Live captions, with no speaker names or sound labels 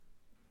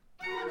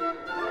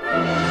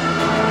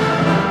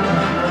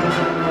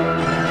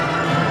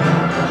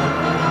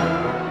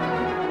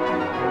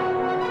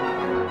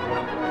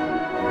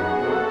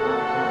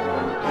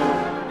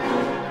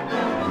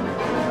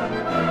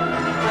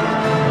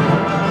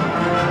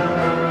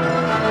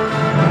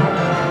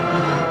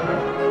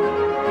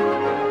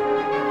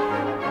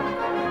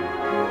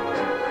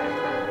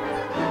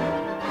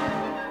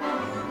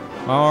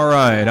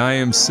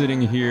am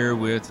sitting here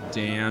with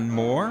Dan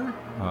Moore,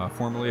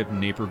 formerly of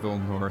Naperville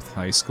North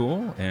High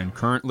School, and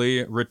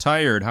currently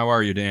retired. How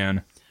are you,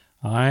 Dan?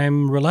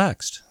 I'm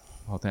relaxed.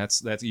 Well,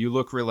 that's you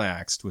look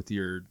relaxed with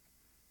your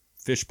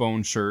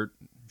fishbone shirt,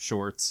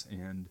 shorts,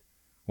 and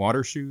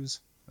water shoes.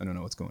 I don't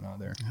know what's going on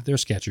there. They're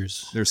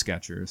Skechers. They're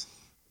Skechers.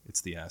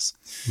 It's the S.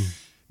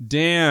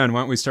 Dan,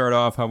 why don't we start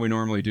off how we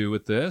normally do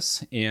with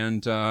this,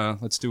 and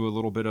let's do a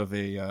little bit of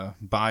a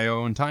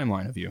bio and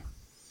timeline of you.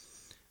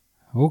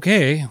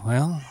 Okay,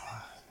 well,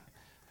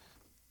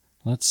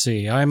 let's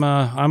see. I'm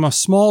a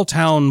small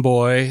town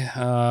boy,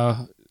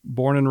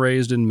 born and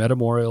raised in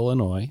Metamora,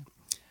 Illinois.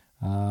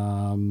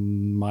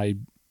 My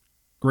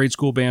grade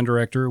school band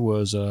director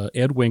was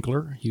Ed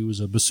Winkler. He was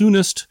a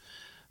bassoonist,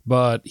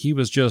 but he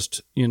was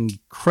just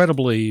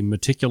incredibly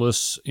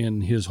meticulous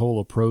in his whole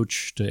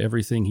approach to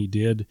everything he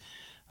did.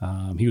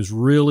 He was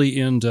really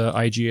into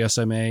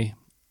IGSMA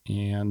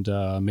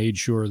and made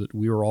sure that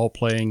we were all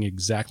playing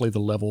exactly the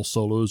level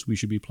solos we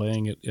should be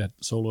playing at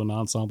solo and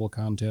ensemble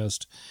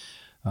contest.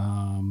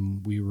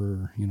 We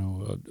were,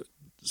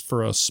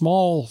 for a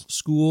small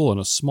school and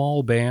a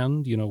small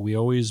band, we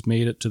always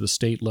made it to the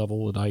state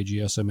level at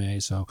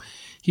IGSMA. So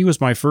he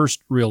was my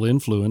first real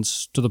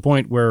influence, to the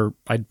point where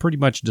I'd pretty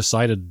much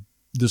decided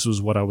this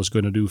was what I was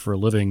going to do for a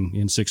living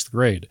in 6th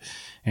grade.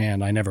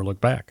 And I never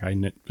looked back.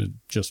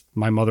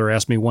 My mother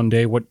asked me one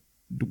day what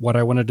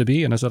I wanted to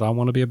be, and I said, I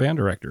want to be a band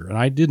director. And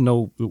I didn't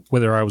know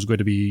whether I was going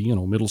to be,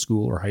 middle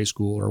school or high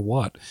school or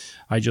what.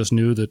 I just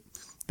knew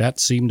that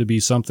seemed to be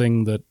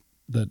something that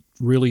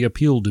really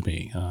appealed to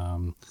me.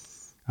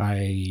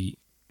 I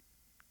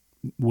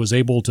was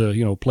able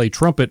to, play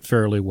trumpet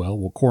fairly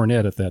well,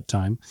 cornet at that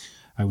time.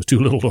 I was too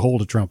little to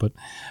hold a trumpet.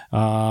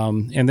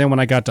 And then when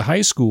I got to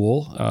high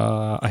school,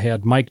 I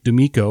had Mike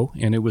D'Amico,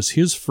 and it was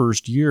his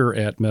first year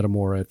at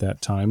Metamora at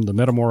that time. The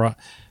Metamora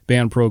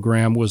band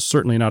program was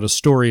certainly not as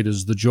storied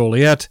as the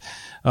Joliet,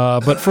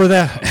 but for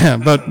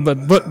that,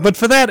 but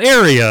for that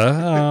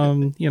area,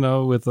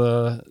 with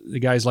the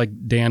guys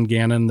like Dan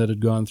Gannon that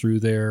had gone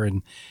through there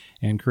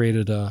and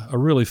created a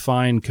really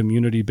fine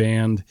community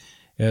band,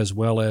 as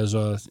well as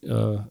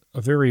a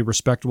very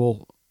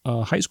respectable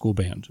high school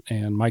band.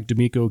 And Mike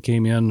D'Amico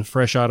came in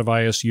fresh out of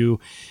ISU.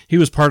 He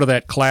was part of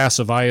that class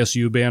of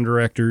ISU band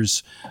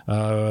directors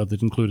that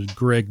included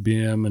Greg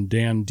Bim and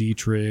Dan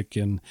Dietrich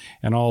and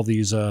all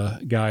these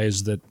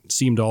guys that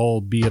seemed to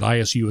all be at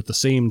ISU at the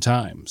same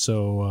time.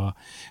 So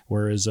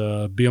whereas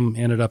Bim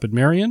ended up at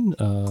Marion,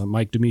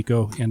 Mike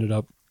D'Amico ended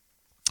up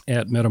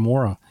at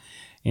Metamora.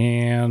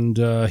 And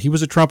he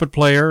was a trumpet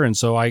player, and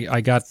so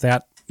I got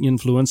that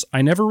influence.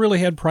 I never really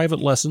had private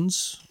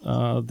lessons.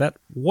 That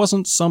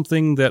wasn't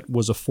something that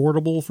was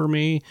affordable for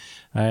me.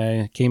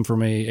 I came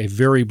from a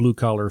very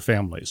blue-collar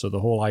family, so the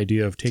whole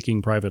idea of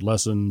taking private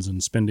lessons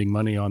and spending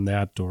money on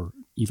that, or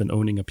even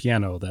owning a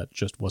piano, that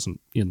just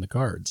wasn't in the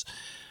cards.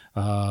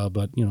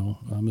 But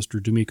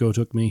Mr. D'Amico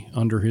took me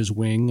under his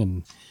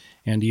wing,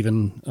 and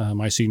even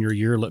my senior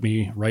year let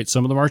me write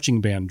some of the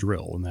marching band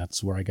drill, and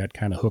that's where I got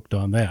kind of hooked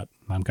on that.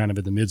 I'm kind of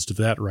in the midst of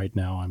that right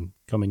now. I'm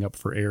coming up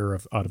for air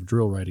out of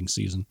drill writing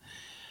season.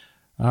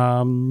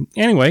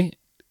 Anyway,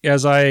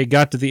 as I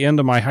got to the end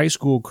of my high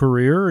school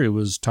career, it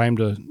was time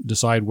to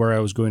decide where I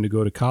was going to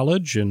go to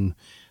college, and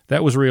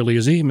that was real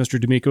easy.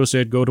 Mr. D'Amico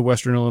said, go to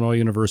Western Illinois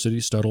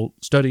University,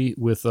 study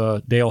with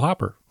Dale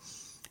Hopper.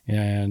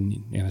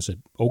 And I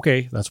said,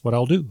 okay, that's what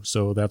I'll do.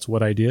 So that's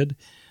what I did.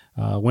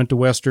 Went to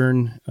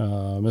Western.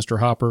 Mr.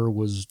 Hopper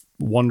was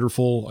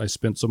wonderful. I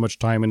spent so much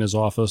time in his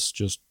office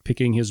just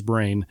picking his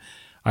brain.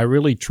 I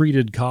really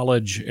treated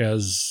college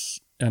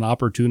as an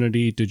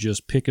opportunity to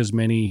just pick as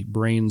many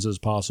brains as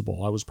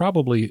possible. I was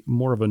probably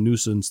more of a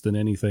nuisance than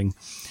anything,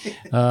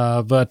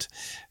 but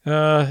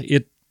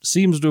it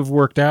seems to have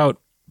worked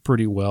out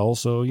pretty well.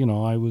 So,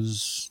 I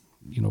was,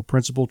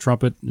 principal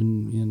trumpet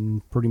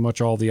in pretty much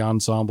all the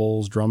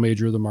ensembles, drum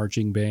major of the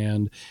marching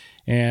band.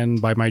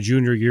 And by my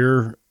junior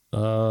year,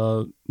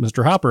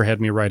 Mr. Hopper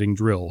had me writing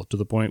drill to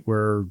the point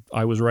where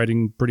I was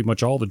writing pretty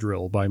much all the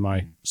drill by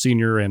my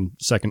senior and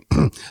second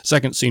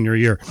senior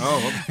year.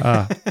 Oh,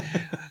 okay.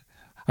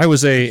 I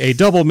was a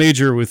double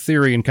major with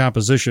theory and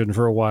composition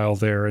for a while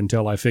there,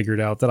 until I figured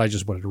out that I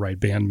just wanted to write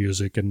band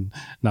music and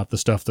not the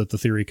stuff that the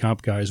theory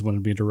comp guys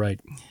wanted me to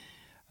write.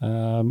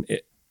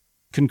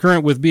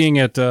 Concurrent with being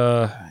at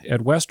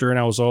Western,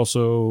 I was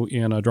also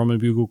in a drum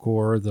and bugle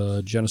corps,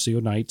 the Geneseo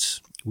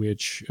Knights,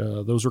 which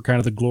those were kind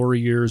of the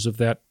glory years of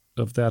that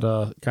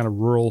kind of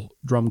rural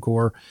drum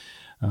corps.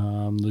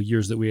 The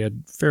years that we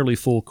had fairly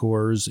full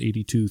corps,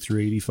 82 through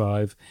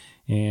 85.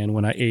 And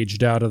when I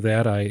aged out of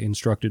that, I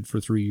instructed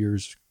for 3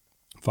 years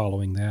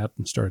following that,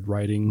 and started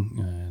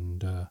writing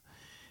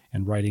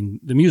and writing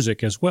the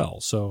music as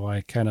well. So I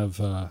kind of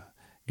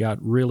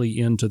got really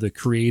into the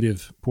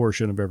creative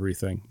portion of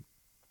everything.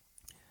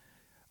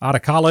 Out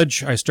of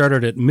college, I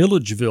started at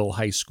Milledgeville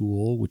High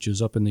School, which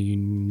is up in the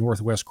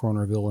northwest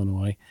corner of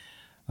Illinois.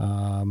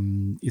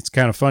 It's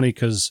kind of funny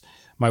because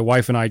my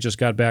wife and I just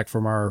got back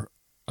from our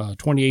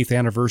 28th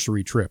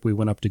anniversary trip. We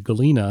went up to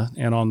Galena,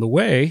 and on the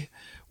way,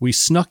 we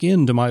snuck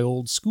into my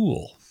old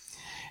school.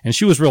 And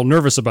she was real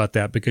nervous about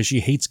that because she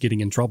hates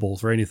getting in trouble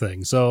for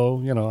anything.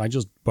 So, I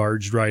just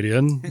barged right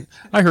in.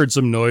 I heard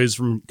some noise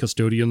from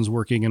custodians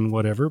working and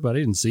whatever, but I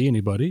didn't see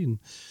anybody. And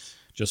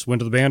just went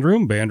to the band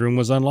room. Band room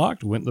was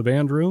unlocked. Went in the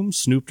band room,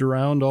 snooped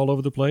around all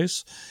over the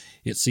place.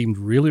 It seemed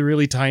really,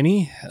 really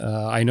tiny.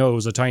 I know it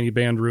was a tiny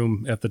band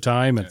room at the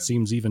time. It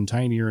seems even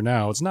tinier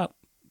now. It's not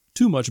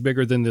too much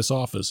bigger than this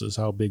office is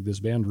how big this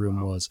band room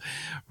was.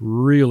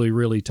 Really,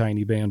 really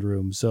tiny band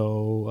room.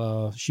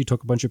 So she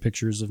took a bunch of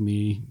pictures of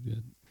me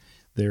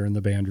there in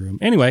the band room.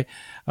 Anyway,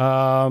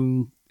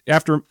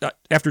 after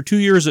 2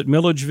 years at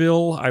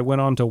Milledgeville, I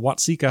went on to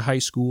Watseka High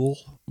School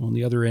on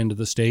the other end of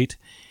the state.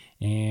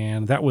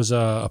 And that was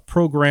a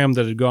program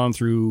that had gone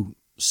through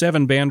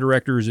 7 band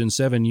directors in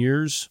 7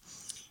 years.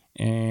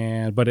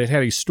 But it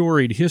had a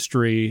storied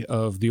history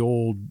of the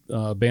old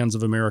Bands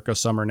of America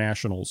Summer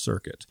Nationals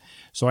circuit.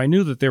 So I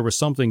knew that there was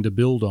something to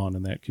build on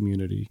in that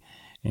community.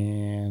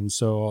 And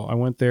so I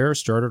went there,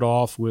 started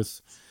off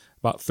with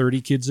about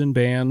 30 kids in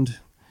band,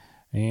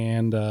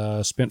 and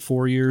spent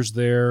 4 years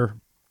there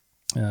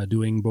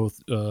doing both,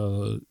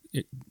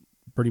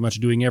 pretty much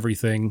doing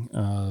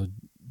everything,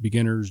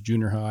 beginners,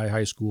 junior high,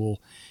 high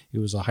school. It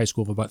was a high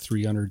school of about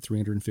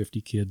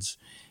 350 kids.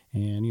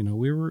 And,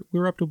 we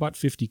were up to about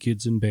 50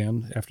 kids in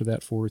band after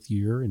that 4th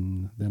year.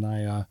 And then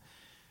I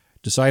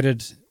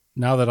decided,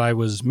 now that I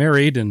was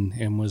married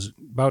and was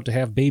about to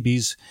have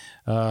babies,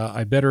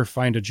 I better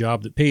find a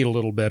job that paid a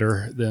little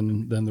better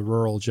than the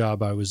rural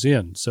job I was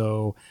in.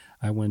 So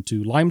I went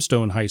to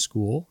Limestone High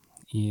School,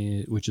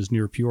 which is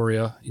near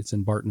Peoria. It's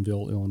in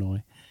Bartonville,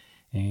 Illinois,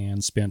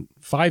 and spent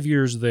 5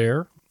 years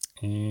there.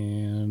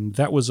 And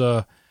that was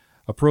a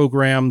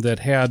program that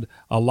had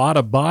a lot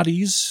of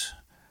bodies,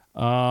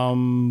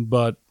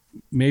 but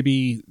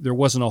maybe there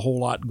wasn't a whole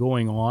lot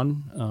going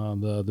on.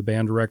 The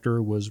band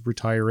director was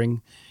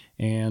retiring,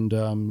 and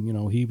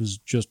he was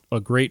just a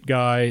great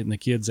guy, and the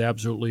kids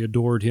absolutely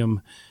adored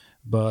him.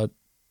 But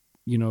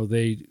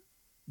they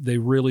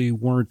really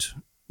weren't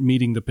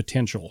meeting the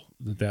potential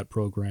that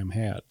program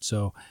had.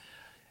 So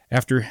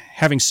after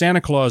having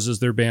Santa Claus as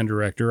their band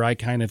director, I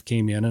kind of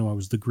came in and I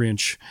was the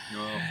Grinch.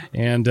 Oh.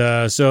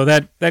 And so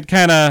that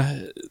kind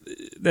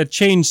of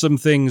changed some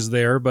things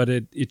there, but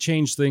it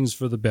changed things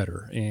for the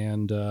better.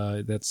 And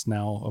that's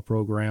now a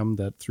program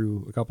that,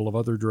 through a couple of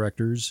other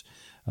directors,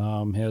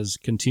 has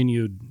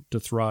continued to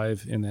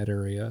thrive in that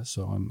area.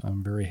 So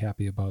I'm very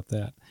happy about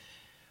that.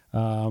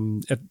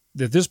 At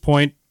this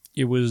point,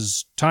 it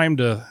was time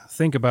to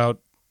think about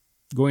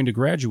going to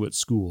graduate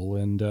school,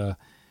 and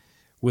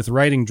with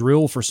writing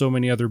drill for so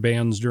many other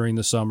bands during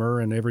the summer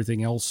and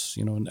everything else,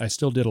 and I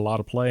still did a lot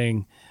of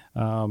playing.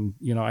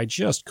 I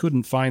just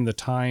couldn't find the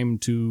time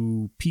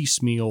to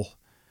piecemeal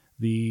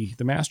the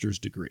master's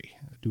degree,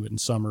 do it in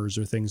summers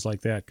or things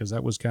like that, because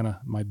that was kind of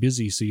my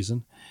busy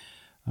season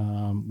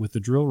with the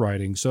drill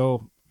writing.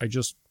 So I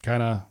just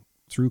kind of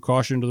threw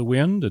caution to the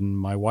wind, and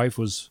my wife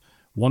was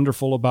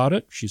wonderful about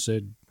it. She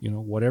said,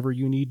 whatever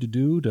you need to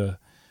do to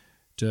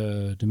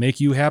make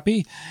you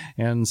happy.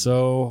 And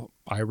so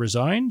I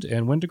resigned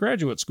and went to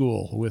graduate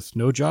school with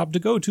no job to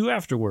go to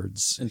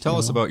afterwards. And tell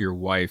us about your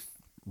wife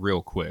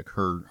real quick,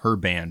 her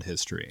band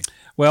history.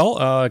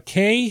 Well,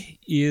 Kay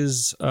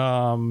is,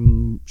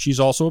 she's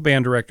also a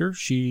band director.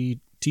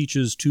 She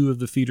teaches 2 of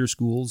the feeder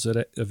schools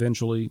that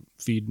eventually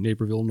feed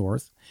Naperville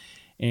North.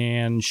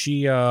 And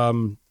she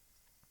went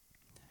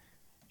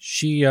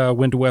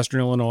to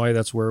Western Illinois.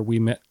 That's where we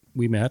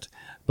met.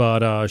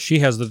 But she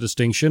has the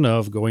distinction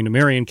of going to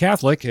Marian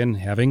Catholic and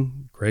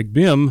having Greg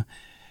Bim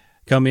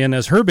come in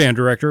as her band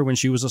director when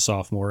she was a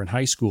sophomore in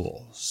high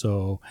school.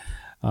 So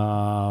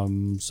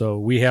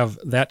we have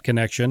that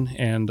connection.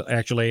 And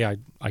actually, I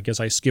guess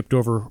I skipped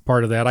over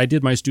part of that. I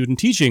did my student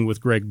teaching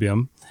with Greg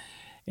Bim,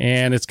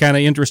 and it's kind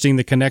of interesting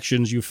the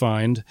connections you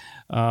find.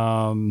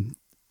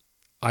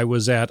 I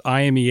was at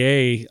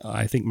IMEA,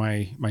 I think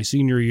my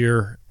senior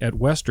year at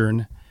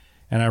Western,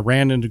 and I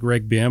ran into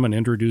Greg Bim and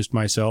introduced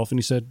myself, and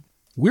he said,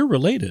 "We're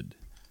related."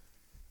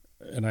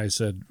 And I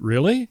said,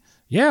 "Really?"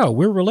 "Yeah,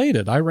 we're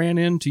related. I ran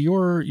into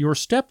your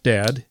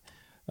stepdad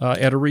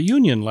at a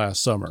reunion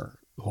last summer."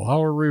 "Well,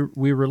 how are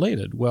we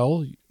related?"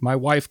 "Well, my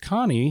wife,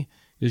 Connie,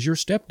 is your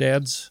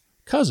stepdad's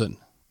cousin."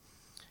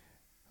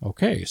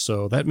 Okay,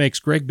 so that makes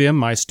Greg Bim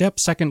my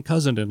second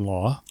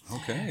cousin-in-law.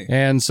 Okay.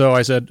 And so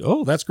I said,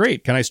 "Oh, that's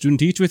great. Can I student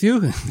teach with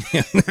you?"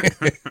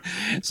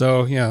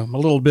 So, a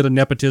little bit of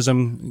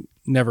nepotism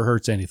never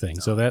hurts anything.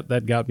 No. So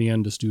that got me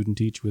into student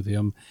teach with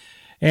him.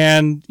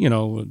 And,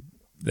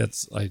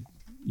 I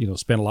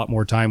spent a lot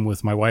more time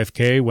with my wife,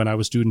 Kay, when I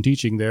was student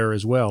teaching there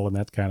as well. And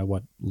that's kind of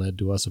what led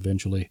to us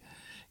eventually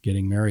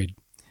getting married.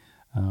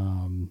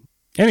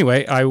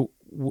 Anyway,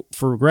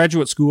 for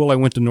graduate school, I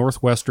went to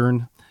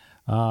Northwestern.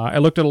 I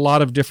looked at a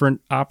lot of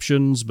different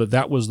options, but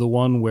that was the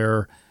one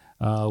where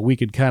we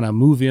could kind of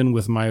move in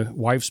with my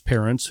wife's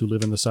parents, who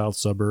live in the south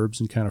suburbs,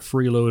 and kind of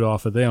freeload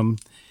off of them.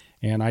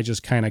 And I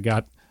just kind of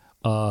got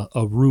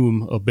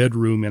a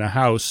bedroom in a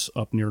house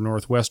up near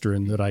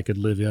Northwestern that I could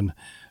live in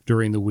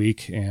during the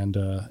week and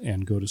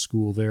go to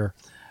school there.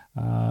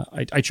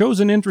 I chose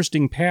an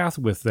interesting path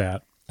with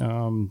that.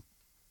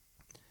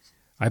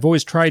 I've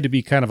always tried to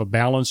be kind of a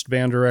balanced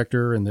band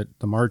director, and that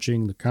the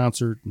marching, the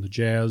concert, and the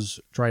jazz,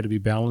 try to be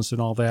balanced and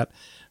all that.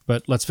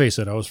 But let's face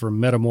it, I was from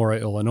Metamora,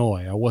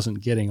 Illinois. I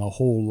wasn't getting a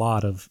whole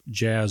lot of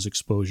jazz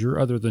exposure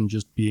other than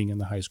just being in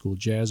the high school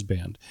jazz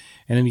band.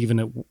 And then even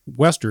at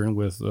Western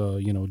with,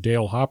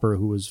 Dale Hopper,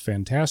 who was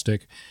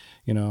fantastic,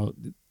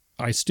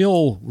 I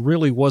still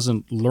really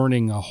wasn't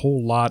learning a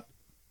whole lot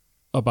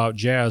about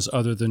jazz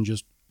other than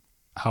just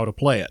how to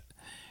play it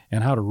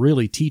and how to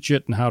really teach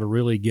it and how to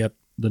really get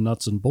the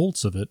nuts and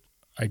bolts of it.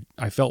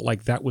 I felt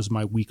like that was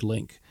my weak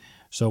link.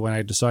 So when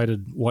I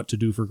decided what to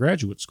do for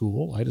graduate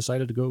school, I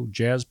decided to go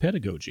jazz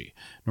pedagogy.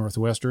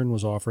 Northwestern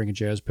was offering a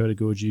jazz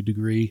pedagogy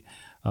degree.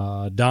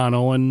 Don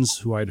Owens,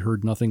 who I'd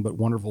heard nothing but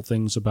wonderful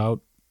things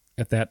about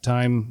at that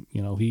time,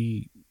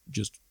 he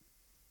just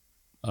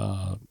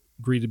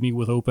greeted me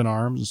with open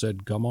arms and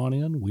said, "Come on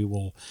in.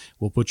 We'll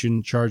put you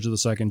in charge of the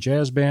second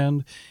jazz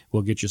band.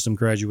 We'll get you some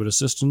graduate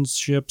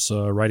assistantships,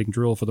 writing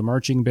drill for the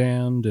marching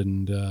band,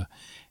 and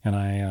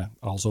I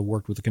also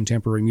worked with the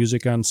contemporary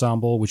music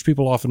ensemble," which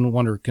people often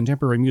wonder,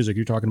 contemporary music,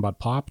 you're talking about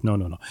pop?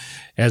 No.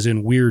 As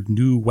in weird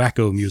new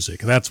wacko music.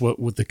 That's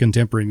what the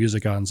contemporary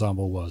music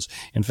ensemble was.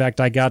 In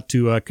fact, I got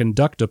to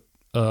conduct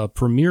a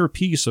premiere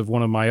piece of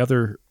one of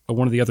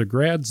the other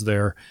grads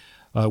there,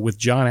 with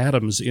John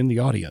Adams in the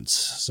audience.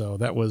 So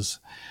that was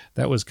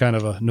kind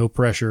of a no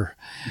pressure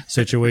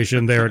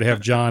situation there to have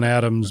John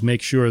Adams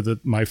make sure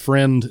that my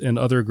friend and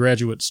other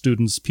graduate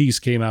students' piece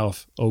came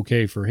out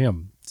okay for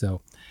him.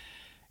 So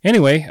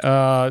anyway,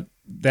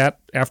 that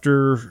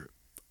after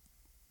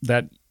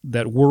that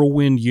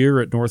whirlwind year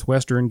at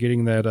Northwestern,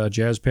 getting that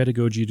jazz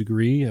pedagogy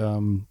degree,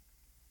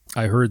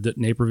 I heard that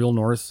Naperville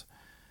North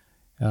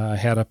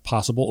had a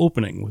possible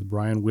opening with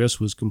Brian Wiss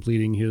was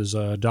completing his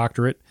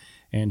doctorate,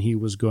 and he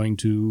was going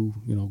to,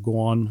 go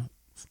on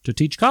to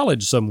teach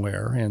college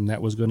somewhere, and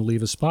that was going to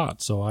leave a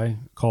spot. So I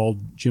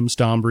called Jim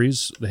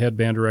Stombries, the head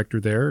band director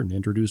there, and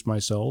introduced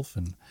myself.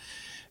 And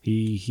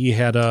he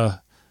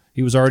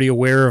was already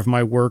aware of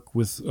my work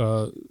with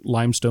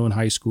Limestone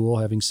High School,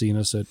 having seen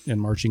us in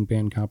marching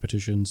band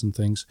competitions and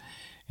things.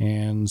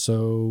 And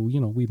so,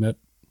 we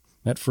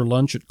met for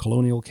lunch at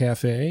Colonial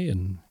Cafe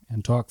and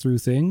talked through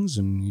things.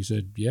 And he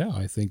said, "Yeah,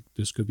 I think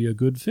this could be a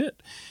good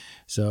fit."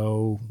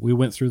 So we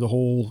went through the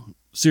whole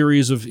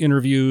series of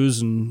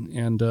interviews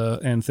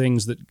and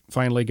things that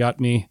finally got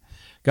me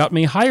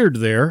hired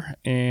there.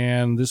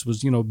 And this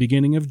was,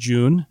 beginning of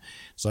June.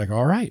 It's like,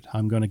 all right,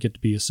 I'm going to get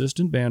to be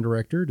assistant band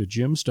director to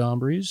Jim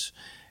Stombries,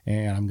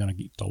 and I'm going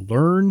to get to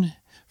learn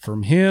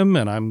from him,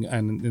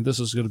 and this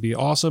is going to be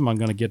awesome. I'm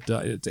going to get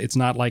it's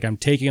not like I'm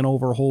taking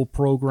over a whole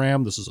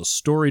program. This is a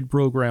storied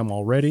program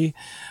already,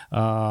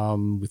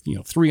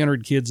 with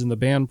 300 kids in the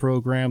band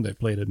program. They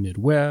played at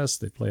Midwest,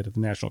 they played at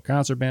the National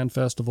Concert Band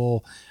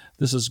Festival.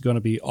 This is going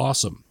to be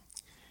awesome.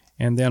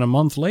 And then a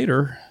month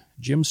later,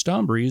 Jim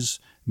Stombries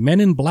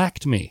Men in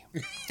Black'd me.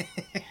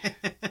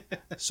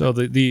 So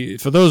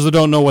for those that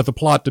don't know what the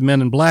plot to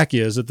Men in Black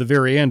is, at the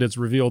very end it's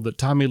revealed that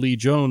Tommy Lee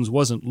Jones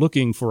wasn't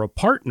looking for a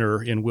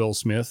partner in Will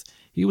Smith.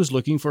 He was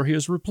looking for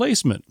his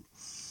replacement.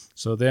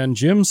 So then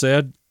Jim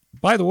said,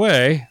 "By the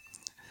way,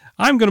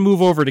 I'm going to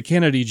move over to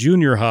Kennedy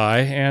Junior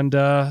High, and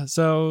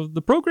so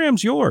the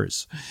program's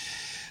yours."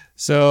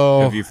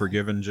 So have you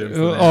forgiven Jim for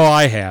that? Oh,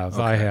 I have.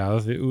 Okay. I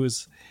have. It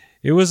was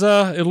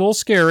a little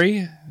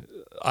scary.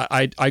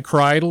 I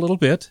cried a little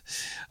bit.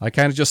 I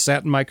kind of just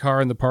sat in my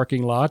car in the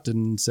parking lot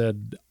and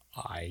said,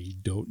 "I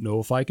don't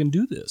know if I can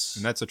do this."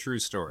 And that's a true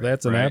story.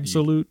 That's right? an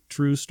absolute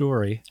true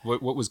story.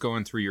 What was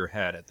going through your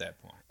head at that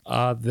point?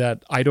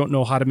 That I don't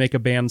know how to make a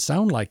band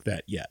sound like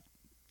that yet.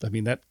 I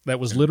mean, that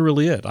was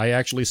literally it. I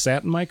actually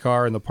sat in my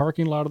car in the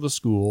parking lot of the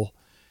school,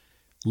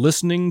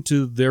 listening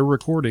to their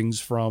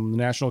recordings from the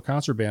National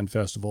Concert Band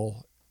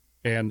Festival,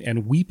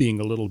 and weeping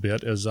a little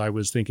bit as I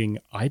was thinking,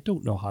 I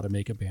don't know how to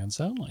make a band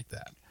sound like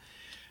that.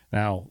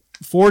 Now,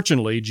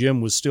 fortunately,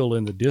 Jim was still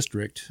in the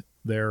district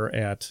there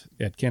at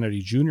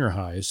Kennedy Junior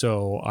High,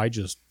 so I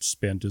just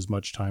spent as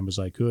much time as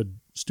I could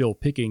still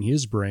picking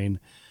his brain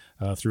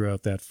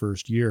throughout that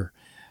first year.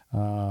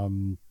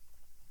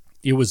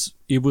 It was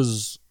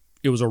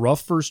a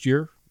rough first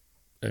year.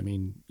 I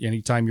mean,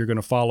 anytime you're going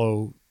to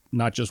follow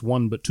not just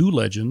one but two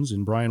legends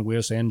in Brian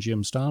Wiss and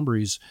Jim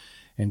Stombries,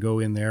 and go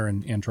in there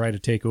and try to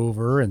take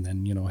over, and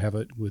then have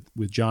it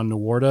with John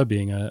Nawarda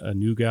being a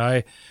new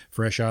guy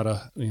fresh out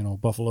of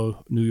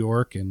Buffalo, New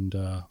York, and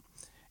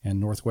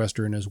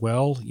Northwestern as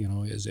well,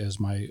 as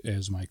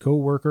my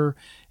co-worker,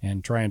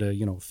 and trying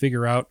to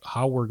figure out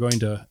how we're going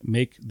to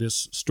make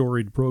this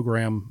storied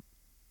program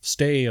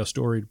stay a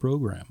storied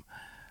program.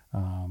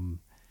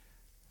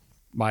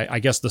 I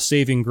guess the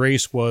saving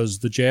grace was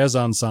the jazz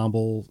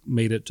ensemble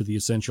made it to the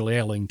Essential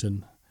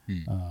Allington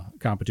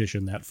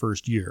competition that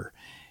first year.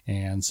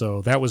 And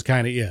so that was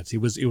kind of it. It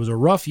was a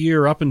rough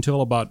year up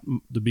until about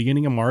the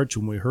beginning of March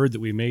when we heard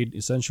that we made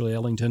Essentially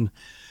Ellington.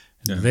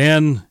 Yeah.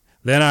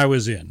 Then I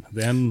was in.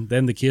 Then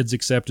the kids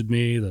accepted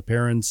me, the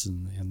parents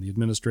and the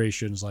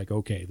administration is like,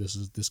 okay,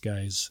 this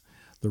guy's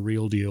the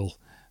real deal.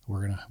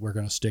 We're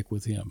gonna stick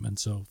with him. And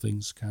so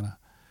things kind of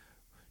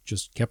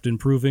just kept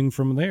improving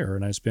from there.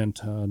 And I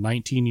spent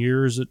 19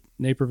 years at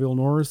Naperville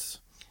North,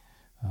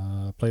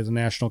 played the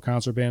National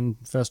Concert Band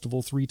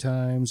Festival 3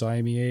 times,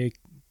 IMEA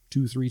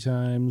 2-3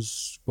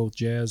 times, both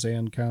jazz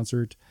and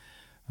concert,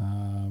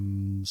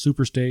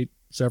 Superstate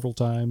several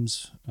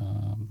times.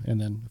 And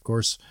then, of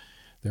course,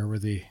 there were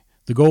the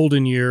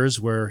golden years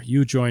where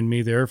you joined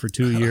me there for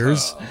 2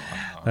 years.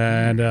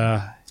 And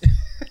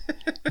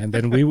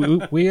then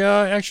we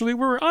actually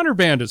were honor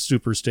band at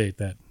Superstate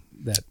that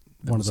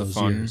one of those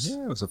years.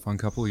 Yeah, it was a fun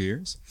couple of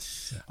years.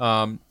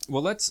 Well,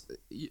 let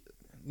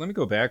me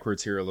go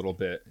backwards here a little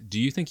bit. Do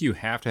you think you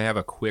have to have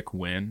a quick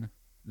win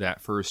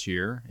that first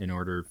year in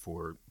order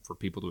for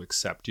people to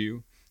accept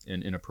you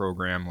in a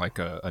program like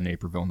a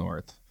Naperville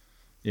North?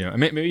 You know,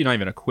 maybe not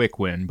even a quick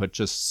win, but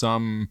just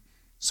some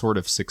sort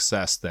of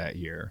success that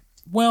year.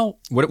 Well,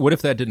 what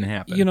if that didn't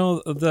happen? You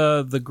know,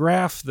 the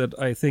graph that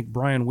I think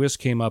Brian Wiss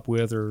came up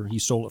with, or he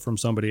stole it from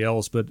somebody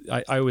else, but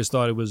I always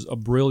thought it was a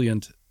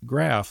brilliant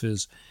graph,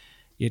 is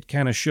it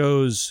kind of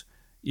shows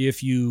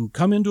if you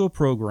come into a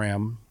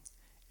program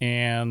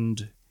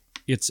and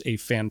it's a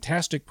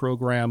fantastic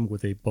program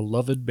with a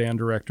beloved band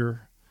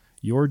director,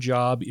 your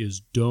job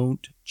is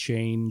don't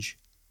change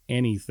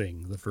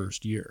anything the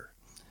first year.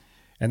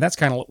 And that's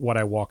kind of what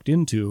I walked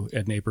into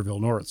at Naperville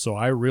North. So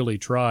I really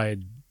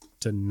tried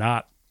to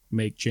not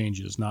make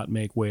changes, not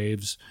make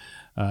waves,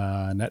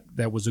 and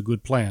that was a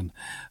good plan.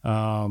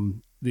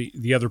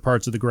 The other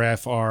parts of the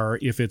graph are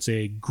if it's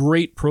a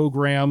great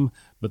program,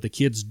 but the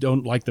kids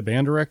don't like the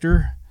band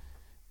director,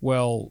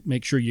 well,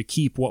 make sure you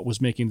keep what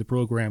was making the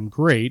program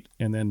great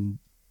and then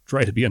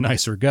try to be a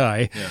nicer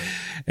guy. Yeah.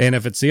 And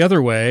if it's the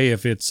other way,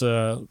 if it's,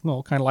 kind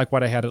of like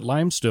what I had at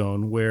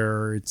Limestone,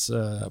 where it's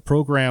a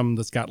program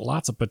that's got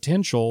lots of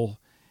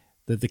potential,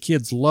 that the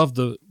kids love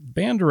the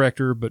band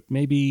director, but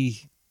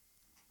maybe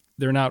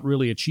they're not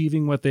really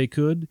achieving what they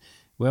could,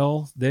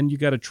 well, then you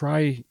got to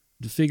try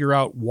to figure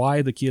out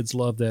why the kids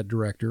love that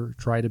director,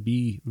 try to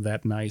be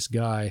that nice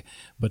guy,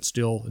 but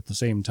still at the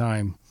same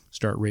time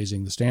start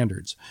raising the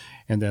standards.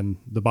 And then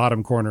the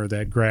bottom corner of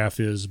that graph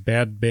is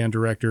bad band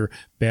director,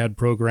 bad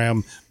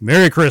program,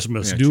 Merry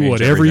Christmas, do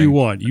whatever everything you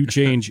want. You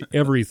change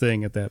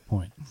everything at that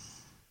point.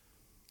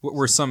 What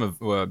were some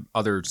of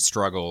other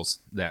struggles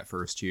that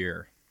first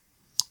year?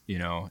 You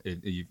know,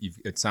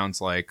 it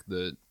sounds like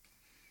the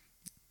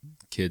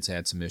kids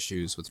had some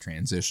issues with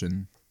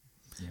transition.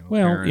 You know,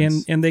 well,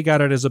 parents. and they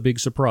got it as a big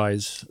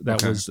surprise.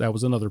 That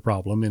was another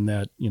problem in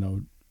that, you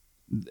know,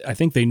 I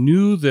think they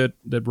knew that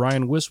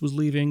Brian Wiss was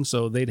leaving,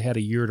 so they'd had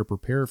a year to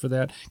prepare for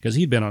that because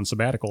he'd been on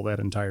sabbatical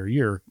that entire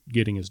year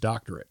getting his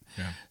doctorate.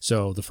 Yeah.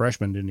 So the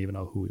freshmen didn't even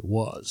know who he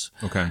was.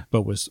 Okay.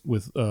 But with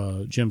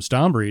Jim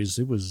Stombries,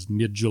 it was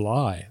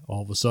mid-July.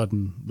 All of a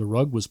sudden, the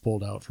rug was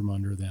pulled out from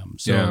under them.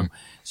 So,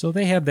 so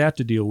they had that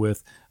to deal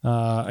with.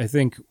 I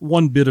think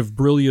one bit of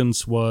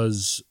brilliance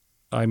was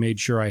I made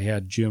sure I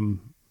had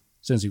Jim,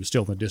 since he was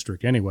still in the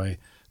district anyway,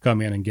 come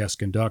in and guest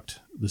conduct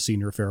the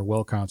senior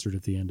farewell concert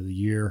at the end of the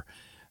year,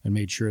 and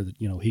made sure that,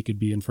 you know, he could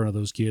be in front of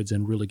those kids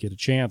and really get a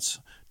chance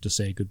to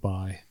say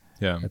goodbye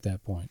at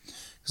that point.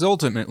 Because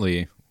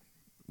ultimately,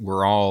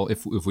 we're all,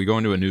 if we go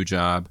into a new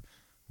job,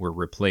 we're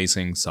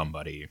replacing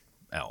somebody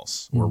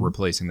else. We're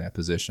replacing that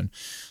position.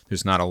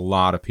 There's not a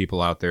lot of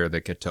people out there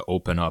that get to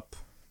open up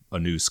a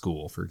new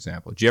school, for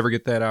example. Did you ever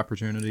get that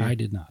opportunity? I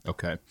did not.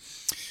 Okay.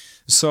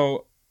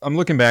 So I'm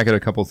looking back at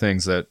a couple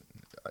things that,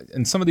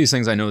 and some of these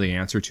things I know the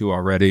answer to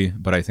already,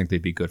 but I think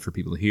they'd be good for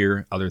people to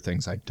hear. Other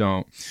things I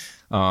don't.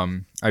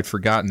 I'd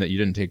forgotten that you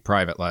didn't take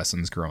private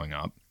lessons growing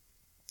up.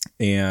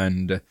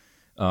 And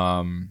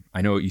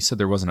I know you said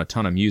there wasn't a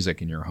ton of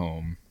music in your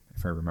home,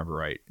 if I remember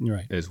right,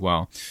 as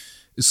well.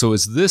 So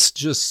is this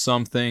just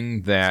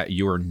something that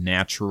you're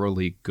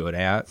naturally good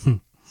at?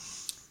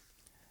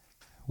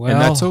 Well,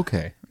 and that's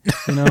okay.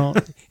 You know,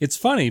 it's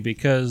funny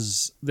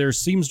because there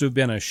seems to have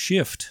been a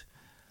shift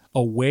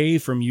away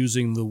from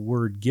using the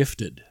word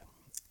gifted.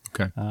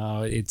 Okay.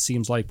 It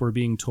seems like we're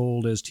being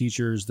told as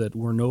teachers that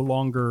we're no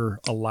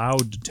longer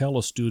allowed to tell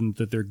a student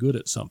that they're good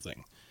at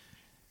something.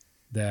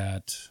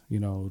 That, you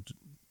know,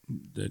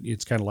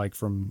 it's kind of like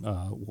from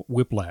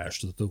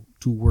Whiplash, that the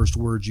 2 worst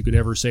words you could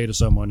ever say to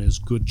someone is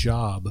good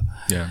job.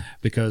 Yeah.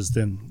 Because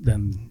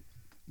then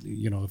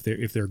you know,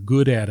 if they're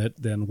good at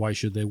it, then why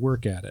should they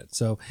work at it?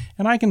 So,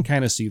 and I can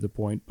kind of see the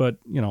point, but,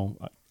 you know,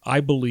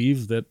 I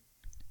believe that,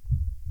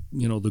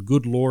 you know, the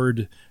good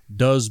Lord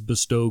does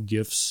bestow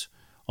gifts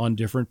on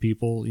different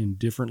people in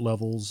different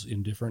levels,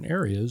 in different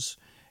areas.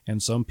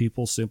 And some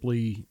people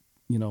simply,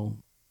 you know,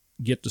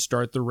 get to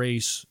start the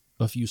race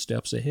a few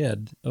steps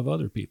ahead of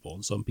other people,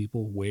 and some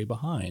people way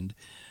behind.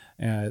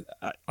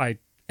 I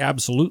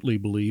absolutely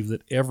believe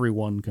that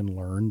everyone can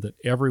learn, that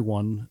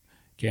everyone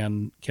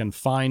can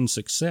find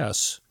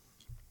success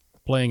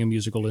playing a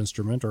musical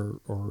instrument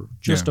or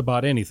just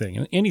about anything.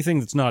 And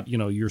anything that's not, you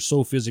know, you're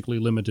so physically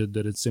limited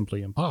that it's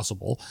simply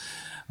impossible.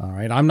 All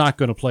right. I'm not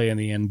going to play in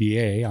the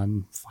NBA.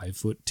 I'm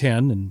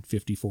 5'10" and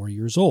 54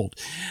 years old.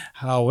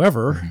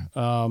 However,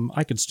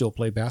 I could still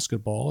play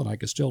basketball, and I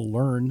could still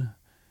learn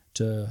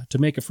to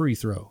make a free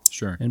throw.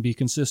 Sure. And be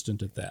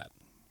consistent at that.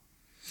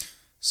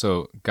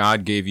 So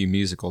God gave you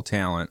musical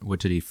talent.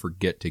 What did he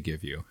forget to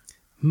give you?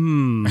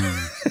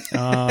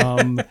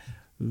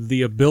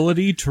 The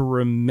ability to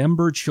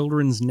remember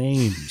children's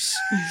names.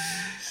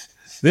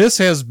 This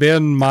has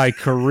been my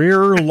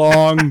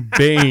career-long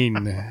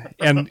bane.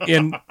 And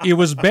it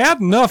was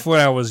bad enough when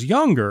I was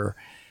younger,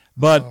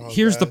 but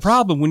here's the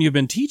problem. When you've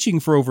been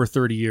teaching for over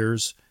 30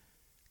 years,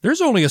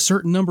 there's only a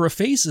certain number of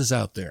faces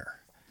out there.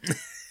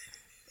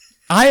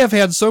 I have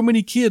had so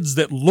many kids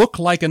that look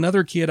like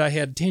another kid I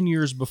had 10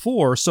 years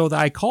before, so that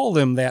I call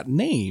them that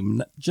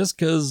name just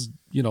because,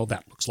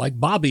 that looks like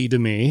Bobby to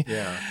me.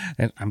 Yeah.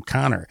 And I'm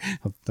Connor.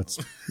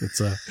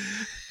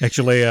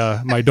 Actually,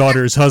 my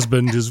daughter's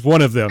husband is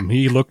one of them.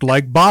 He looked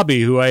like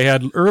Bobby, who I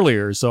had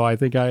earlier, so I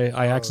think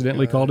I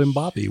accidentally called him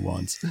Bobby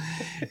once.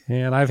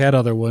 And I've had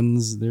other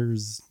ones.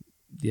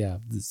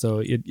 So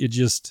it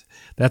just,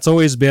 that's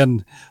always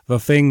been the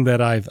thing that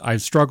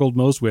I've struggled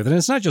most with. And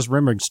it's not just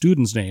remembering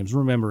students' names,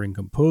 remembering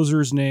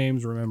composers'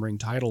 names, remembering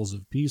titles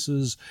of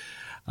pieces.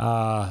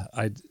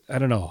 I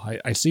don't know.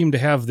 I seem to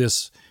have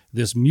this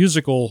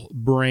musical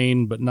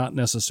brain, but not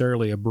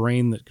necessarily a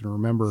brain that can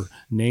remember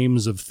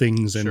names of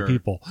things and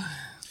people.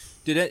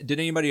 Did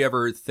anybody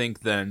ever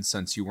think then,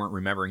 since you weren't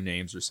remembering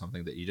names or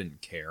something, that you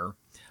didn't care?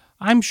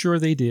 I'm sure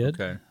they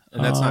did. Okay.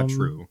 And that's not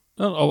true.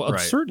 Right.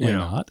 Certainly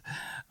not.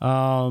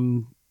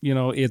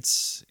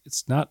 It's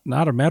not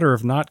a matter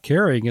of not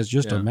caring. It's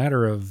just a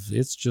matter of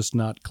it's just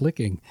not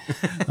clicking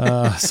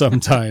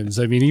sometimes.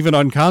 I mean, even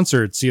on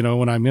concerts,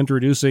 when I'm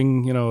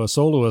introducing, a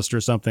soloist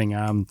or something,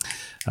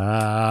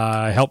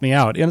 help me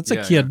out. And it's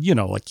a kid,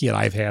 a kid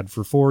I've had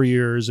for 4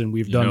 years, and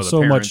we've done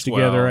so much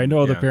together. I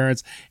know the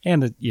parents,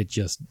 and it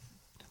just,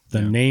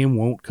 the name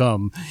won't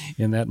come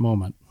in that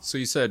moment. So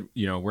you said,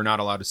 we're not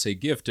allowed to say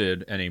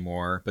gifted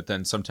anymore, but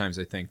then sometimes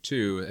I think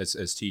too,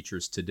 as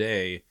teachers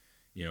today,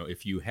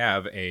 if you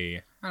have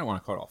I don't want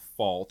to call it a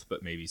fault,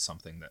 but maybe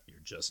something that you're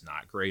just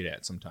not great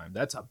at sometimes,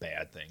 that's a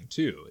bad thing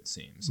too, it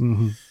seems.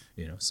 Mm-hmm.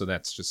 So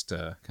that's just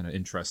kind of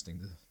interesting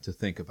to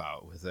think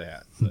about with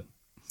that. But,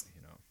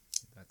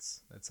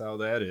 that's how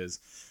that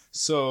is.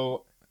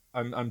 So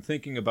I'm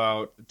thinking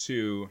about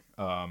too,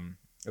 a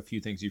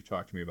few things you've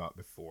talked to me about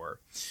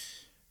before.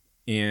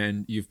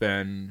 And you've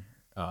been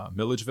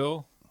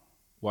Milledgeville,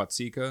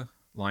 Watseka,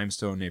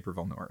 Limestone,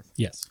 Naperville North.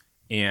 Yes.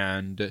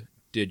 And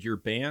did your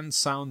band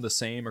sound the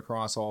same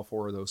across all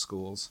 4 of those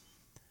schools?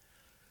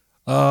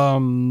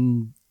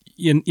 In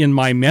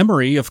my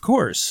memory, of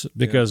course,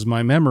 because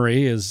my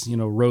memory is,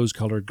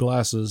 rose-colored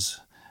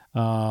glasses.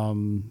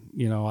 The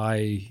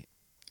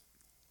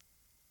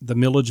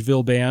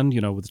Milledgeville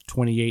band, with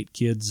 28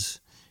 kids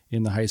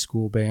in the high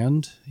school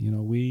band,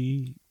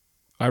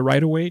 I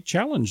right away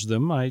challenged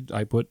them.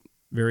 I put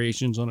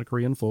variations on a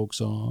Korean folk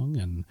song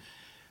and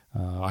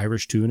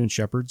Irish tune and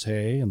Shepherd's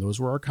Hay, and those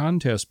were our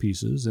contest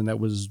pieces, and that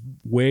was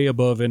way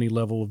above any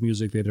level of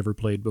music they'd ever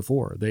played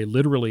before. They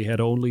literally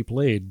had only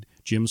played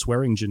Jim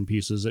Swearingen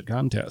pieces at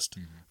contest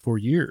for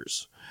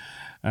years,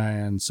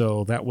 and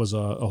so that was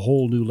a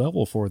whole new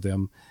level for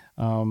them.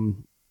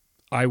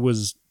 I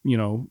was,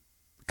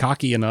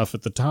 cocky enough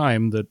at the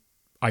time that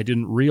I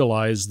didn't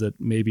realize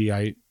that maybe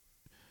I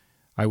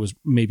was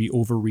maybe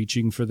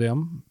overreaching for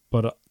them,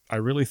 but I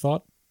really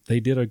thought they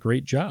did a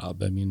great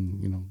job. I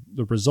mean,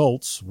 the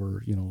results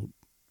were,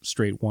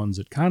 straight ones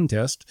at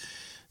contest.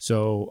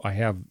 So I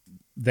have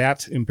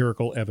that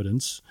empirical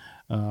evidence.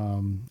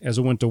 As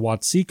I went to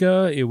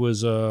Watseka, it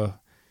was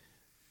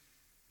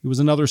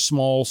another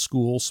small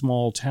school,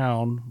 small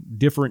town,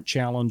 different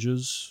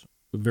challenges,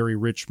 a very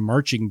rich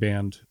marching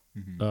band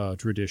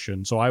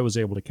tradition. So I was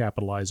able to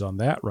capitalize on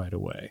that right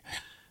away.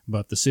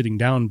 But the sitting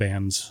down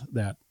bands,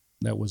 that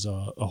was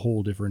a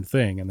whole different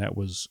thing, and that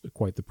was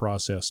quite the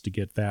process to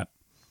get that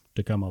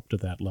to come up to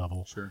that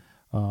level. Sure.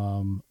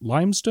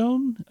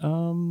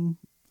 Limestone,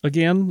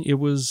 again, it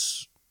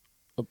was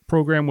a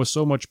program with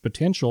so much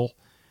potential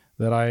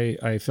that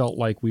I felt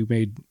like we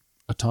made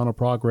a ton of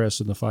progress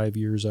in the 5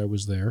 years I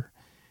was there.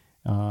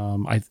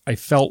 I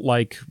felt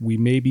like we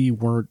maybe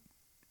weren't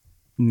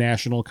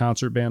National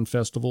Concert Band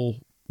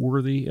Festival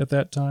worthy at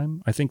that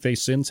time. I think they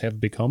since have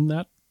become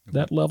that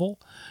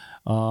level.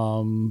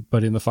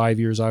 But in the 5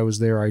 years I was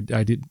there, I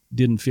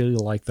didn't feel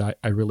like that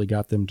I really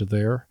got them to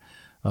there.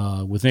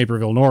 With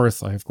Naperville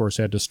North, I, of course,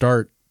 had to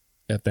start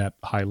at that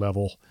high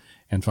level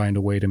and find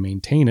a way to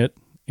maintain it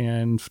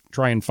and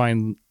try and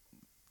find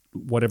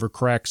whatever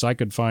cracks I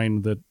could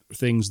find, that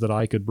things that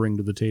I could bring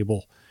to the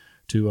table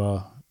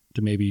to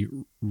maybe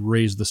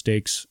raise the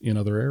stakes in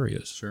other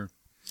areas. Sure.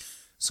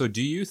 So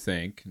do you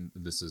think, and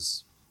this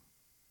is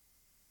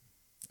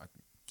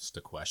just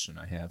a question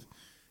I have,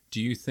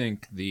 do you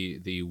think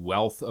the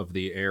wealth of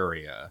the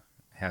area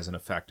has an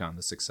effect on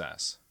the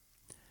success?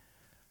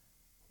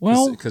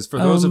 Well, because for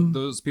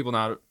those people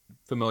not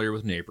familiar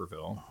with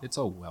Naperville, it's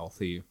a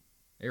wealthy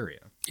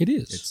area. It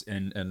is. It's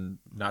and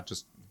not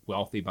just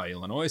wealthy by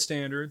Illinois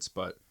standards,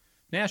 but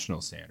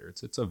national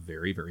standards. It's a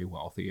very, very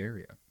wealthy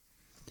area.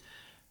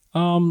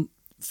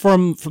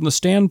 From the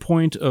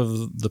standpoint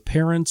of the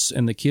parents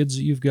and the kids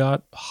that you've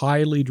got,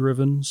 highly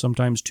driven,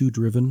 sometimes too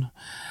driven.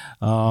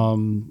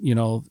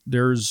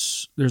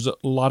 There's a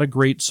lot of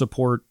great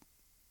support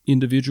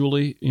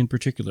individually, in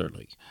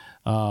particularly.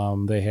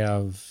 They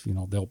have,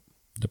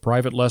 the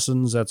private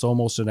lessons. That's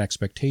almost an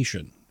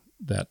expectation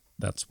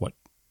that's what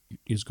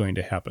is going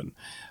to happen.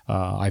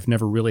 I've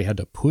never really had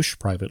to push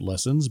private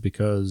lessons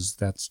because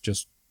that's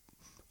just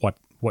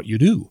what you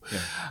do.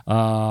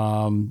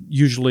 Yeah.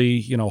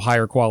 Usually,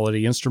 higher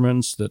quality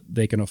instruments that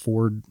they can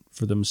afford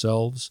for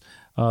themselves.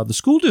 The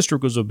school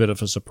district was a bit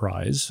of a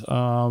surprise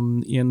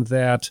in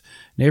that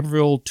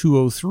Naperville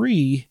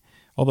 203,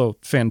 although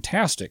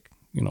fantastic,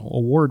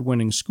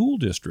 award-winning school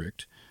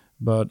district,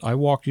 but I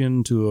walked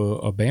into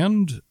a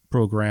band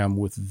program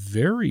with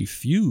very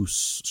few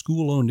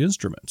school-owned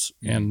instruments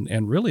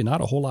and really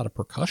not a whole lot of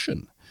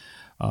percussion.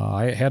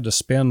 I had to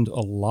spend a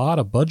lot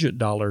of budget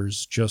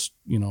dollars just,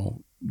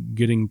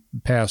 getting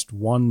past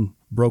one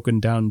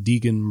broken down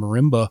Deegan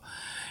marimba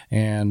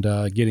and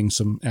getting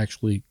some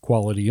actually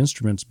quality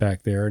instruments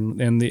back there.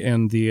 And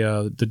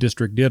the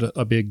district did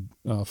a big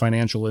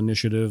financial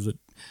initiative that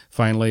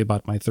finally,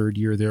 about my third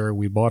year there,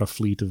 we bought a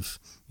fleet of,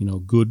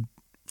 good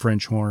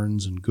French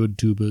horns and good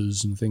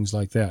tubas and things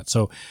like that.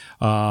 So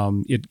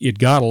it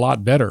got a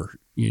lot better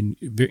in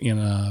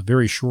a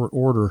very short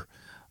order,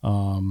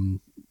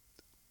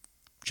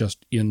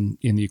 just in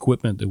the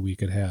equipment that we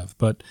could have.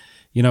 But,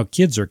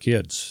 kids are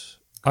kids.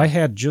 I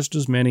had just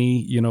as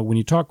many, when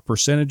you talk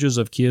percentages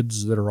of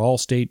kids that are all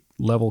state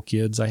level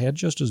kids, I had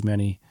just as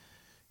many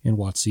in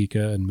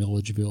Watseka and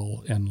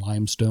Milledgeville and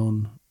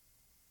Limestone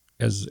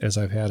as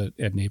I've had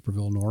at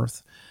Naperville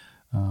North.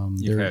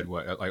 You've had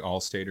what, like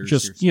all staters?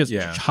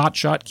 Hot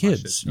shot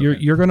kids. Okay.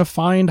 You're going to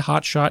find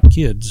hot shot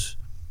kids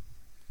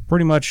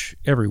pretty much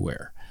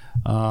everywhere.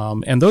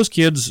 And those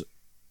kids,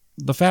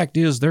 the fact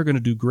is they're going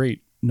to do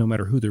great no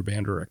matter who their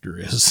band director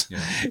is,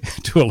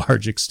 to a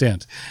large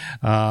extent.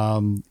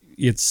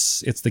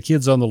 It's the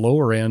kids on the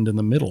lower end and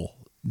the middle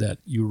that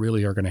you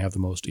really are going to have the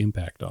most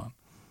impact on.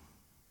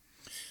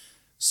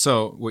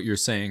 So what you're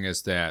saying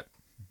is that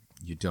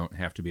you don't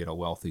have to be at a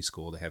wealthy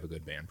school to have a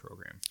good band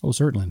program. Oh,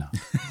 certainly not.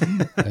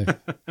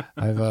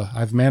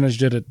 I've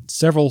managed it at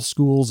several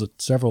schools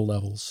at several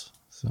levels.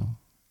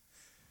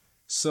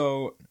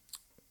 So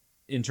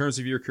in terms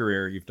of your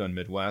career, you've done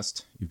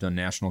Midwest, you've done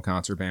National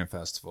Concert Band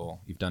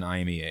Festival, you've done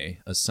IMEA,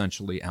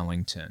 essentially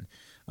Ellington.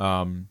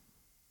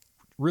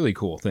 Really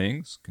cool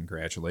things.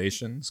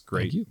 Congratulations.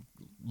 Great. Thank you.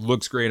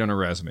 Looks great on a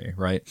resume,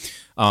 right?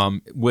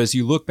 As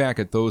you look back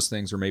at those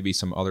things or maybe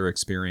some other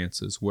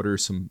experiences, what are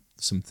some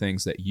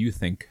things that you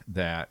think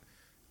that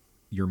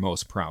you're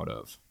most proud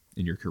of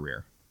in your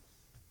career?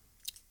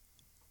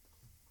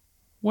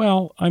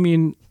 Well, I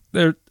mean,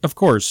 there, of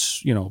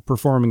course,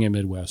 performing in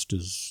Midwest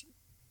is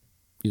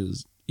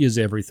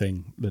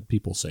everything that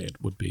people say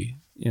it would be.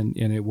 And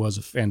it was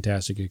a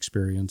fantastic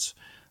experience.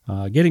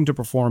 Getting to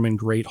perform in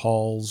great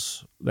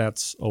halls,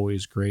 that's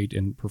always great.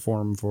 And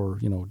perform for,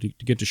 to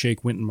get to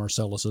shake Wynton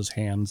Marsalis's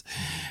hands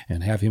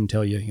and have him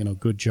tell you,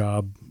 good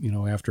job,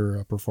 after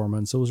a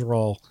performance. Those are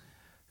all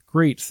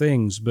great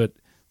things. But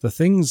the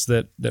things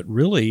that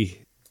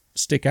really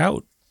stick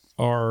out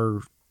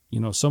are,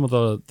 some of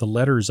the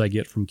letters I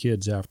get from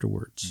kids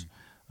afterwards.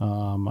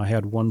 I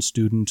had one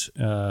student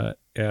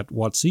at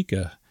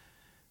Watseka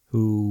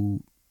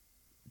who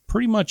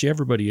pretty much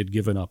everybody had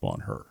given up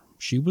on her.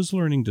 She was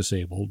learning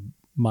disabled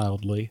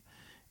mildly,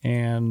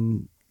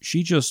 and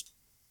she just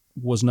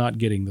was not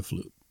getting the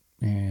flute.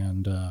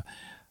 And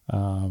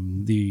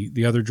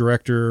the other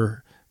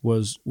director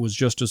was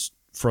just as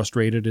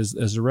frustrated as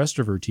the rest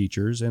of her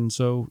teachers. And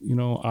so,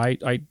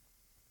 I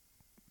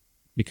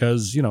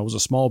because, it was a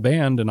small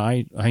band and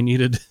I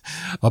needed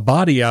a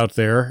body out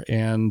there,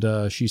 and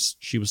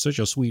she was such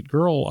a sweet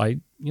girl.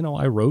 I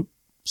wrote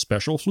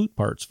special flute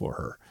parts for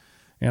her.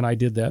 And I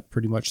did that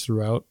pretty much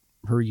throughout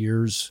her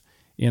years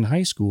in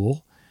high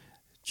school,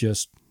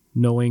 just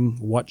knowing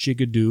what she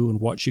could do and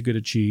what she could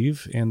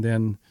achieve. And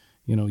then,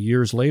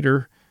 years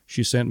later,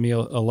 she sent me a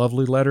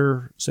lovely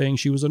letter saying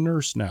she was a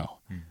nurse now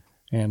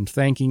and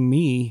thanking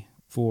me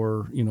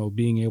for,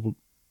 being able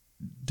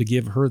to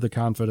give her the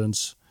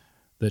confidence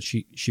that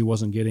she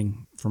wasn't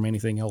getting from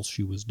anything else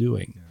she was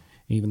doing.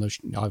 Yeah. Even though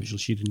obviously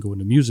she didn't go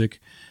into music,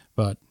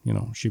 but,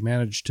 she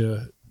managed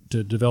to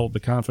develop the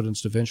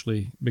confidence to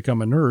eventually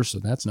become a nurse,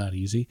 and that's not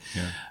easy.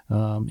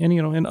 Yeah.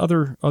 And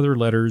other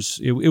letters.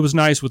 It was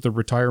nice with the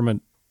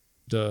retirement,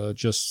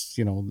 just,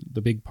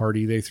 the big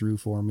party they threw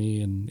for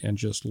me, and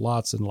just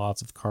lots and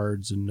lots of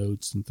cards and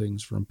notes and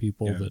things from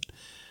people that,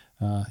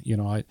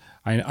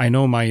 I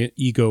know my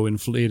ego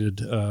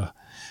inflated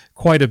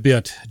quite a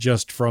bit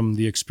just from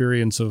the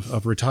experience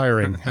of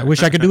retiring. I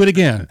wish I could do it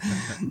again.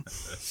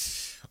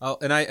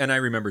 And I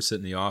remember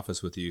sitting in the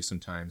office with you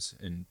sometimes,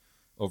 and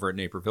over at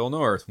Naperville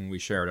North, when we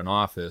shared an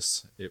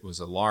office, it was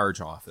a large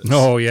office.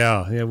 Oh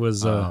yeah, it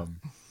was.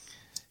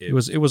 It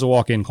was a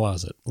walk-in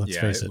closet. Let's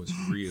face it. Yeah, it was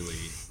really.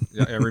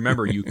 I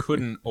remember you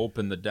couldn't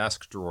open the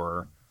desk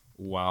drawer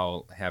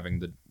while having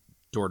the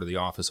door to the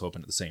office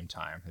open at the same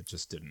time. It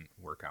just didn't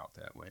work out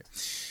that way.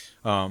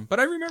 But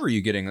I remember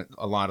you getting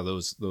a lot of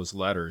those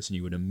letters, and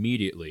you would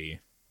immediately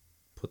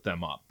put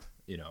them up,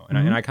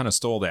 and I kind of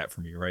stole that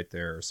from you right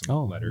there.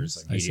 Some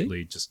letters. I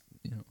immediately just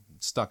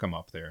stuck them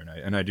up there,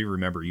 and I do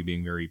remember you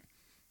being very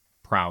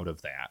proud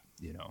of that.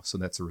 So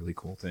that's a really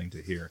cool thing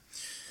to hear.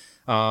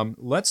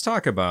 Let's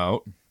talk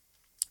about,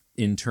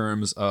 in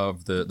terms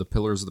of the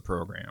pillars of the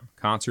program: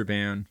 concert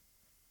band,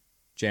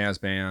 jazz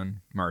band,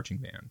 marching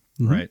band,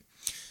 right?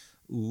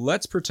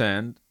 Let's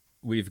pretend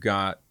we've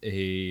got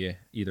a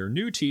either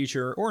new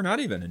teacher, or not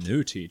even a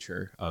new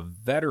teacher, a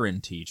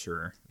veteran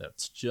teacher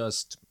that's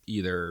just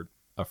either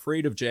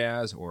afraid of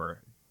jazz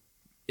or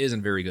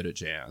isn't very good at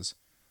jazz,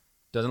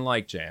 doesn't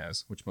like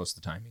jazz, which most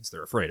of the time means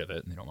they're afraid of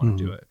it and they don't want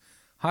to do it.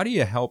 How do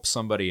you help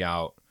somebody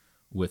out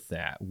with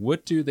that?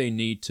 What do they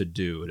need to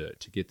do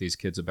to get these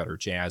kids a better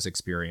jazz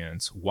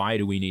experience? Why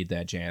do we need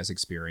that jazz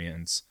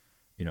experience?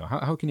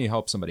 How can you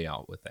help somebody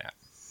out with that?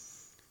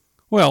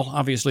 Well,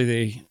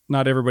 obviously,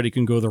 not everybody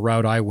can go the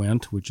route I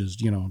went, which is,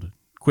 to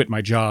quit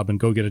my job and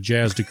go get a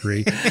jazz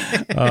degree.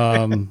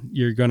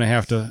 You're going to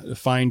have to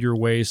find your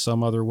way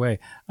some other way.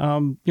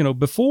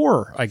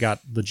 Before I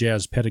got the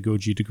jazz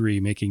pedagogy degree,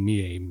 making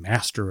me a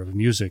master of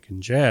music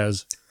and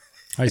jazz,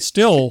 I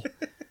still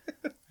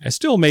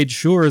made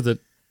sure that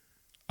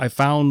I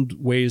found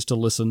ways to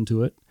listen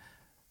to it.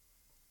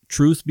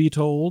 Truth be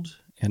told,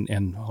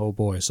 and oh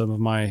boy, some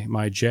of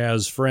my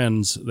jazz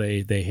friends,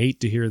 they hate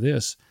to hear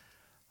this.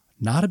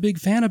 Not a big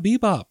fan of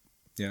bebop.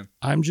 Yeah.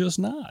 I'm just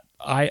not.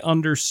 I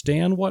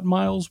understand what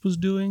Miles was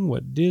doing,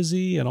 what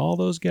Dizzy and all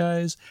those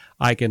guys.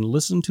 I can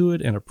listen to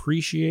it and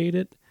appreciate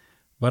it,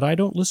 but I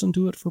don't listen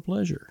to it for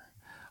pleasure.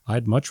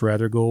 I'd much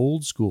rather go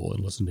old school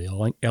and listen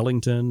to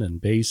Ellington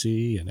and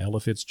Basie and Ella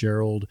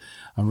Fitzgerald.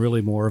 I'm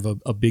really more of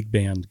a big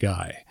band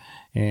guy.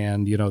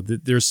 And,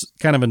 there's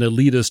kind of an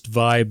elitist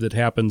vibe that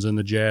happens in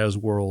the jazz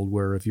world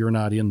where if you're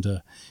not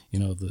into,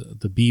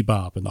 the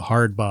bebop and the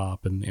hard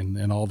bop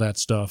and all that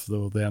stuff,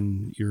 though,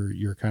 then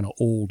you're kind of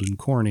old and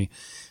corny.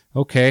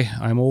 Okay,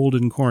 I'm old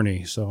and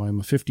corny, so I'm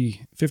a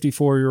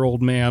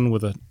 54-year-old man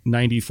with a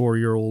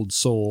 94-year-old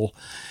soul.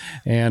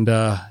 And,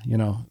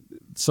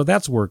 so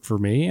that's worked for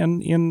me.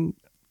 And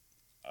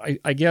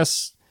I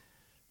guess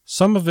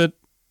some of it,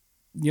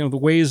 the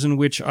ways in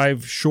which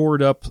I've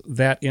shored up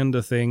that end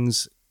of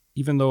things,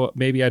 even though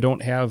maybe I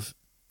don't have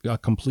a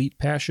complete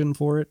passion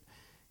for it,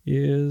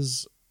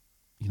 is,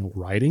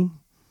 writing.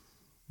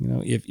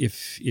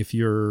 If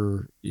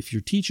you're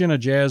teaching a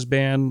jazz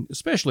band,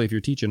 especially if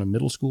you're teaching a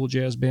middle school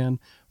jazz band,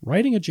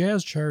 writing a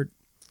jazz chart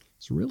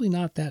is really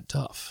not that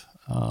tough.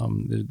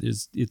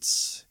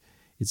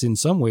 It's in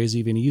some ways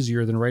even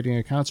easier than writing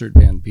a concert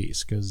band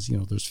piece because,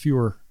 there's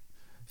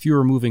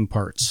fewer moving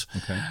parts.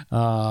 Okay.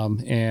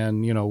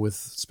 And, with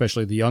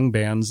especially the young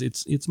bands,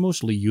 it's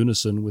mostly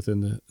unison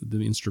within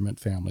the instrument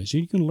family. So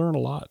you can learn a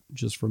lot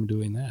just from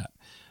doing that.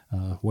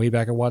 Way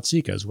back at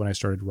Watsika is when I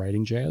started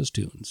writing jazz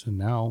tunes. And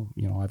now,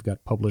 I've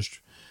got published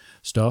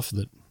stuff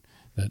that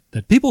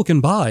people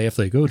can buy if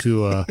they go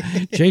to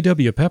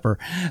J.W. Pepper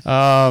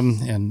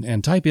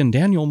and type in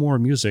Daniel Moore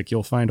Music.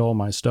 You'll find all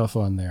my stuff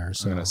on there.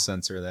 So. I'm going to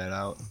censor that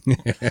out.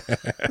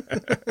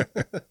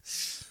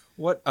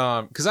 What?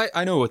 Because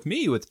I know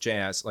with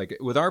jazz, like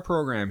with our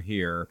program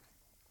here,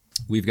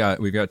 we've got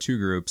two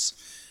groups.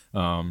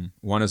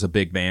 One is a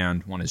big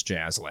band, one is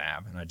Jazz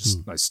Lab, and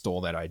I stole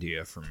that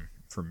idea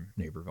from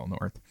Naperville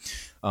North.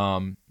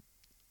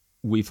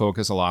 We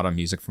focus a lot on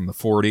music from the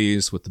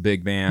 40s with the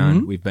big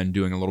band. We've been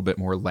doing a little bit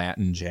more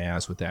Latin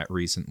jazz with that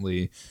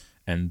recently.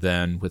 And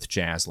then with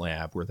Jazz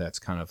Lab, where that's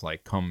kind of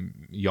like,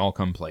 y'all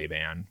come play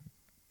band.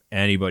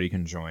 Anybody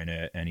can join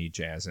it, any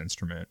jazz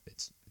instrument.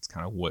 It's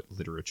kind of what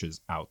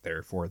literature's out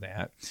there for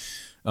that.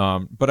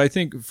 But I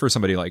think for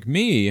somebody like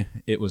me,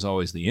 it was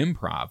always the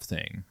improv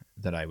thing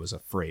that I was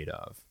afraid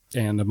of.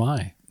 And am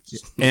I.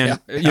 And,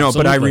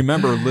 but I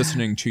remember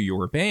listening to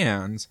your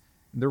bands,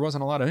 there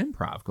wasn't a lot of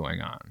improv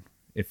going on,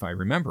 if I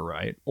remember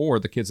right. Or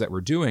the kids that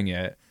were doing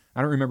it,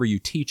 I don't remember you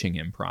teaching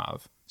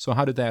improv. So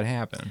how did that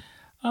happen?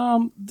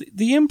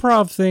 The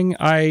improv thing,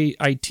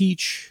 I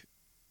teach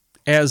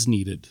as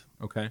needed.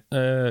 Okay.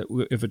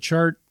 If a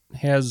chart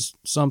has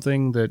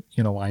something that,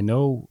 I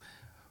know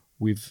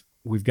we've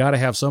got to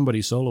have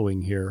somebody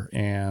soloing here,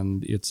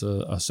 and it's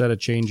a set of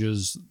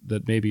changes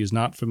that maybe is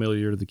not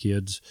familiar to the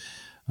kids.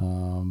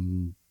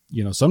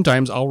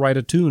 Sometimes I'll write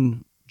a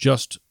tune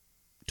just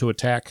to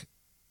attack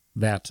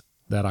that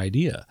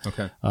idea.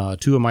 Okay.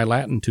 Two of my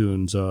Latin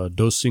tunes,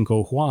 Dos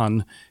Cinco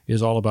Juan,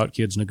 is all about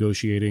kids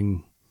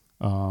negotiating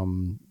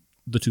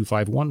the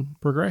 2-5-1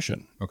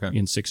 progression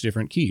in 6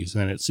 different keys.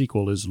 And its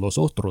sequel is Los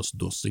Otros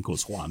Dos Cinco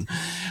Juan,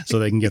 so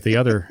they can get the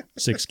other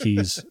 6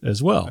 keys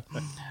as well.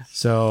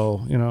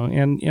 So,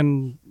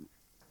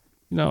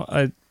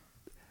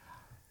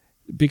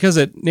 because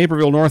at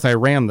Naperville North I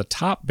ran the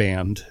top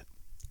band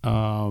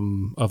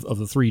of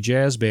the 3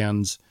 jazz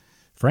bands,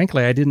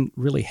 frankly, I didn't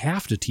really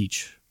have to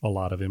teach a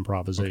lot of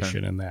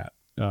improvisation in that.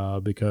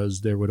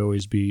 because there would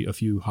always be a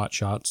few hot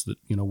shots that,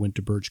 went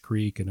to Birch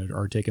Creek and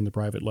are taking the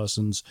private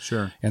lessons.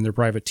 Sure. And their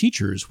private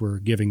teachers were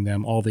giving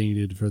them all they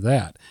needed for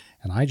that.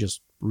 And I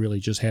just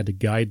had to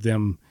guide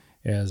them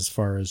as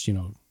far as,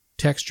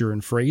 texture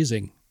and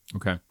phrasing.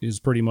 Okay. Is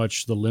pretty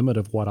much the limit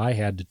of what I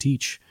had to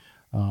teach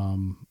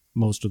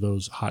most of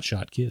those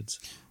hotshot kids.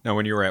 Now,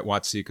 when you were at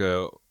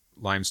Watseka,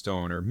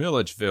 Limestone, or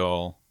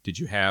Milledgeville, did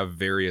you have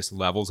various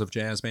levels of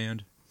jazz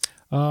band?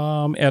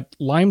 At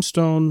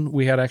Limestone,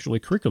 we had actually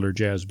curricular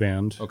jazz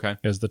band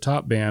as the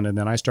top band, and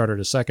then I started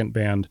a second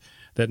band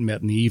that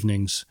met in the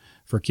evenings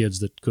for kids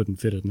that couldn't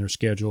fit it in their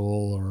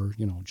schedule, or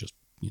just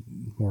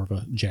more of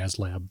a jazz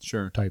lab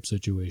type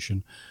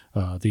situation.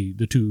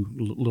 The two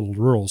little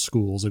rural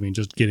schools,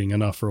 just getting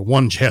enough for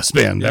one jazz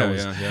band,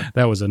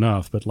 that was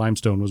enough. But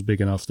Limestone was big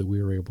enough that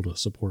we were able to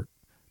support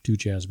 2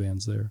 jazz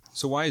bands there.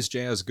 So why is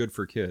jazz good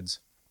for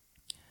kids?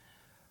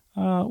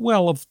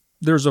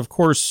 There's of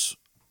course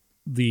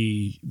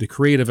the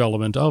creative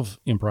element of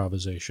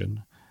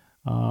improvisation.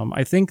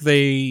 I think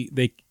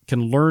they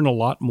can learn a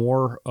lot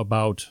more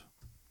about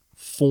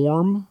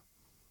form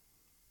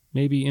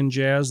maybe in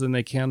jazz than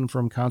they can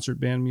from concert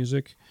band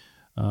music,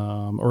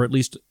 or at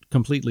least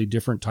completely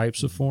different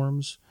types of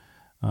forms.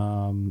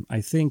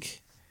 I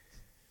think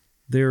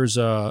there's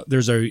a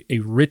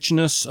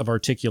richness of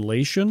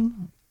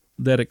articulation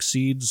that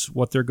exceeds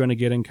what they're going to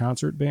get in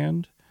concert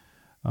band.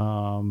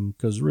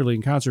 Because really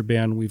in concert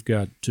band, we've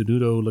got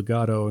tenuto,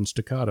 legato, and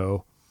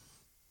staccato,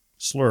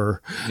 slur.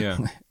 Yeah.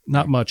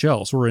 Not much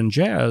else. Where in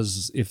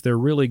jazz, if they're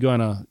really going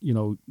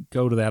to,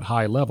 go to that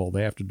high level,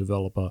 they have to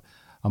develop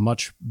a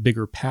much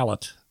bigger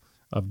palette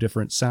of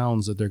different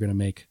sounds that they're going to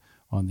make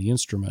on the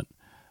instrument.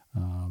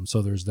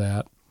 So there's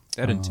that.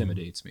 That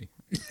intimidates me.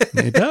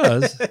 It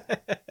does.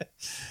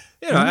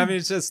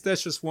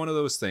 That's just one of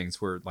those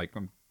things where, like,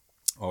 I'm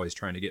always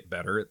trying to get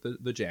better at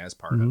the jazz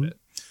part of it.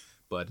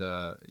 But,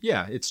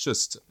 it's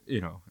just,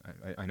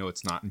 I know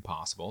it's not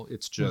impossible.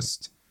 It's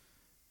just,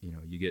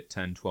 you get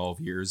 10,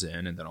 12 years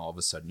in, and then all of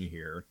a sudden you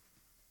hear,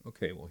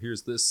 okay, well,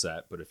 here's this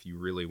set. But if you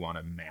really want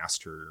to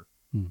master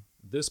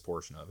this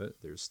portion of it,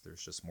 there's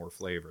just more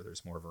flavor.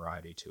 There's more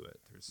variety to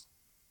it. There's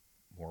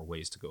more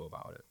ways to go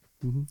about it.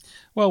 Mm-hmm.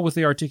 Well, with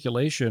the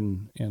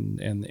articulation and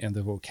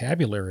the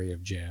vocabulary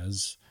of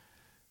jazz,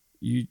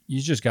 you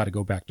just got to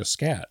go back to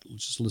scat.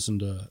 Just listen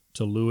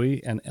to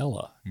Louis and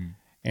Ella.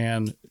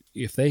 And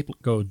if they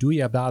go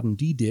do-ya bad and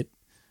dee-dit,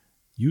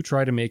 you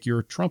try to make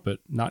your trumpet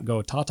not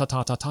go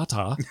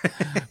ta-ta-ta-ta-ta-ta,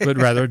 but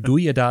rather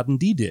do-ya dad and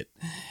dee-dit.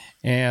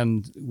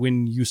 And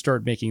when you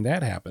start making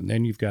that happen,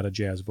 then you've got a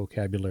jazz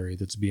vocabulary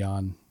that's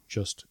beyond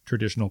just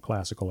traditional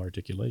classical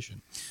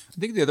articulation. I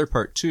think the other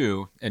part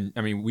too, and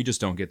we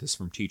just don't get this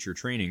from teacher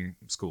training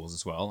schools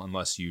as well,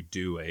 unless you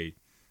do a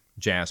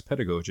jazz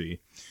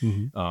pedagogy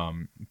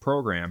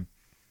program,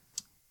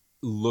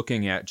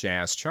 looking at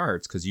jazz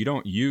charts, because you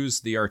don't use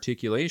the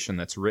articulation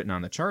that's written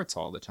on the charts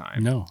all the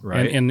time. No,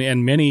 right?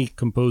 And many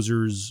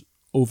composers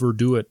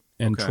overdo it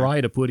and try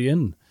to put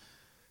in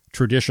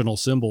traditional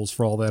symbols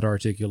for all that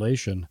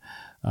articulation,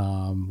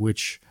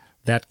 which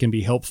that can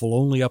be helpful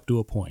only up to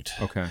a point.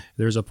 Okay.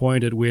 There's a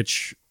point at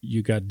which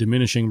you got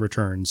diminishing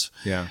returns.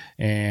 Yeah.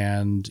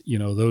 And,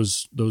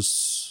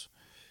 those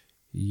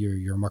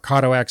your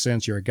marcato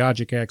accents, your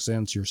agogic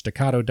accents, your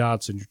staccato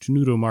dots, and your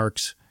tenuto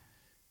marks,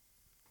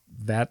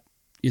 that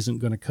isn't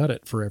going to cut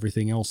it for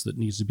everything else that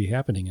needs to be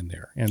happening in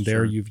there. And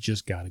there you've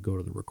just got to go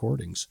to the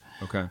recordings.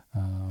 Okay.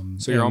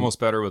 So you're almost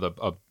better with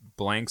a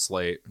blank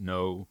slate,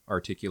 no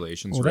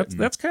articulations written.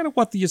 That's kind of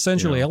what the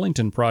Essentially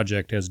Ellington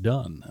project has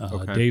done.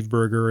 Dave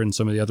Berger and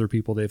some of the other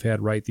people they've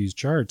had write these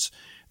charts,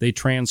 they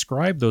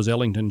transcribe those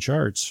Ellington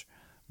charts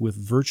with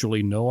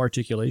virtually no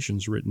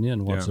articulations written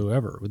in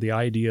whatsoever, with the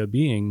idea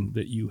being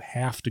that you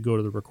have to go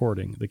to the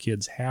recording. The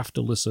kids have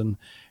to listen,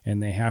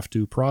 and they have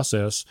to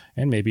process,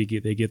 and maybe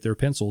they get their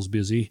pencils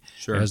busy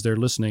as they're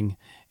listening,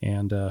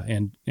 and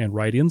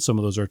write in some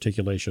of those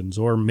articulations,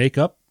 or make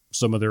up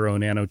some of their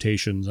own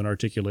annotations and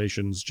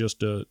articulations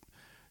just to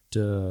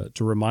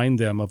remind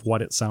them of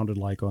what it sounded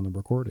like on the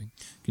recording.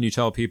 Can you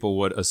tell people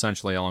what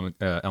Essentially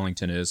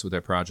Ellington is with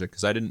that project?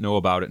 Because I didn't know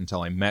about it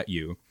until I met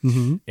you,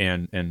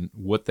 and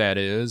what that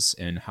is,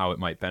 and how it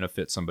might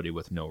benefit somebody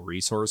with no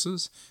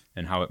resources,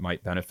 and how it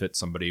might benefit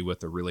somebody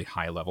with a really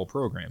high-level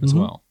program as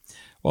well.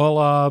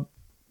 Well,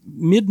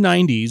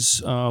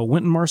 mid-'90s,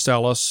 Wynton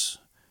Marsalis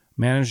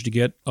managed to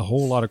get a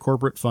whole lot of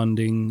corporate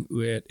funding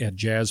at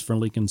Jazz for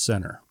Lincoln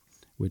Center,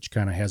 which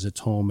kind of has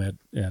its home at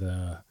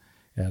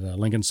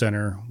Lincoln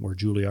Center, where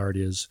Juilliard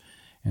is,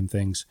 and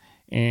things.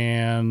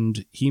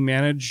 And he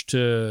managed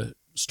to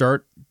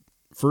start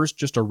first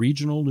just a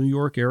regional New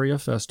York area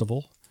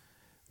festival,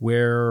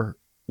 where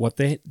what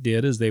they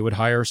did is they would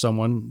hire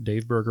someone.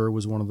 Dave Berger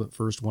was one of the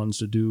first ones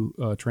to do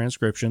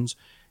transcriptions,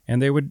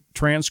 and they would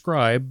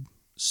transcribe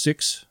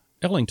 6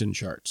 Ellington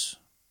charts.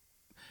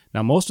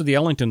 Now, most of the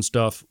Ellington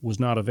stuff was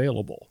not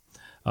available,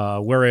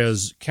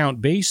 whereas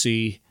Count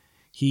Basie,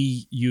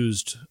 he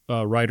used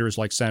writers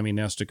like Sammy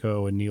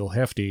Nestico and Neil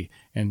Hefti,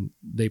 and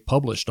they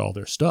published all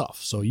their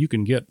stuff. So you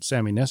can get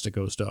Sammy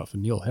Nestico stuff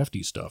and Neil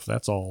Hefti stuff.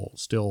 That's all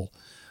still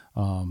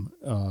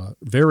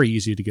very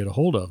easy to get a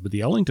hold of. But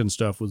the Ellington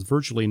stuff was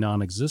virtually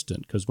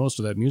non-existent because most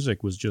of that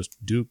music was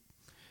just Duke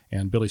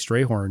and Billy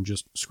Strayhorn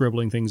just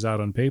scribbling things out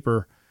on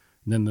paper.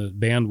 And then the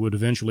band would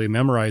eventually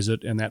memorize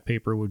it, and that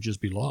paper would just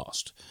be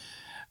lost.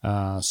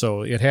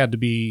 So it had to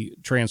be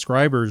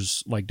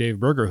transcribers like Dave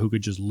Berger who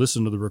could just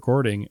listen to the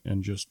recording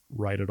and just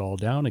write it all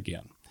down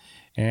again.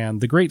 And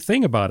the great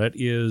thing about it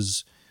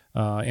is,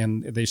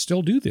 and they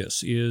still do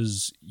this,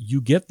 is you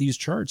get these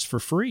charts for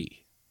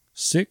free.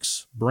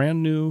 6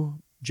 brand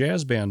new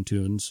jazz band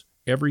tunes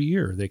every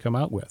year they come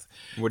out with.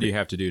 What do you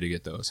have to do to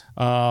get those?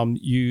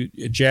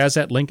 Jazz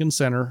at Lincoln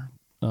Center.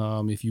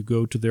 If you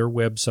go to their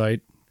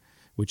website,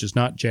 which is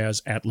not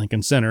Jazz at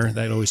Lincoln Center.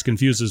 That always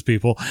confuses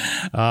people.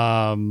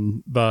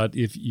 But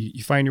if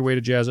you find your way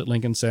to Jazz at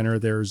Lincoln Center,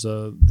 there's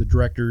the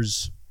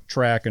Directors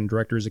Track and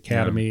Directors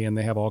Academy, and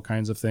they have all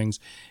kinds of things.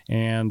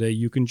 And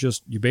you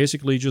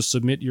basically just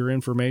submit your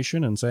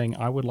information and saying,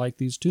 I would like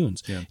these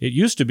tunes. Yeah. It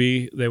used to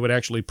be they would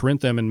actually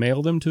print them and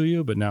mail them to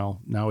you, but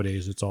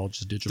nowadays it's all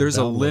just digital. There's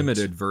downloads. A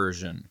limited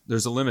version.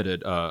 There's a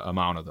limited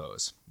amount of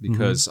those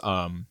because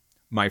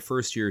my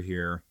first year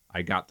here,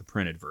 I got the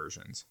printed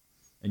versions.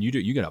 And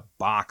you get a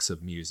box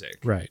of music,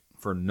 right,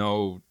 for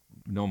no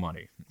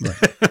money.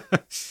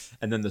 Right.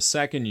 And then the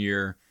second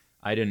year,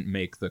 I didn't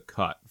make the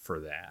cut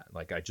for that.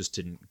 Like I just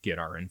didn't get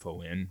our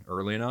info in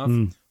early enough.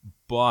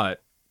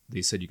 But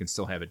they said you can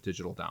still have a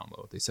digital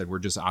download. They said we're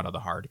just out of the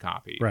hard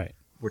copy, right?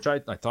 Which I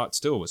thought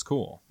still was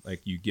cool.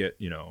 Like you get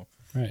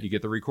right. You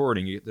get the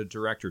recording, you get the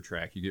director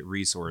track, you get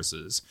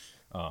resources.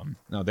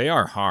 Now they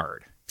are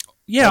hard.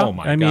 Yeah, oh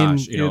my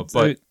gosh,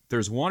 but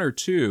there's one or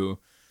two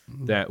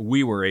that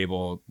we were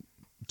able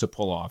to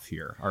pull off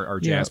here. Our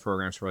jazz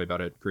program's probably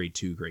about at grade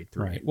 2, grade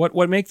 3. Right.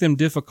 What make them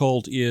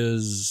difficult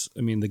is,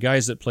 the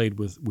guys that played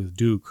with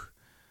Duke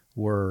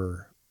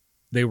were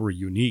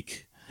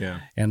unique.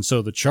 Yeah. And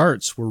so the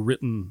charts were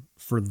written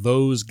for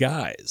those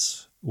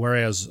guys,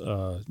 whereas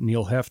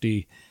Neil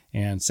Hefti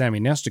and Sammy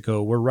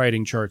Nestico were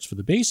writing charts for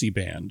the Basie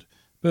band,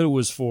 but it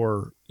was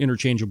for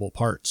interchangeable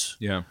parts.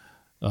 Yeah.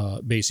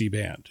 Basie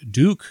band.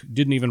 Duke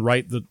didn't even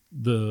write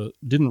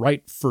didn't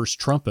write first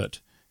trumpet.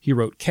 He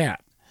wrote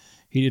cat.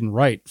 He didn't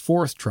write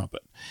fourth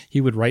trumpet.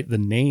 He would write the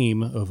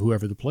name of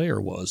whoever the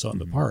player was on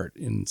the part.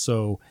 And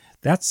so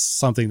that's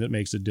something that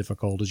makes it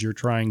difficult is you're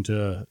trying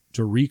to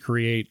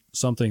recreate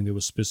something that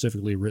was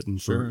specifically written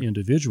for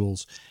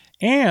individuals.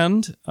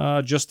 And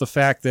just the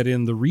fact that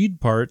in the reed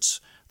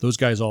parts, those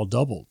guys all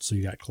doubled. So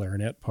you got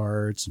clarinet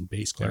parts and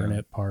bass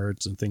clarinet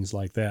parts and things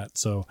like that.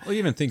 So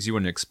even things you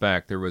wouldn't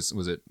expect. There was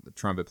it the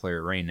trumpet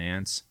player Ray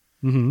Nance?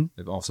 Mm-hmm.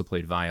 They've also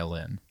played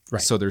violin.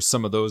 Right. So there's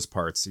some of those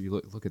parts. So you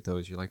look at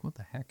those, you're like, what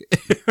the heck?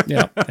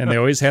 Yeah. And they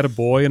always had a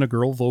boy and a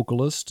girl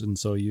vocalist. And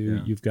so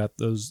you've got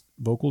those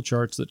vocal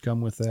charts that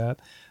come with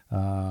that.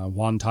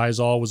 Juan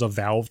Tizol was a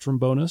valve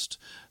trombonist.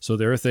 So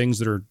there are things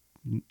that are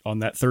on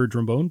that third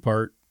trombone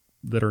part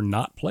that are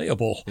not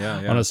playable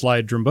on a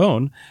slide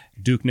trombone.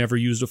 Duke never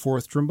used a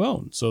fourth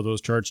trombone. So those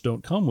charts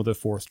don't come with a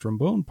fourth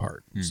trombone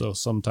part. So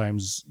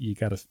sometimes you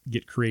got to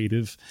get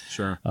creative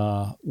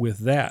with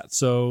that.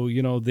 So,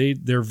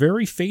 they're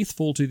very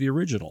faithful to the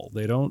original.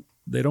 They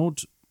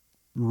don't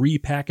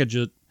repackage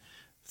it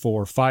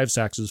for 5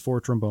 saxes, 4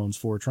 trombones,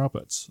 4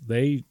 trumpets.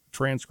 They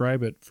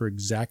transcribe it for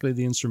exactly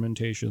the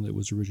instrumentation that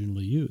was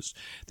originally used.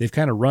 They've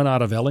kind of run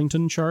out of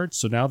Ellington charts,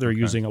 so now they're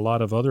using a lot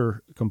of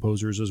other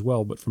composers as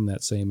well, but from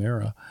that same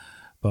era.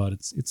 But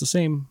it's the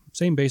same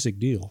basic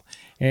deal.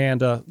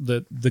 And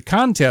the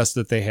contest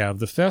that they have,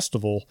 the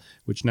festival,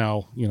 which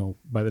now,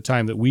 by the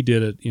time that we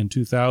did it in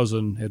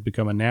 2000, had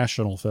become a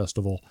national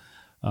festival.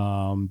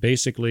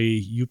 Basically,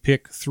 you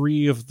pick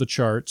 3 of the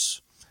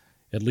charts.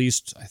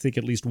 I think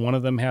at least one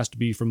of them has to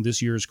be from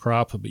this year's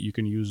crop, but you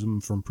can use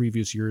them from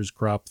previous year's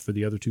crop for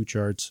the other 2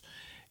 charts.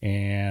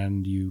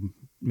 And you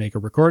make a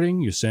recording,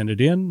 you send it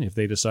in. If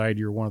they decide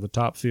you're one of the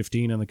top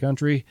 15 in the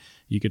country,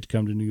 you get to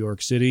come to New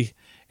York City,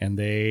 and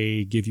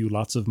they give you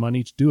lots of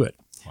money to do it.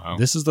 Wow.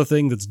 This is the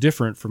thing that's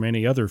different from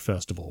any other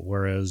festival,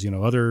 whereas,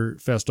 other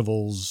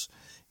festivals,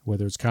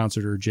 whether it's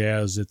concert or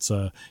jazz, it's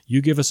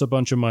you give us a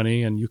bunch of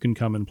money and you can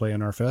come and play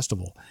in our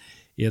festival.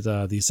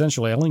 The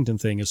Essential Ellington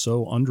thing is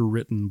so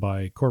underwritten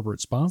by corporate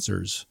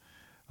sponsors.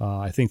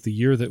 I think the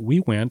year that we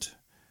went,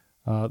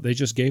 they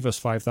just gave us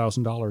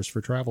 $5,000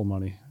 for travel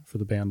money for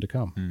the band to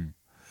come.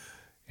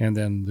 And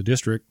then the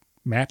district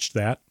matched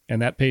that, and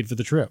that paid for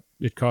the trip.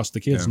 It cost the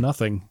kids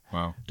nothing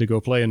to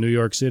go play in New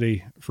York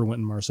City for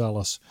Wynton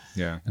Marsalis.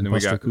 Yeah, and then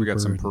we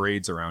got some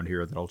parades around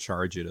here that'll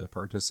charge you to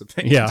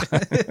participate. Yeah.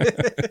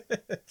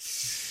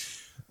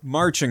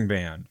 Marching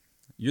band.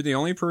 You're the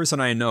only person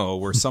I know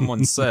where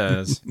someone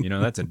says,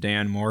 that's a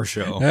Dan Moore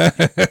show.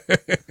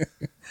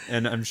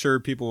 And I'm sure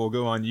people will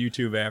go on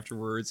YouTube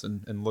afterwards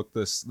and look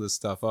this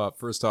stuff up.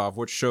 First off,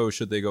 what show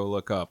should they go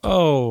look up?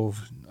 Oh,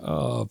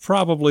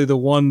 probably the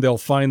one they'll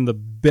find the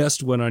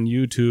best one on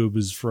YouTube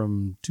is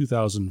from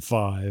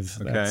 2005.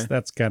 Okay.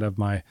 That's kind of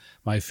my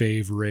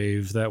fave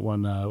rave. That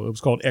one, it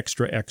was called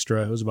Extra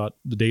Extra. It was about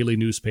the daily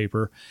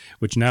newspaper,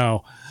 which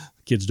now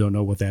kids don't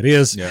know what that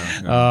is.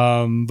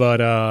 Yeah. But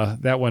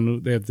that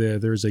one,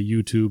 there's a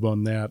YouTube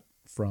on that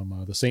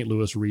from the St.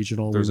 Louis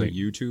Regional. There's a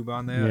YouTube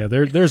on that? Yeah,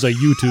 there's a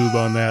YouTube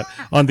on that,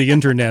 on the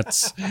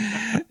internets.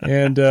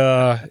 And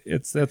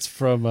that's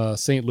from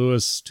St.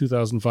 Louis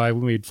 2005.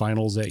 We made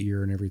finals that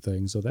year and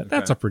everything. So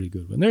that's a pretty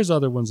good one. There's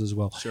other ones as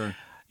well. Sure.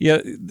 Yeah.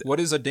 What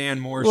is a Dan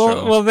Moore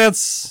show? Well,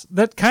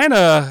 that kind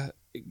of,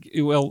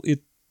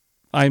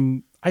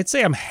 I'd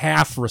say I'm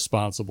half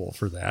responsible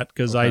for that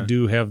because I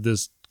do have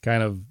this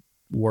kind of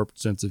warped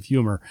sense of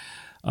humor.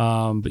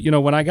 But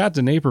when I got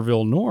to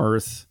Naperville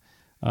North,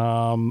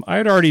 I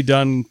had already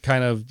done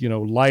kind of,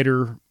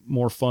 lighter,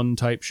 more fun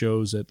type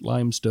shows at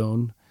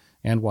Limestone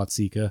and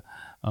Watseka.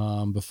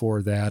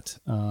 Before that,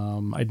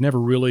 I'd never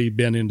really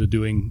been into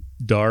doing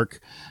dark.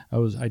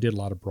 I did a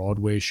lot of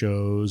Broadway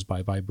shows,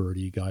 Bye Bye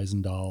Birdie, Guys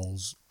and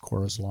Dolls,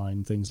 Chorus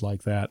Line, things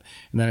like that.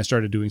 And then I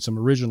started doing some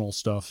original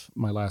stuff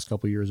my last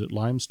couple of years at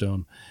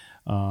Limestone.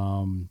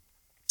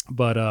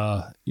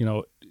 But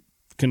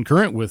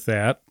concurrent with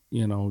that,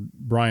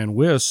 Brian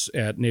Wiss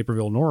at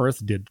Naperville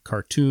North did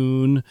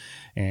Cartoon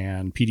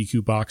and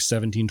PDQ Box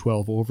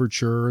 1712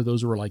 Overture.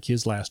 Those were like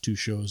his last two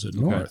shows at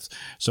North.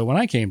 So when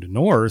I came to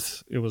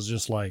North, it was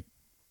just like,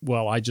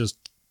 well, I just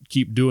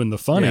keep doing the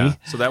funny. Yeah.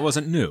 So that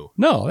wasn't new.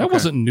 No, that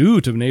wasn't new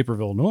to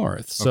Naperville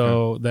North.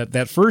 So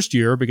that first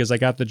year, because I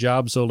got the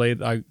job so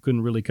late, I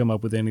couldn't really come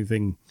up with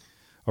anything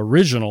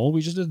original.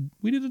 We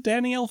did a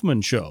Danny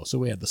Elfman show. So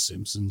we had the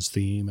Simpsons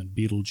theme and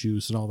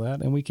Beetlejuice and all that,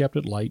 and we kept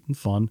it light and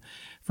fun.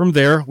 From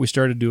there, we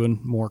started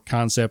doing more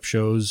concept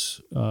shows,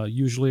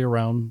 usually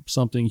around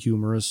something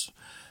humorous,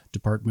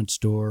 department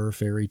store,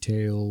 fairy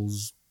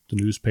tales, the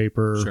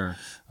newspaper,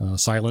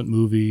 silent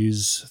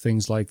movies,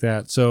 things like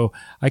that. So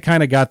I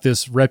kind of got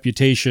this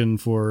reputation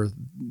for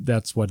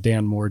that's what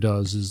Dan Moore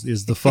does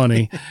is the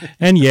funny.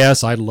 And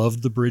yes, I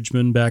loved the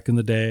Bridgeman back in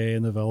the day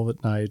and the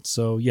Velvet Knight.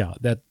 So yeah,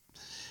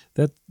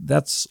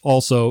 that's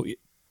also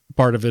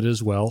part of it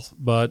as well.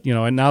 But,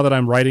 and now that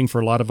I'm writing for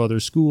a lot of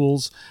other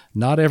schools,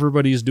 not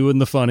everybody's doing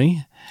the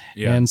funny.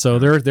 Yeah. And so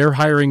they're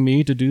hiring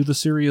me to do the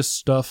serious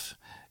stuff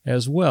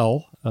as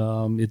well.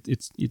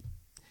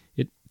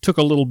 It took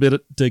a little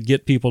bit to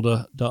get people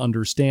to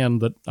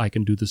understand that I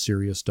can do the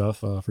serious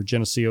stuff. For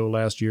Geneseo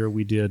last year,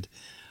 we did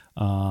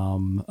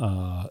kind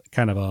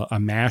of a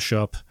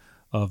mashup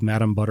of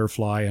Madame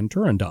Butterfly and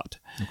Turandot.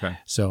 Okay.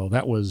 So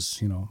that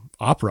was,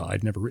 opera.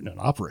 I'd never written an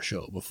opera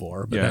show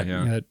before, but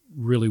that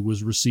really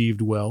was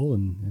received well.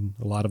 And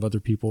a lot of other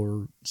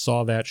people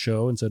saw that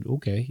show and said,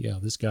 okay, yeah,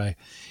 this guy,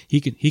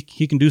 he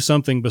can do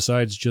something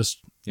besides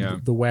just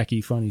the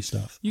wacky, funny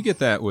stuff. You get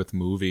that with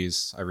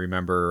movies. I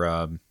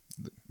remember,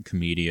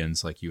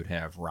 comedians like you would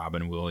have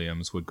Robin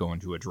Williams would go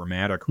into a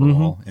dramatic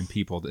role and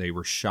they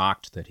were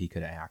shocked that he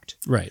could act.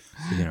 Right.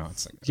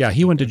 It's like,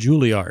 he went to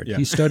Juilliard. Yeah.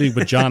 He studied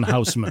with John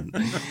Houseman.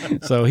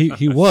 So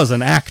he was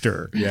an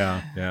actor.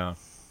 Yeah. Yeah.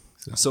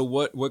 So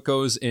what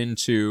goes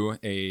into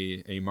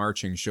a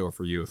marching show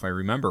for you? If I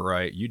remember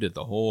right, you did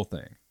the whole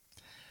thing.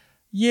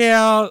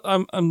 Yeah,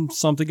 I'm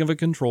something of a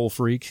control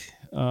freak.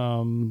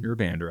 You're a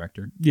band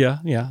director. Yeah.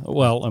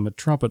 Well, I'm a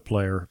trumpet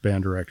player,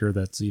 band director.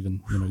 That's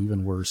even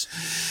worse.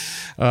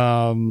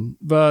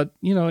 But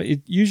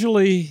it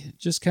usually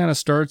just kind of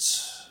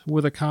starts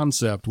with a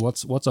concept.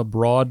 What's a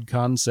broad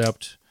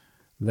concept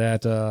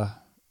that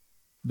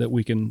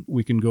we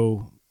can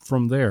go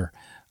from there.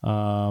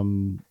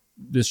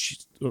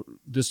 This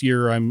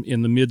year I'm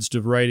in the midst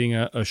of writing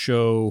a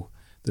show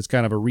that's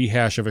kind of a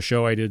rehash of a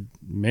show I did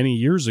many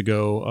years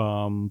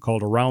ago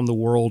called Around the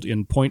World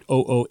in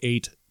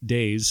 .008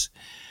 Days.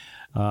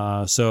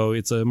 So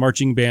it's a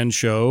marching band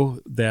show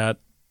that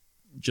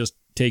just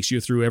takes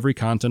you through every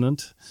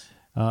continent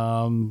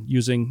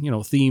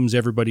using, themes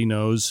everybody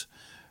knows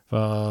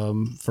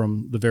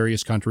from the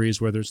various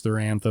countries, whether it's their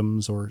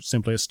anthems or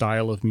simply a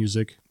style of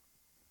music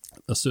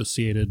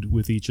associated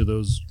with each of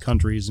those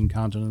countries and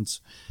continents,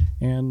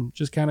 and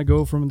just kind of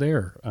go from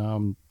there.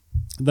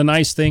 The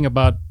nice thing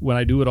about when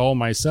I do it all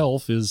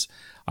myself is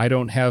I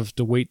don't have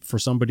to wait for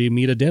somebody to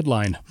meet a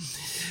deadline.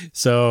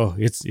 So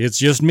it's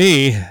just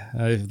me.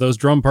 If those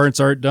drum parts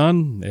aren't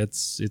done,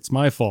 it's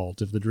my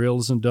fault. If the drill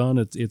isn't done,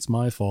 it's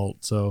my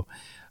fault. So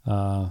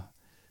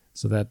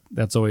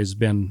that's always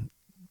been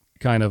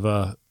kind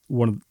of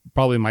one of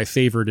probably my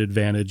favorite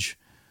advantage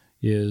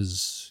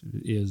is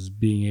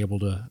being able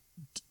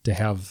to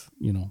have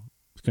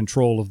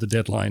control of the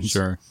deadlines.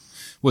 Sure.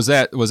 Was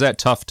that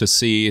tough to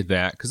see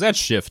that? Because that's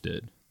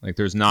shifted. Like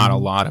there's not a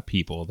lot of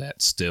people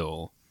that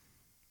still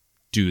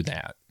do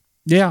that.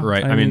 Yeah.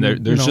 Right. I mean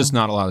there's just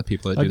not a lot of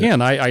people that do that.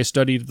 Again, I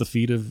studied at the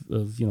feet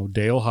of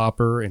Dale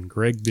Hopper and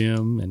Greg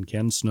Bim and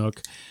Ken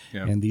Snook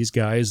and these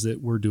guys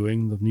that were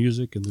doing the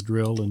music and the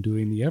drill and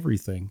doing the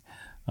everything.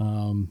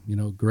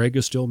 Greg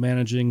is still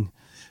managing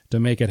to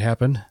make it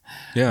happen.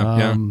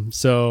 Yeah.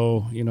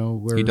 So,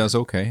 He does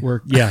okay.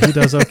 He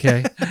does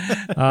okay.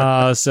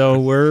 I'm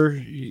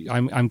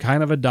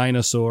kind of a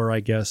dinosaur, I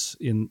guess,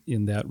 in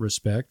that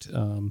respect.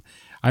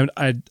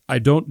 I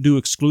don't do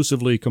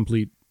exclusively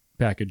complete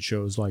package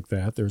shows like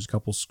that. There's a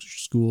couple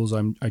schools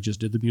I just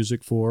did the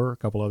music for, a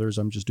couple others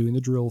I'm just doing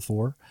the drill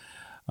for.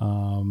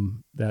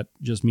 That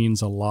just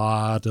means a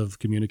lot of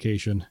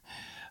communication.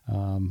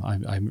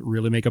 I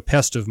really make a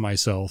pest of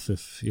myself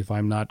if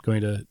I'm not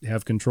going to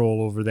have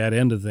control over that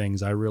end of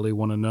things. I really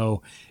want to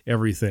know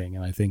everything.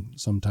 And I think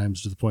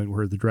sometimes to the point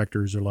where the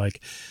directors are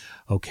like,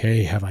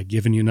 okay, have I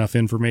given you enough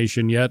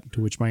information yet?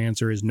 To which my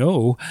answer is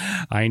no,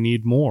 I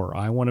need more.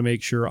 I want to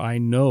make sure I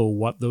know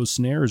what those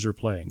snares are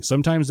playing.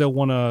 Sometimes they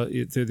want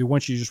you to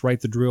just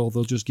write the drill.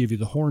 They'll just give you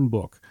the horn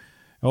book.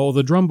 Oh,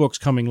 the drum book's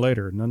coming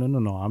later. No.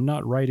 I'm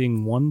not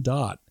writing one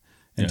dot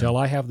until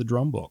I have the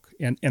drum book.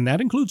 And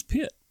that includes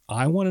pit.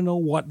 I want to know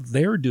what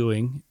they're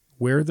doing,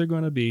 where they're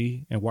going to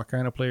be, and what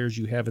kind of players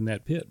you have in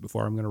that pit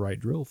before I'm going to write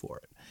drill for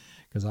it.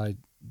 Because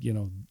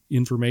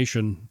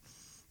information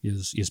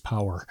is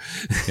power.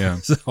 Yeah.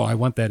 So I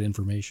want that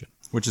information.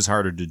 Which is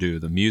harder to do,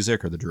 the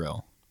music or the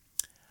drill?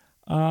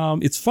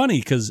 It's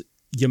funny because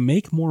you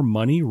make more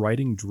money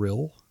writing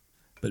drill,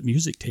 but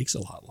music takes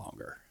a lot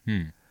longer.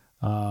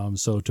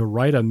 So to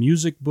write a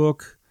music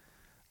book,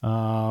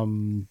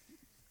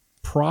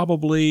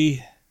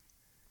 probably...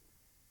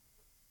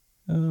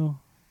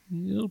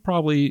 it'll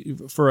probably,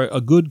 for a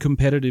good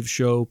competitive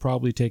show,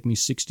 probably take me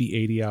 60,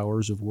 80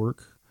 hours of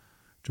work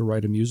to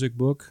write a music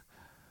book.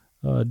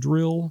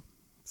 Drill,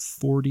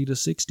 40 to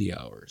 60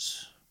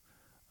 hours,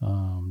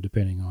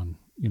 depending on,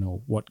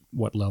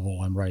 what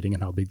level I'm writing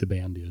and how big the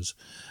band is.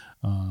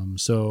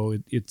 So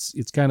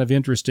it's kind of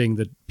interesting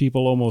that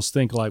people almost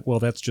think like, well,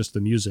 that's just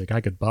the music.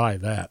 I could buy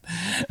that.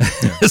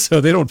 Yeah.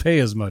 So they don't pay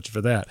as much for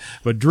that.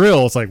 But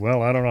drill, it's like,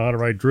 well, I don't know how to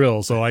write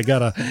drill. So I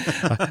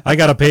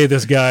gotta pay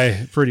this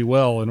guy pretty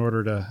well in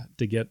order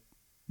to get,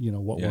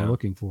 what we're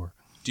looking for.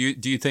 Do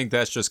you think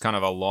that's just kind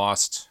of a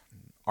lost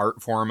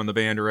art form in the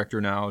band director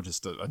now?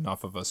 Just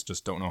enough of us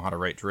just don't know how to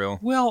write drill?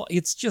 Well,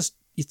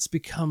 it's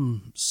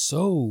become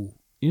so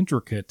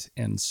intricate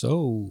and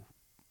so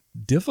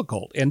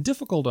difficult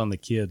on the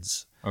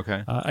kids.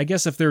 Okay. I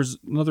guess if there's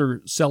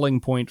another selling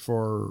point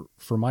for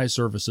my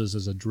services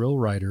as a drill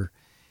writer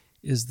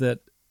is that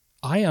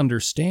I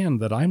understand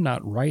that I'm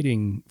not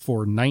writing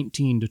for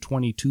 19 to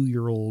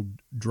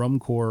 22-year-old drum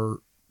corps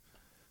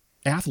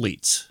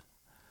athletes.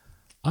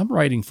 I'm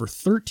writing for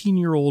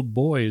 13-year-old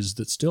boys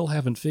that still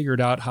haven't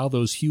figured out how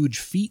those huge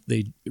feet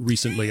they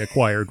recently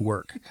acquired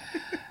work.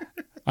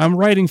 I'm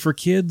writing for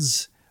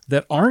kids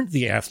that aren't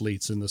the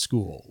athletes in the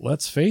school.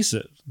 Let's face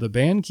it, the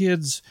band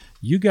kids,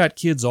 you got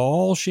kids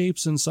all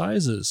shapes and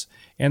sizes,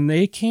 and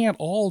they can't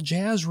all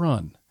jazz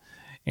run.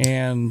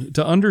 And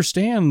to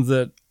understand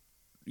that,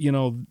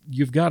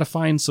 you've got to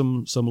find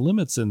some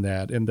limits in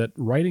that, and that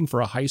writing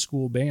for a high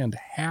school band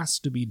has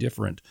to be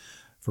different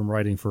from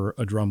writing for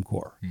a drum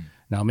corps.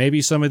 Now,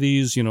 maybe some of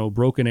these,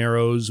 broken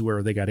arrows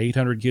where they got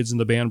 800 kids in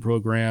the band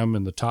program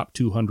and the top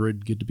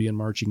 200 get to be in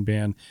marching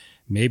band,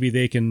 maybe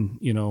they can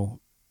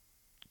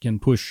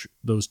push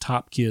those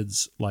top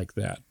kids like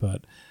that.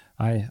 But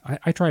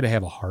I try to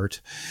have a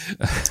heart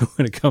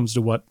when it comes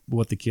to what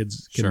the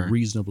kids can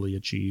reasonably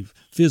achieve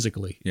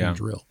physically in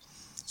drill.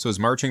 So is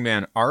marching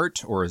band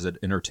art or is it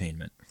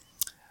entertainment?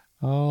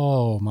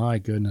 Oh, my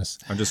goodness.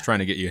 I'm just trying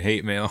to get you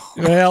hate mail.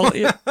 Well,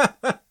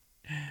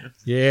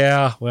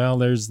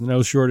 there's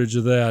no shortage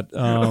of that.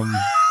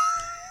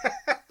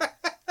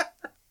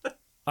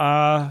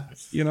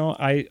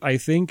 I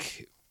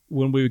think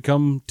when we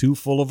become too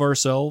full of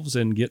ourselves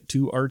and get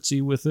too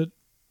artsy with it,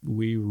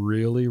 we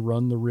really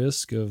run the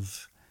risk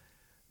of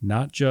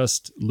not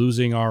just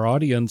losing our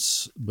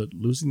audience, but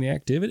losing the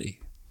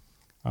activity.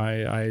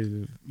 I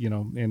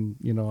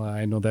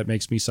know that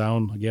makes me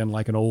sound again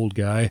like an old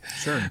guy.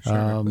 Sure.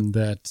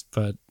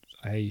 But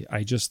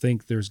I just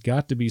think there's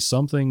got to be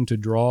something to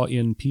draw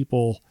in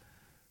people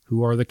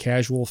who are the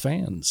casual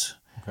fans,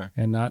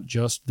 and not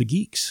just the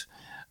geeks.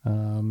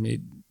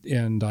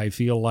 And I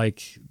feel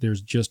like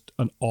there's just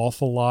an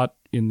awful lot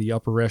in the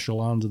upper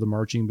echelons of the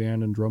marching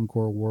band and drum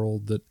corps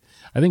world that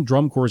I think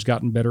drum corps has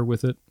gotten better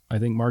with it. I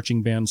think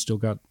marching band still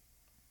got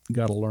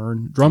to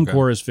learn. Drum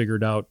corps has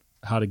figured out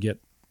how to get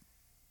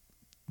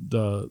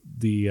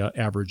the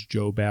average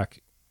Joe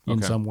back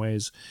in some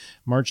ways.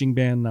 Marching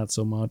band, not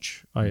so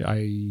much.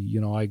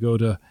 I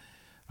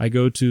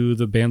go to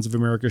the Bands of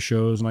America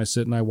shows and I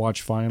sit and I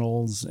watch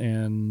finals,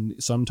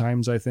 and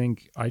sometimes I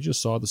think I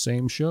just saw the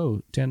same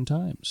show 10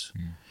 times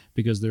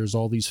because there's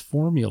all these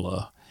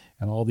formula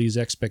and all these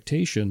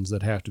expectations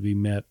that have to be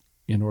met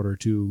in order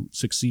to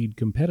succeed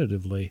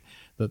competitively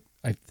that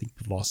I think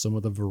we've lost some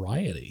of the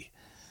variety,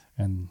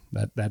 and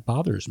that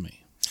bothers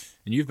me.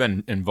 And you've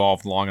been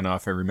involved long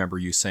enough. I remember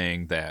you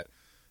saying that,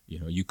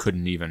 you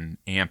couldn't even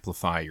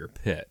amplify your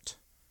pit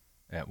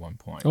at one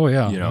point. Oh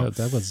yeah.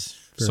 That was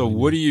so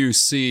what do you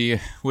see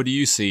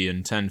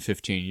in 10,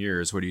 15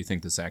 years? What do you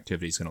think this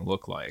activity is going to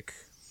look like?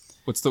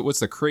 What's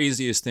the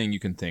craziest thing you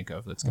can think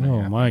of that's going to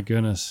happen? Oh my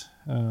goodness.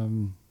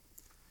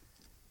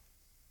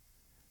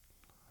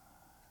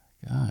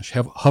 Gosh,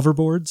 have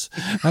hoverboards?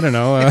 I don't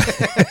know.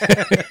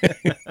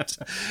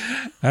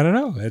 I don't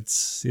know.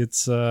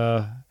 It's.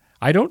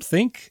 I don't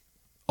think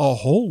a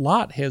whole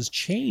lot has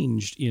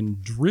changed in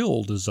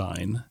drill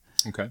design.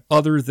 Okay.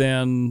 Other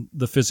than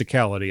the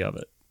physicality of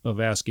it, of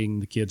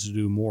asking the kids to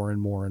do more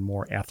and more and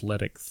more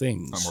athletic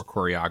things. A lot more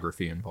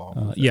choreography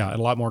involved. Yeah, a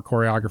lot more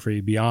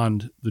choreography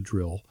beyond the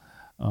drill,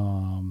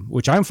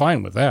 which I'm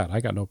fine with that. I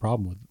got no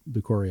problem with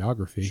the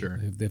choreography. Sure.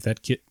 If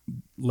that kid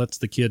lets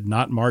the kid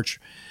not march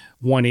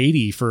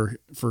 180 for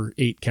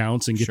 8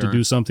 counts and get to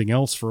do something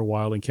else for a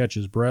while and catch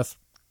his breath,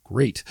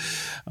 great.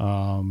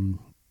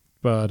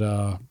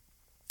 But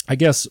I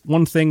guess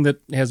one thing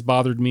that has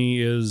bothered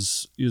me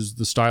is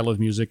the style of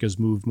music has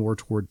moved more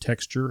toward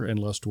texture and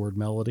less toward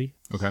melody.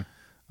 Okay.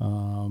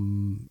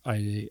 When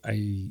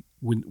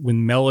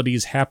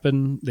melodies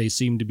happen, they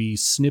seem to be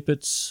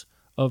snippets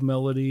of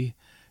melody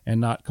and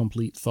not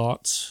complete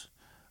thoughts.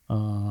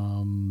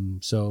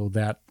 So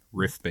that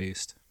riff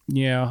based.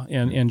 Yeah,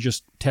 and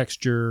just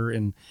texture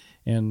and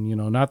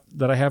not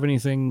that I have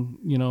anything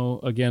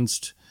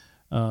against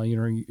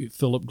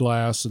Philip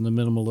Glass and the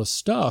minimalist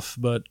stuff,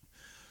 but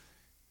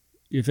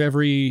if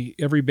every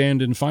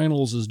band in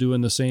finals is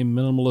doing the same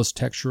minimalist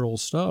textural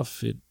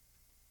stuff,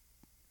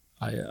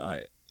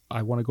 I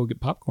want to go get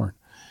popcorn.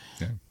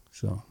 Okay.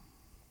 So,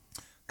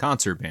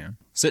 concert band,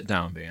 sit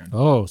down band.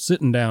 Oh,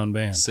 sitting down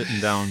band. Sitting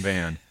down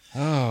band.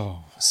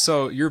 Oh,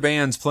 so your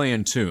band's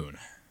playing tune.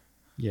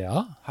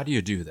 Yeah. How do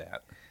you do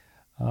that?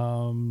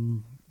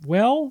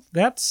 Well,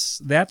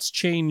 that's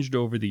changed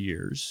over the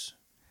years.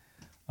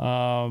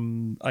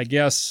 I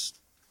guess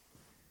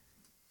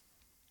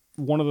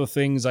one of the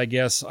things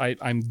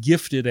I'm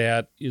gifted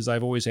at is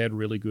I've always had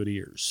really good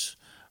ears,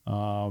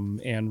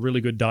 and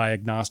really good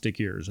diagnostic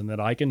ears, and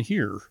that I can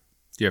hear.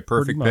 Do you have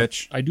perfect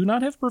pitch? I do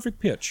not have perfect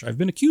pitch. I've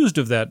been accused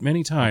of that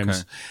many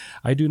times. Okay.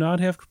 I do not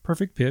have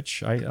perfect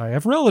pitch. I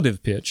have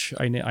relative pitch.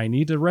 I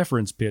need a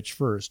reference pitch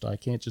first. I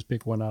can't just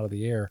pick one out of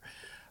the air.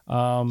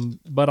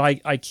 But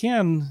I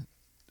can,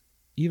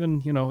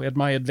 even, at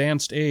my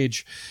advanced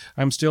age,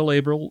 I'm still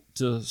able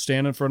to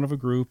stand in front of a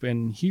group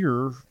and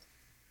hear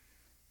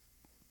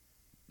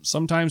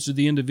sometimes to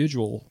the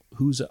individual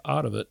who's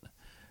out of it.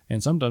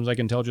 And sometimes I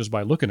can tell just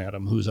by looking at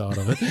them who's out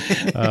of it.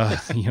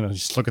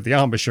 Just look at the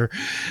embouchure,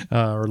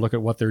 or look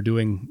at what they're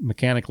doing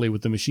mechanically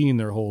with the machine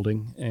they're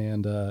holding,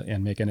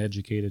 and make an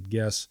educated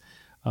guess.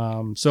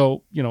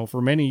 So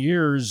for many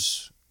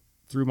years,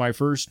 through my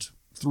first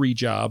 3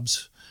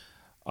 jobs,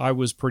 I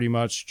was pretty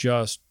much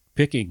just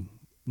picking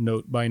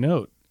note by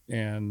note,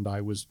 and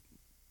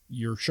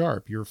you're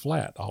sharp, you're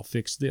flat, I'll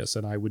fix this,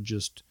 and I would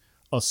just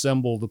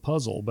assemble the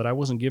puzzle, but I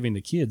wasn't giving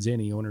the kids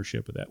any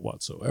ownership of that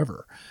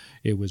whatsoever.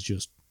 It was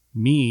just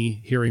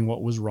me hearing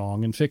what was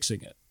wrong and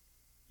fixing it,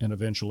 and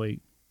eventually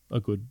a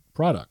good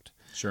product.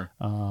 Sure.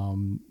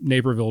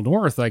 Naperville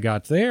North, I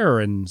got there,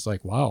 and it's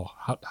like, wow,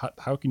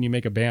 how can you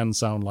make a band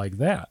sound like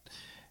that?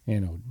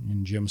 And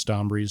Jim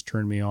Stombries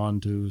turned me on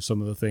to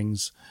some of the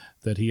things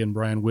that he and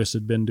Brian Wiss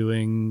had been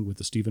doing with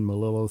the Stephen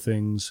Malillo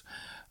things,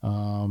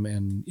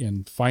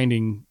 and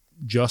finding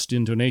just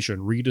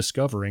intonation,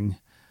 rediscovering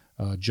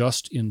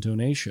just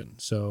intonation.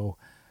 So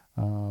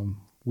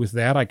with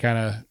that, I kind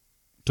of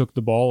took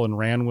the ball and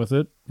ran with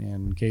it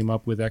and came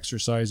up with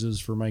exercises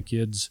for my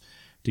kids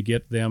to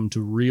get them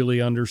to really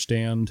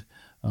understand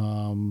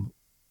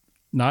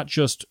not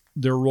just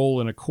their role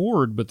in a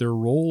chord, but their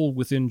role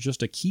within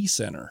just a key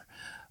center.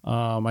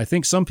 I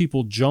think some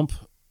people jump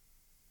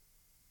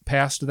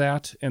past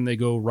that and they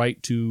go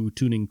right to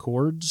tuning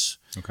chords,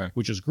 okay,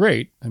 which is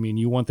great. I mean,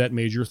 you want that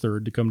major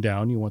third to come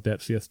down. You want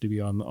that fifth to be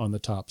on the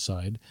top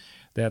side.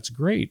 That's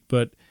great.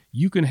 But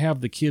you can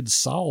have the kids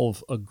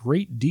solve a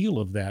great deal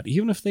of that,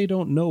 even if they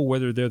don't know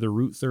whether they're the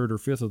root third or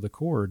fifth of the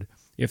chord.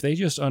 If they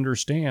just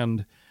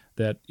understand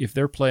that if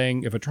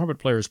a trumpet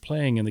player is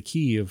playing in the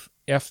key of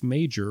F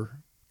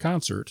major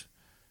concert,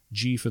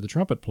 G for the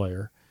trumpet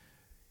player,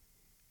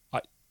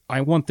 I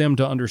want them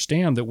to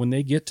understand that when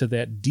they get to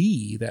that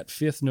D, that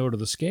fifth note of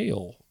the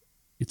scale,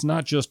 it's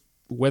not just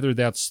whether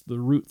that's the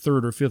root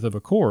third or fifth of a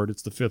chord,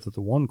 it's the fifth of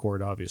the one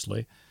chord,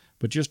 obviously,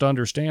 but just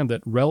understand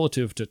that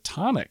relative to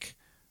tonic,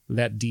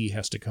 that D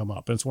has to come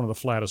up. And it's one of the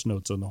flattest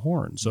notes on the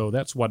horn. So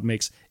that's what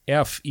makes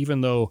F,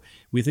 even though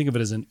we think of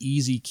it as an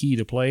easy key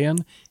to play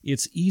in,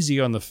 it's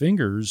easy on the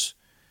fingers.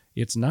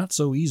 It's not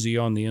so easy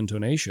on the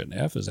intonation.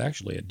 F is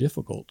actually a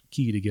difficult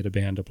key to get a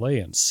band to play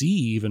in. C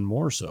even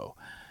more so.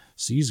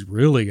 C's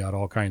really got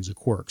all kinds of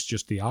quirks.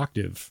 Just the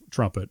octave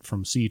trumpet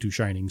from C to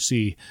shining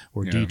C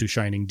or D to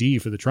shining D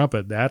for the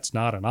trumpet, that's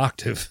not an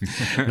octave.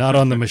 Not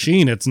on the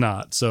machine, it's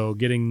not. So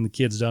getting the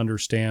kids to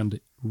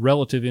understand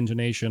relative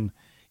intonation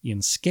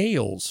in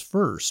scales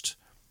first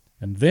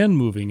and then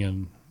moving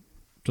in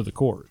to the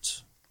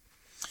chords.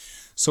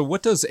 So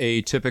what does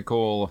a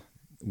typical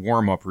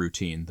warm-up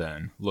routine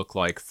then look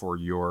like for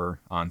your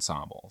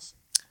ensembles?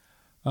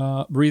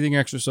 Breathing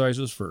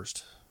exercises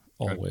first.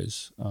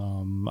 Always.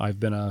 I've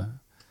been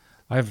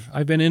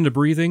I've been into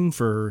breathing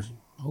for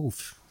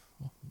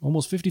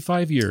almost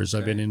 55 years.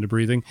 Okay. I've been into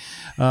breathing.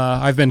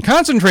 I've been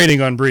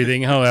concentrating on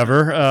breathing,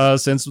 however,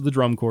 since the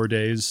drum corps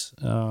days.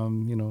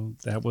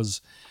 That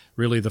was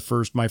really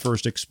my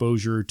first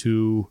exposure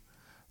to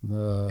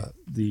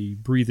the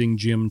breathing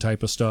gym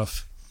type of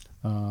stuff.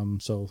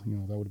 So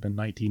that would have been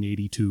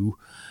 1982,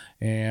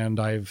 and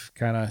I've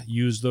kind of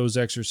used those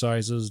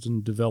exercises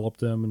and developed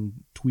them and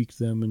tweaked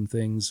them and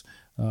things.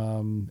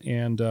 I'm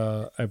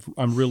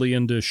really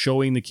into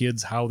showing the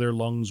kids how their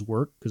lungs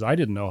work, because I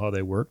didn't know how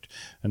they worked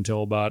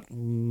until about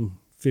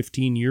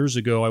 15 years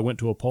ago. I went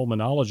to a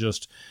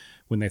pulmonologist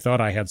when they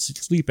thought I had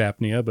sleep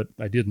apnea, but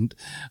I didn't.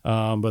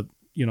 I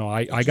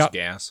got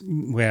gas.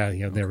 Well,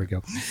 yeah, there we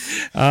go.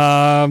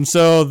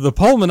 So the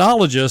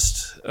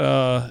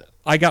pulmonologist,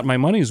 I got my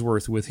money's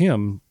worth with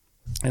him,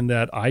 and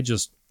that I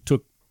just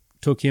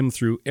took him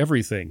through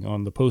everything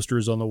on the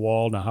posters on the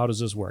wall. Now, how does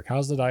this work?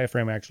 How's the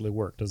diaphragm actually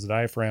work? Can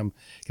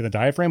the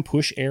diaphragm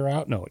push air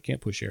out? No, it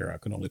can't push air out.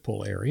 It can only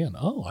pull air in.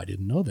 Oh, I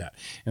didn't know that.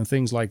 And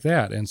things like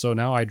that. And so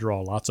now I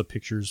draw lots of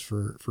pictures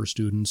for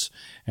students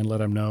and let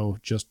them know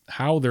just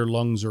how their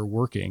lungs are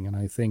working. And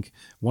I think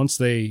once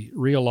they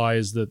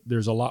realize that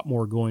there's a lot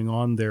more going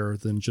on there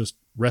than just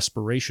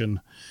respiration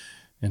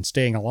and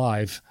staying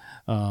alive,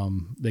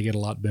 they get a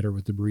lot better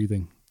with the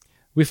breathing.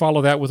 We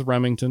follow that with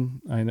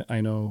Remington.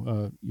 I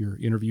know your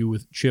interview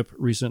with Chip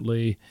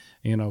recently,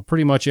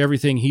 pretty much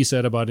everything he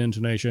said about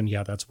intonation,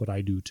 yeah, that's what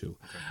I do too.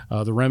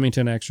 Okay. The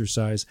Remington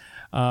exercise.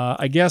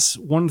 I guess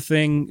one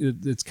thing,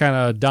 it's kind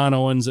of Don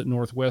Owens at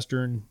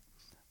Northwestern.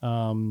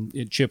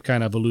 Chip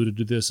kind of alluded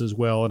to this as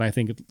well, and I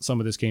think some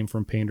of this came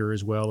from Painter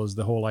as well, is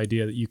the whole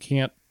idea that you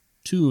can't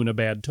tune a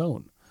bad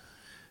tone.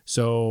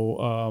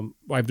 So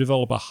I've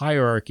developed a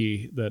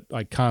hierarchy that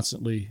I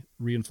constantly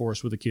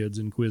reinforce with the kids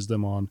and quiz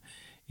them on.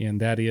 And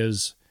that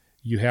is,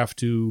 you have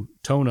to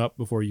tone up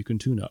before you can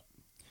tune up.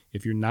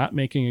 If you're not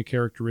making a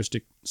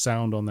characteristic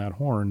sound on that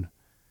horn,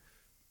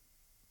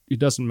 it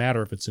doesn't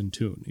matter if it's in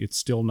tune. It's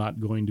still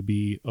not going to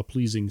be a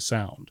pleasing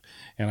sound.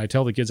 And I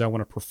tell the kids I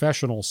want a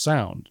professional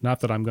sound. Not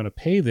that I'm going to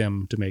pay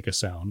them to make a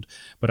sound,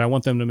 but I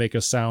want them to make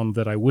a sound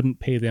that I wouldn't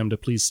pay them to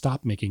please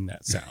stop making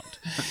that sound.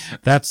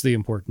 That's the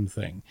important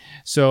thing.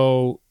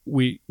 So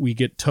we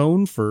get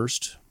tone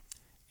first,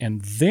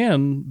 and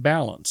then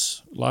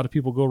balance. A lot of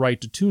people go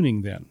right to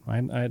tuning then.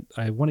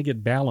 I want to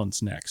get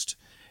balance next.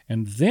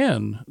 And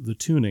then the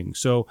tuning.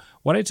 So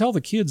what I tell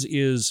the kids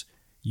is,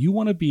 you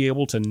want to be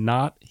able to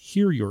not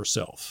hear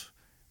yourself,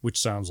 which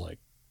sounds like,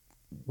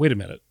 wait a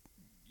minute,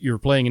 you're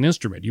playing an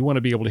instrument. You want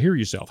to be able to hear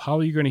yourself. How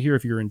are you going to hear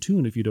if you're in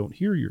tune if you don't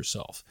hear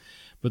yourself?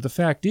 But the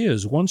fact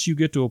is, once you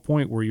get to a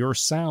point where your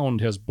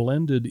sound has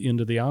blended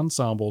into the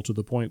ensemble to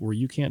the point where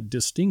you can't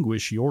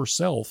distinguish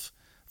yourself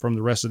from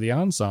the rest of the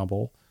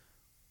ensemble,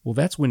 well,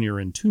 that's when you're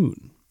in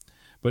tune.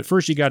 But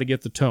first you got to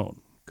get the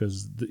tone,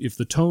 because if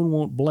the tone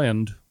won't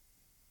blend,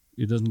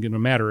 it doesn't going to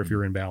matter if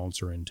you're in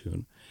balance or in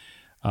tune.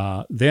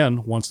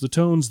 Then, once the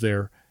tone's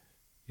there,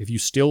 if you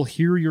still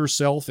hear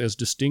yourself as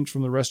distinct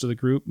from the rest of the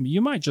group,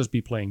 you might just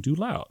be playing too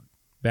loud.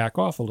 Back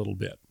off a little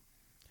bit.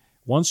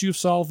 Once you've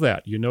solved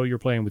that, you know you're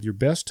playing with your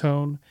best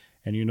tone,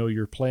 and you know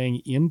you're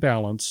playing in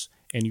balance,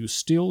 and you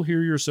still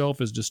hear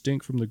yourself as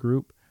distinct from the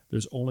group,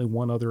 there's only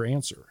one other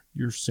answer.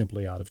 You're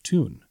simply out of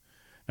tune.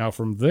 Now,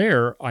 from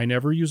there, I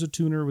never use a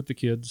tuner with the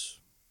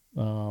kids.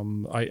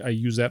 I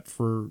use that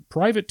for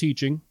private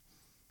teaching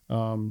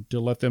to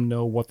let them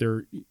know what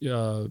their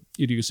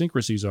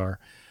idiosyncrasies are.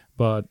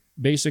 But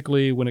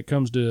basically, when it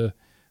comes to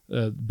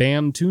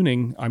band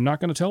tuning, I'm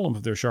not going to tell them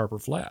if they're sharp or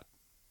flat.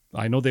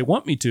 I know they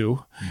want me to.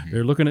 Mm-hmm.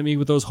 They're looking at me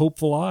with those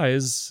hopeful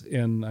eyes,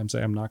 and I'm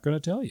saying, I'm not going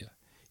to tell you.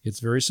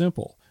 It's very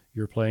simple.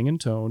 You're playing in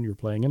tone. You're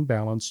playing in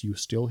balance. You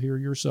still hear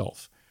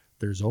yourself.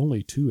 There's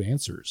only two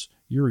answers.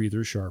 You're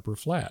either sharp or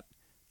flat.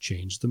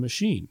 Change the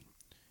machine.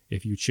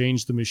 If you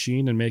change the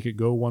machine and make it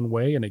go one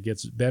way and it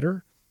gets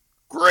better,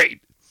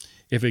 great.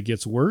 If it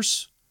gets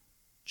worse,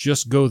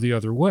 just go the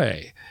other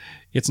way.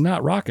 It's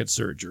not rocket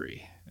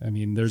surgery. I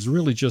mean, there's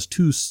really just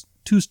two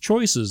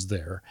choices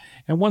there.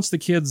 And once the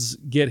kids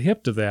get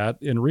hip to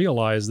that and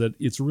realize that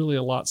it's really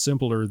a lot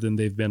simpler than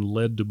they've been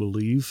led to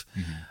believe,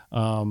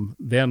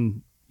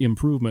 then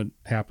improvement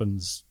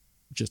happens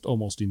just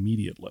almost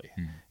immediately.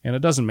 And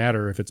it doesn't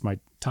matter if it's my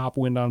top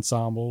wind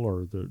ensemble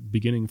or the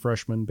beginning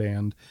freshman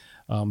band.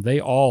 They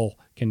all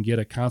can get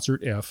a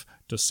concert F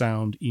to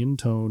sound in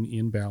tone,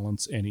 in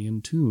balance, and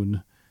in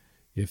tune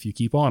if you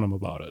keep on them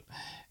about it.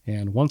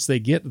 And once they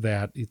get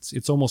that,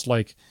 it's almost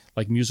like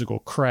musical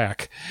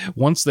crack.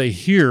 Once they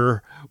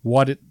hear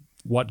what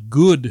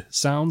good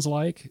sounds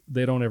like,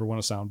 they don't ever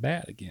want to sound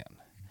bad again.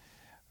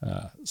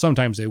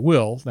 Sometimes they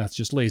will. That's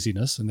just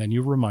laziness. And then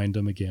you remind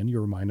them again.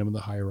 You remind them of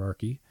the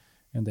hierarchy.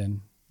 And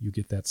then you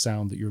get that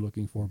sound that you're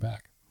looking for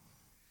back.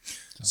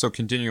 So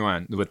continue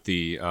on with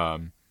the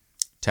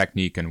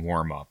technique and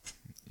warm-up.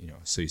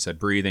 So you said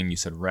breathing, you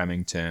said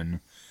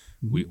Remington.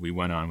 Mm-hmm. We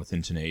went on with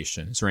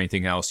intonation. Is there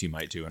anything else you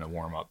might do in a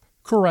warm-up?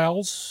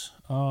 Chorales.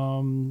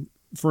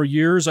 For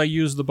years, I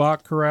used the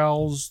Bach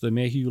chorales, the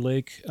Mayhew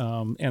Lake,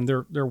 and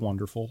they're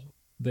wonderful.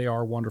 They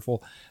are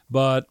wonderful.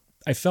 But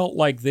I felt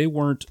like they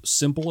weren't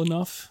simple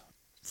enough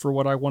for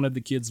what I wanted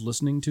the kids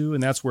listening to,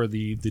 and that's where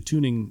the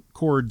tuning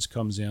chords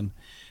comes in.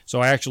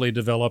 So I actually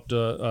developed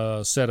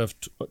a set of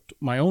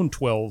my own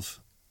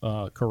 12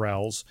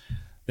 chorales.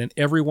 Then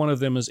every one of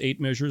them is 8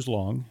 measures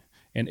long,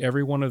 and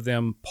every one of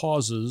them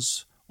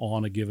pauses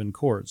on a given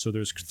chord. So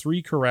there's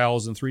 3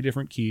 chorales in 3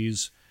 different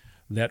keys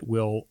that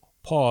will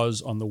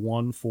pause on the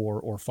 1, 4,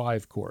 or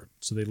 5 chord.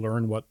 So they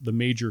learn what the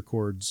major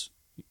chords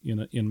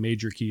in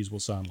major keys will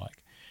sound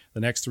like. The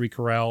next 3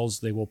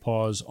 chorales, they will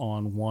pause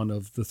on one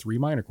of the 3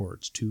 minor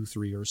chords, 2,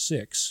 3, or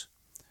 6.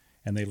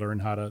 And they learn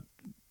how to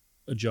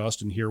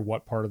adjust and hear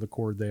what part of the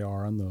chord they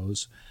are on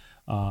those.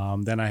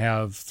 Then I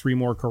have 3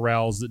 more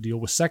chorales that deal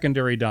with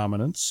secondary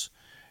dominants.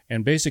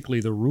 And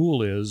basically the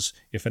rule is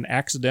if an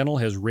accidental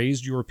has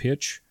raised your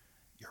pitch,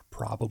 you're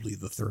probably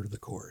the third of the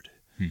chord.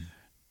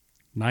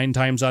 9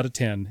 times out of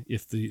 10,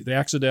 if the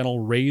accidental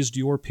raised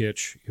your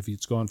pitch, if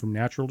it's gone from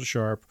natural to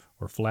sharp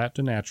or flat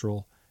to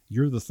natural,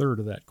 you're the third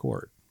of that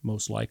chord,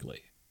 most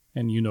likely.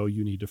 And you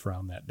need to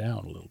frown that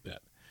down a little bit.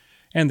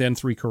 And then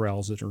 3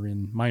 chorales that are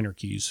in minor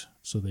keys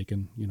so they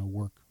can,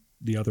 work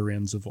the other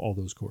ends of all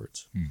those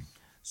chords.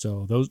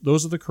 So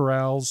those are the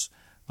chorales.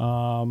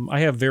 I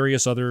have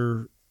various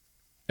other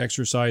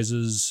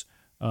exercises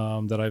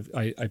that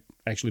I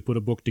actually put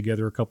a book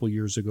together a couple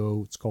years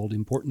ago. It's called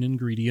Important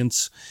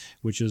Ingredients,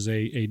 which is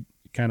a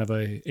kind of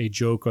a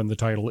joke on the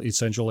title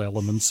Essential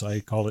Elements. I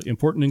call it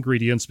Important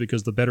Ingredients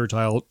because the better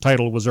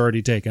title was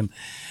already taken,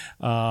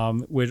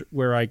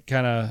 where I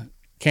kind of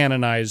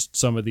canonized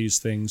some of these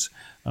things.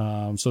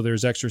 So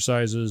there's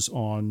exercises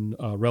on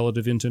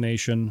relative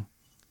intonation,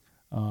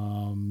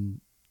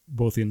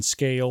 both in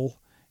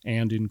scale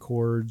and in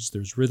chords.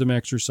 There's rhythm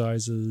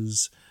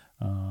exercises.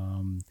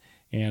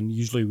 And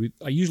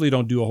I usually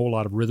don't do a whole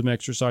lot of rhythm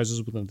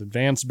exercises with an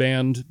advanced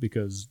band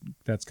because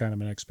that's kind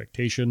of an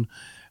expectation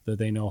that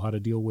they know how to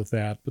deal with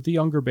that. But the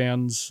younger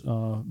bands,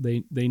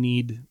 they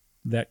need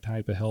that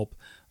type of help.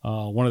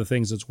 One of the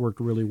things that's worked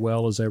really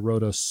well is I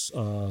wrote a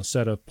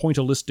set of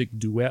pointillistic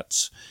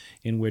duets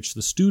in which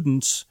the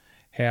students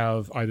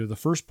have either the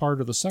first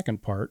part or the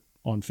second part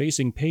on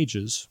facing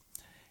pages,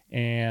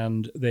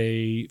 and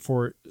they,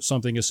 for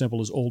something as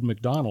simple as Old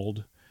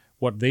MacDonald,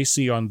 what they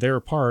see on their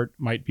part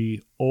might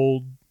be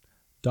Old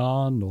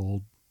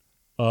Donald,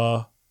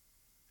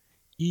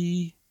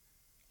 E,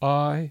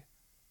 I,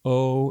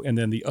 O, and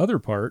then the other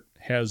part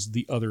has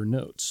the other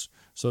notes.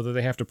 So that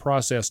they have to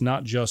process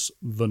not just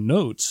the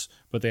notes,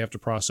 but they have to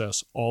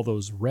process all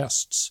those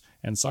rests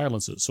and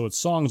silences. So it's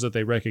songs that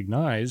they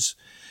recognize,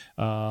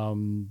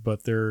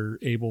 but they're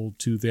able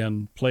to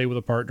then play with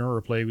a partner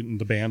or play in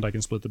the band. I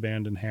can split the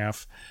band in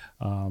half.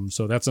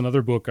 So that's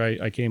another book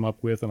I came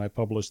up with, and I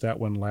published that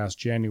one last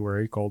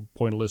January called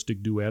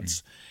Pointillistic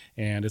Duets.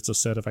 And it's a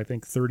set of, I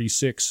think,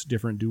 36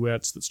 different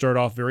duets that start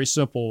off very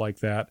simple like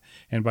that.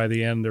 And by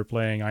the end, they're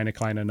playing Eine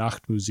kleine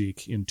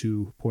Nachtmusik in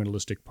 2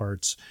 pointillistic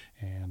parts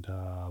and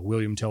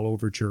William Tell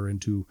Overture in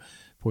 2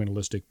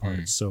 pointillistic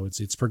parts. So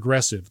it's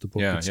progressive. The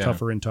book gets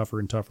tougher and tougher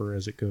and tougher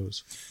as it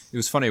goes. It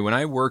was funny when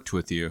I worked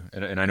with you,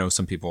 and I know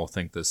some people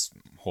think this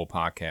whole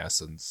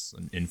podcast is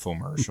an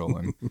infomercial,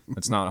 and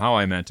that's not how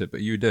I meant it,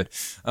 but you did.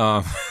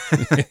 But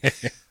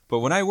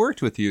when I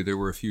worked with you, there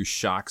were a few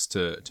shocks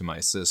to my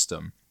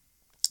system,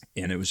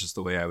 and it was just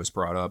the way I was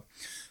brought up.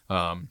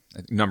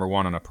 Number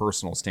one, on a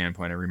personal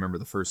standpoint, I remember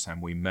the first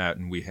time we met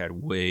and we had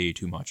way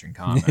too much in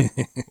common,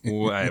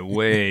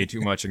 way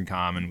too much in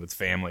common with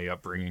family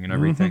upbringing and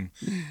everything.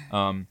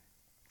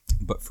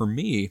 But for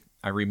me,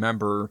 I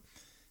remember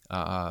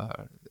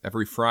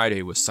every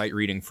Friday was Sight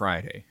Reading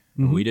Friday.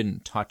 We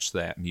didn't touch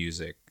that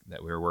music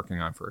that we were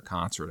working on for a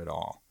concert at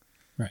all.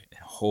 Right.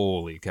 And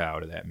holy cow,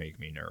 did that make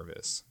me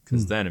nervous?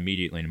 Because then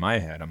immediately in my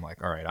head, I'm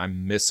like, all right,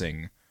 I'm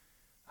missing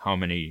how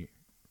many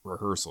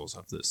rehearsals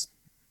of this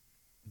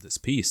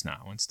piece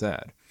now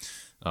instead.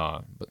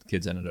 But the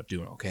kids ended up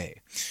doing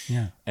okay.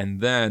 Yeah.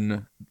 And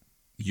then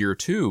year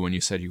 2, when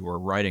you said you were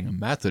writing a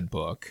method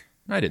book,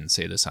 I didn't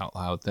say this out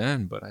loud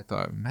then, but I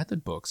thought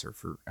method books are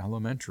for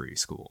elementary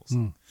schools.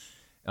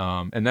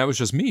 And that was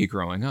just me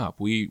growing up.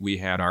 We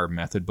had our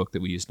method book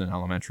that we used in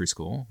elementary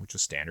school, which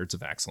was Standards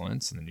of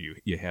Excellence. And then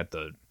you had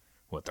the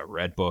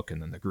red book and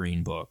then the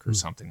green book or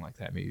something like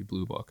that, maybe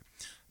blue book.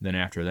 And then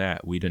after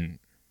that, we didn't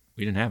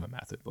have a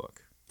method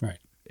book. Right.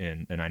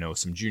 And I know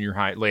some junior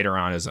high later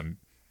on, as I'm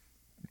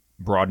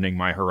broadening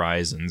my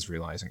horizons,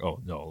 realizing, oh,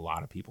 no, a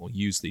lot of people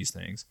use these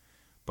things,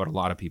 but a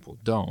lot of people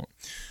don't.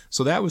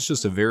 So that was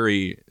just a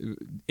very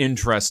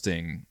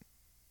interesting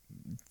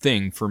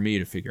thing for me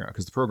to figure out,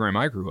 because the program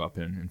I grew up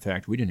in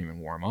fact, we didn't even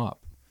warm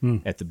up.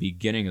 At the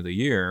beginning of the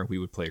year, we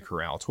would play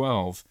Chorale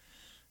 12,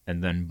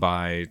 and then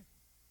by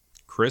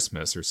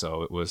Christmas or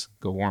so, it was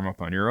go warm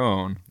up on your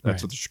own.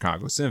 That's what the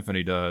Chicago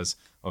Symphony does.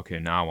 Okay,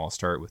 now I'll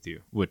start with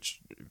you,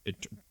 which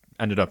it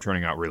ended up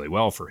turning out really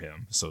well for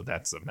him. So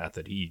that's the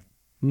method he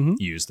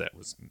used that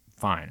was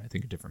fine. I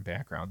think a different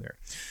background there.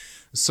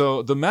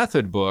 So the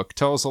method book,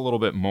 tell us a little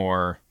bit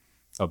more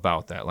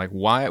about that. Like,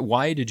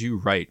 why did you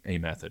write a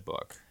method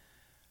book?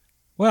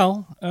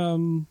 Well,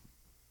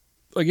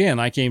 again,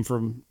 I came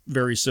from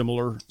very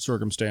similar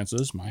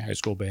circumstances. My high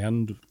school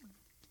band,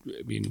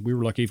 I mean, we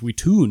were lucky if we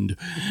tuned,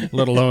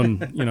 let alone,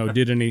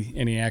 did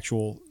any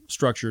actual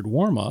structured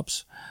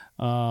warm-ups.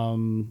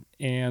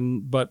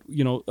 But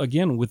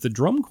again, with the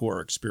drum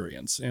corps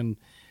experience, and,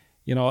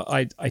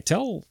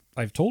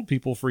 I've told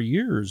people for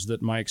years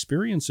that my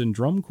experience in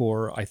drum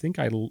corps, I think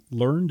I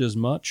learned as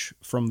much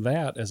from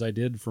that as I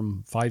did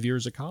from 5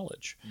 years of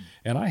college.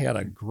 And I had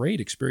a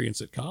great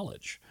experience at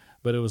college,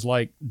 but it was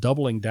like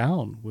doubling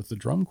down with the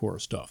drum corps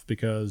stuff,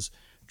 because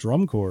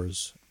drum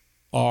corps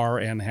are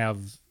and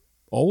have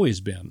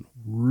always been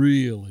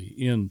really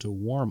into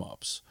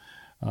warm-ups.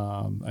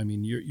 I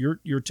mean,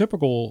 your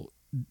typical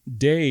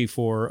day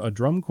for a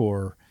drum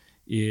corps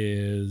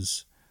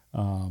is,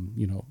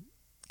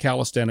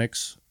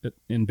 calisthenics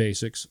in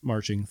basics,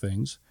 marching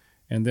things.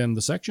 And then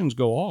the sections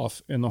go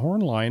off, and the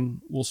horn line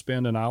will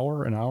spend an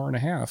hour and a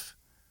half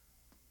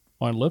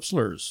on lip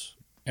slurs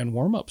and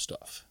warm-up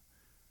stuff.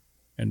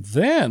 And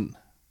then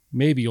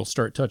maybe you'll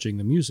start touching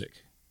the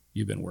music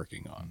you've been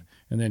working on.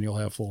 And then you'll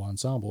have full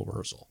ensemble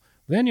rehearsal.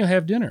 Then you'll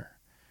have dinner.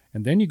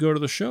 And then you go to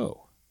the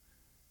show.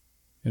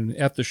 And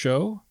at the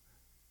show,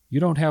 you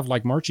don't have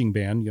like marching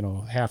band,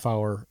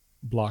 half-hour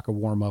block of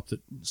warm-up that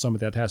some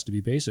of that has to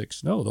be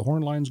basics. No, the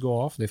horn lines go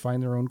off. They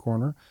find their own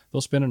corner. They'll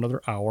spend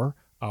another hour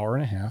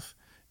and a half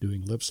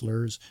doing lip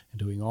slurs and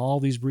doing all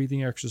these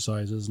breathing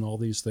exercises and all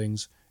these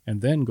things,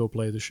 and then go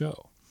play the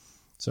show.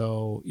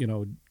 So,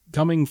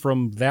 coming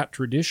from that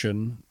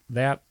tradition,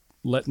 that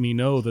let me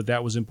know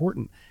that was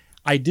important.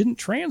 I didn't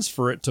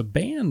transfer it to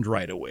band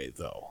right away,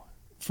 though.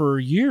 For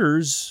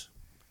years,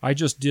 I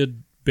just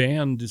did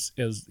band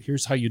as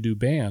here's how you do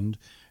band,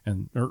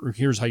 or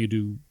here's how you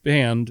do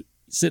band,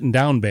 sitting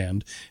down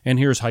band, and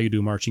here's how you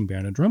do marching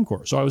band and drum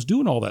corps. So I was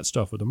doing all that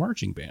stuff with the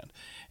marching band.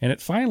 And it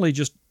finally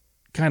just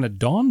kind of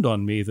dawned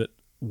on me that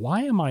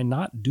why am I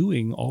not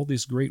doing all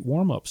this great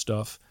warm-up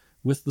stuff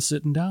with the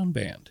sitting down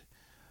band?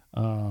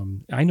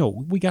 I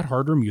know we got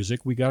harder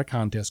music, we got a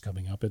contest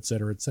coming up, et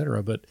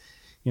cetera, but,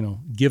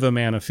 give a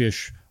man a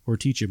fish or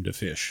teach him to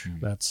fish.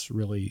 That's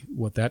really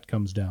what that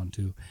comes down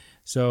to.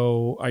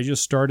 So I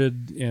just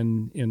started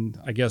in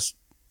I guess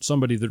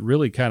somebody that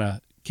really kind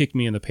of kicked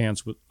me in the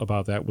pants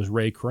about that was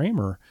Ray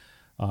Kramer.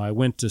 I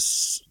went to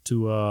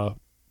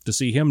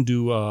see him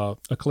do a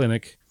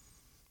clinic,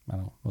 I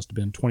don't know, must have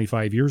been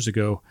 25 years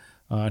ago,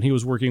 and he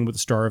was working with the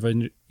Star of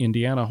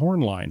Indiana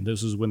horn line.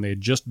 This is when they had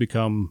just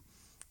become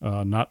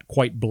not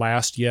quite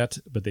blast yet,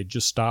 but they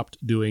just stopped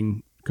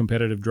doing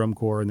competitive drum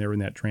corps, and they were in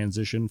that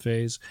transition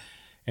phase.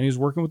 And he's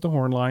working with the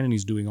horn line, and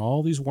he's doing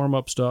all these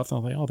warm-up stuff. And I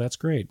was like, oh, that's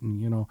great.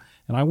 And,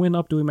 and I went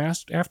up to him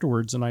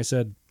afterwards, and I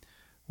said,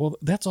 well,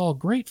 that's all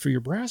great for your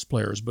brass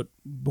players, but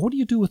what do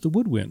you do with the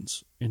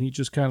woodwinds? And he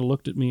just kind of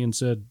looked at me and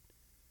said,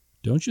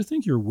 don't you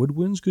think your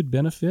woodwinds could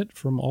benefit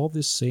from all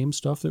this same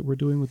stuff that we're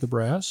doing with the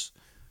brass?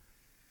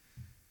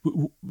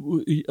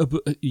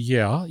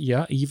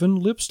 Yeah, even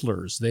lip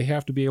slurs. They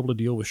have to be able to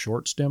deal with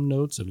short stem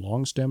notes and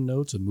long stem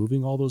notes and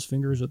moving all those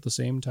fingers at the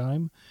same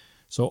time.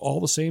 So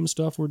all the same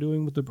stuff we're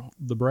doing with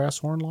the brass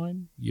horn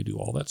line, you do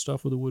all that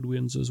stuff with the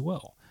woodwinds as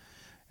well.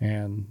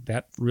 And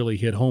that really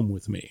hit home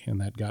with me, and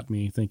that got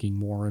me thinking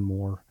more and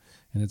more.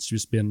 And it's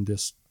just been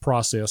this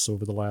process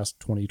over the last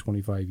 20,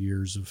 25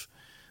 years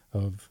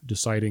of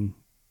deciding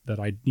that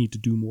I need to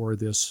do more of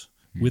this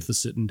with the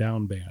sitting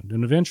down band.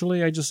 And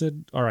eventually I just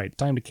said, all right,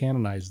 time to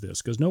canonize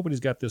this, because nobody's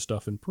got this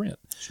stuff in print.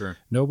 Sure.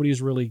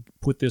 Nobody's really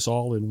put this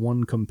all in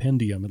one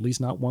compendium, at least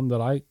not one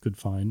that I could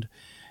find.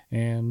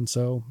 And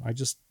so I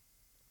just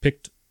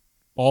picked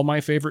all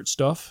my favorite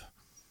stuff,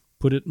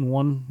 put it in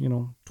one,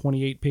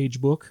 28-page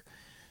book,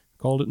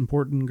 called it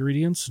Important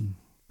Ingredients, and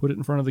put it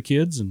in front of the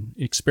kids and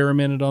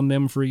experimented on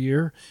them for a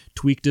year,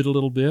 tweaked it a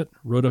little bit,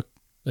 wrote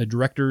a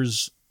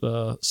director's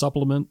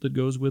supplement that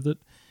goes with it,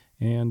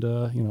 and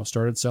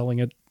started selling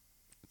it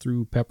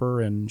through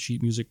Pepper and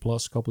Sheet Music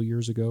Plus a couple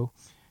years ago.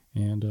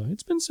 And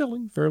it's been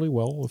selling fairly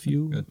well. A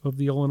few of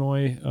the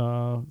Illinois,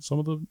 some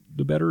of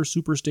the better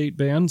superstate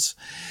bands,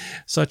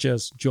 such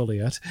as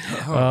Joliet,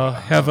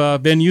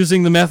 have been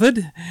using the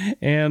method,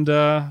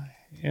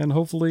 and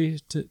hopefully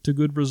to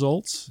good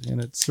results.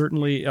 And it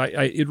certainly,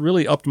 it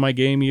really upped my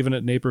game even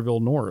at Naperville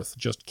North,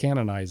 just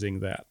canonizing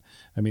that.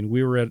 I mean,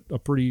 we were at a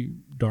pretty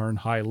darn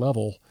high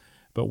level,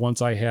 but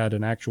once I had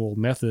an actual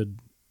method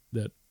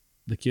that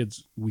the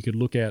kids, we could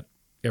look at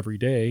every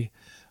day,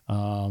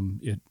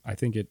 I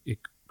think it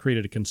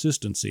created a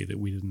consistency that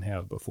we didn't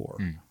have before.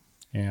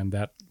 And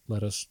that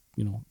let us,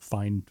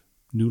 find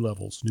new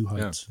levels, new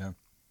heights. Yeah.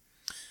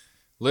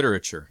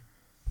 Literature.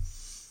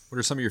 What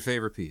are some of your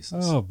favorite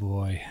pieces? Oh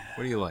boy.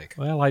 What do you like?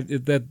 Well,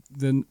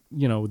 the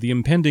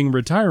impending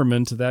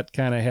retirement, that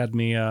kind of had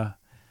me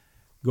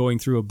going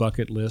through a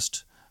bucket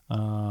list.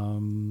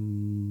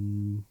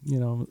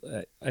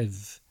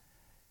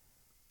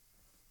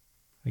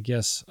 I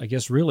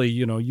guess really,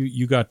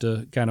 you got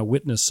to kind of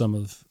witness some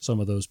of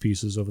those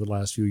pieces over the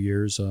last few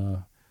years.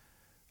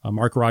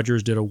 Mark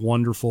Rogers did a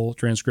wonderful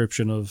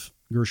transcription of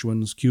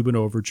Gershwin's Cuban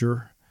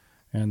Overture,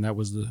 and that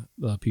was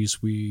the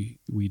piece we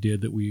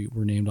did that we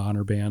were named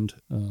honor band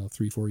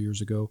 3-4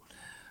 years ago.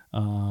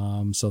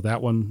 So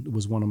that one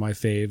was one of my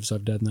faves.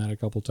 I've done that a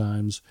couple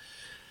times.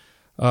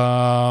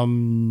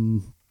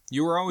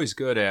 You were always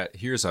good at,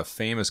 here's a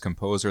famous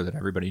composer that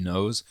everybody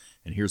knows,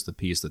 and here's the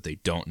piece that they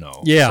don't know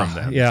from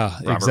them. Yeah,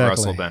 Robert exactly.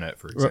 Russell Bennett,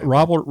 for example.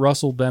 Robert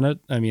Russell Bennett.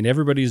 I mean,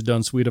 everybody's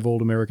done Suite of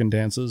Old American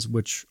Dances,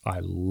 which I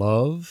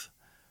love,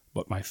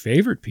 but my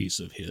favorite piece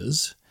of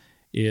his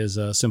is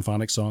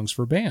Symphonic Songs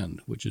for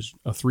Band, which is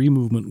a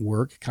 3-movement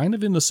work, kind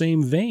of in the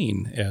same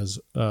vein as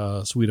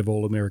Suite of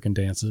Old American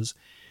Dances.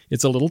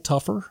 It's a little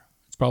tougher.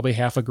 It's probably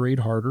half a grade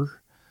harder.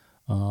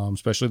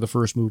 Especially the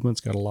first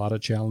movement's got a lot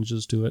of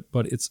challenges to it,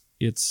 but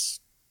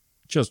it's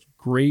just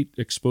great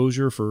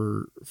exposure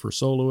for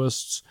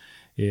soloists.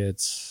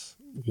 It's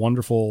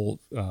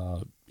wonderful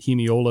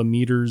hemiola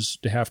meters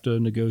to have to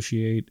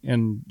negotiate,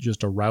 and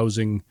just a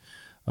rousing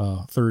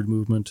third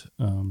movement.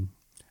 And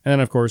then,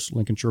 of course,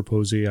 Lincolnshire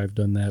Posy. I've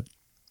done that.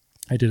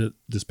 I did it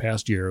this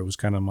past year. It was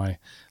kind of my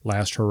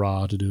last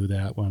hurrah to do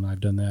that one.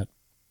 I've done that,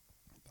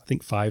 I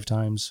think, 5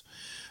 times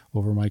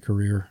over my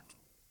career.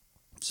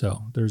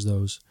 So there's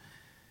those.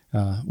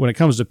 When it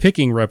comes to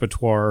picking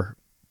repertoire,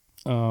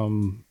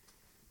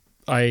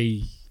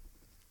 I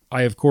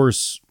of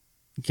course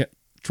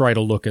try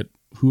to look at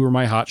who are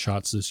my hot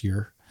shots this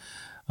year,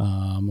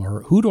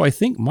 or who do I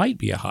think might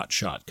be a hot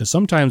shot, because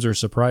sometimes there's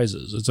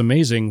surprises. It's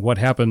amazing what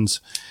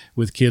happens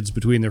with kids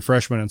between their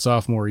freshman and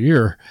sophomore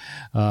year.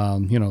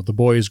 The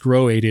boys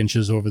grow 8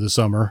 inches over the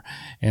summer,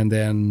 and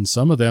then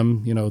some of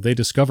them, they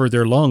discover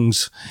their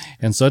lungs,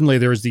 and suddenly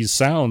there's these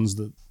sounds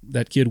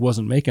that kid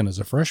wasn't making as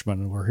a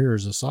freshman, or here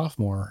as a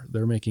sophomore,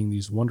 they're making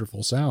these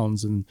wonderful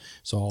sounds. And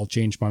so I'll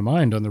change my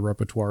mind on the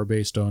repertoire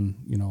based on,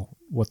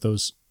 what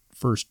those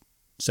first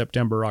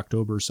September,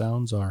 October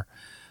sounds are.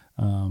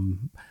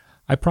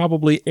 I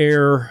probably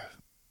err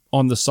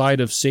on the side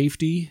of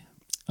safety,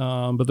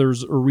 but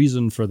there's a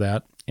reason for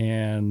that.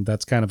 And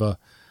that's kind of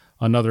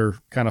another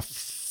kind of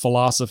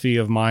philosophy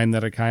of mine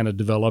that I kind of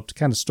developed,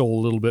 kind of stole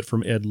a little bit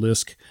from Ed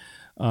Lisk.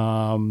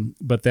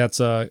 But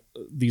that's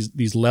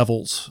these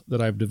levels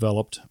that I've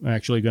developed. I'm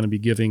actually going to be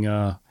giving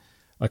a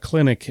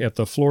clinic at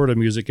the Florida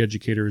Music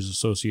Educators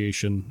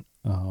Association,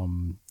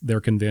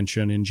 their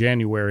convention in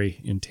January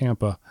in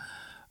Tampa,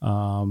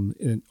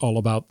 and all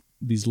about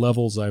these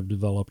levels I've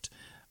developed.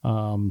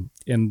 And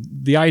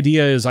the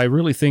idea is, I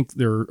really think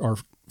there are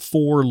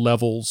 4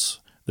 levels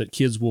that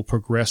kids will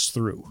progress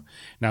through.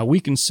 Now, we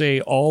can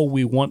say all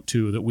we want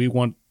to, that we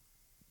want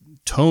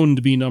tone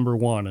to be number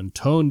 1 and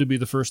tone to be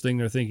the first thing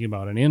they're thinking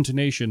about, and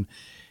intonation,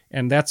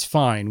 and that's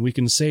fine. We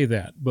can say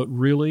that. But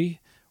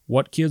really,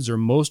 what kids are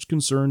most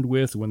concerned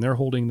with when they're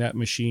holding that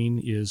machine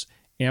is,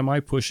 am I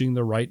pushing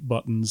the right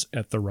buttons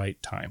at the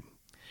right time?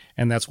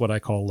 And that's what I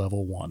call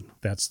level 1.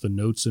 That's the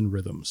notes and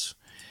rhythms.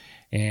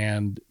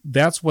 And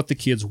that's what the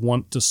kids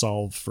want to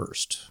solve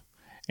first.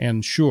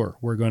 And sure,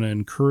 we're going to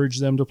encourage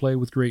them to play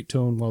with great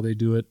tone while they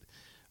do it,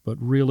 but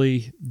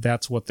really,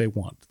 that's what they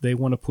want. They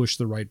want to push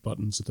the right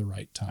buttons at the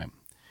right time.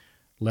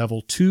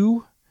 Level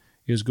 2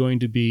 is going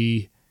to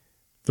be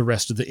the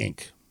rest of the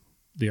ink,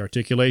 the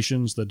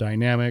articulations, the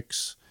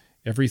dynamics,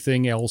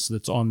 everything else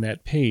that's on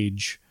that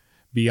page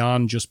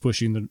beyond just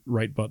pushing the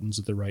right buttons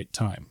at the right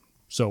time.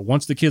 So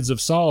once the kids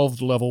have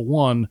solved level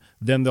 1,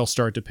 then they'll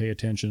start to pay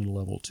attention to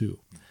level 2.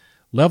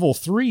 Level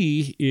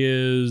 3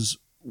 is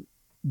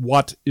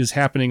what is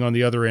happening on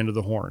the other end of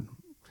the horn.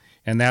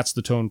 And that's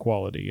the tone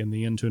quality and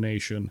the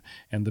intonation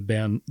and the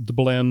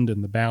blend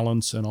and the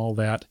balance and all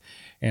that.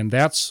 And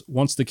that's,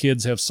 once the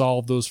kids have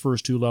solved those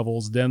first 2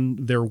 levels, then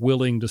they're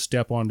willing to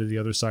step onto the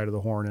other side of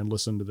the horn and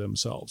listen to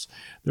themselves.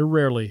 They're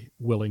rarely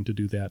willing to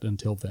do that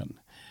until then.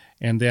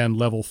 And then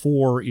level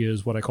 4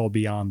 is what I call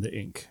beyond the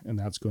ink. And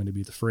that's going to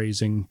be the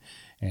phrasing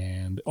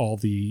and all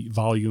the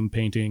volume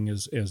painting,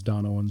 as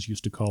Don Owens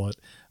used to call it,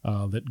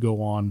 that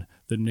go on,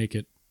 that make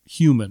it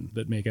human,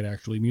 that make it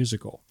actually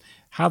musical.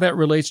 How that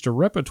relates to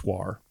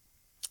repertoire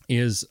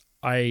is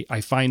I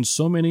find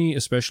so many,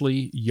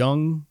 especially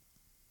young,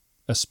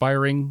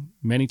 aspiring,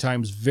 many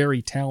times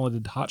very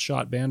talented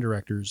hotshot band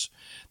directors,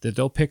 that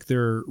they'll pick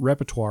their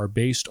repertoire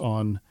based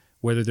on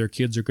whether their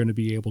kids are going to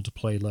be able to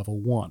play level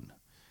 1.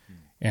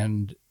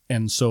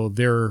 And so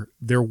they're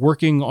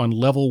working on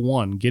level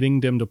 1,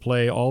 getting them to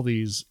play all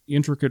these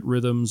intricate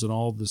rhythms and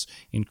all this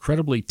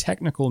incredibly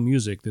technical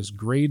music, this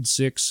grade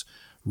 6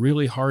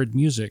 really hard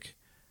music,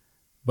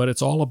 but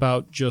it's all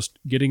about just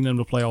getting them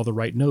to play all the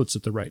right notes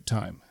at the right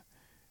time.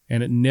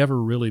 And it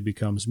never really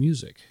becomes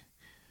music.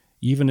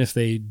 Even if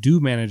they do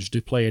manage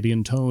to play it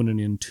in tone and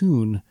in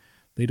tune,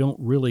 they don't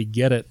really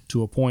get it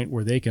to a point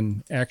where they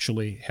can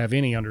actually have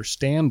any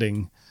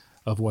understanding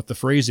of what the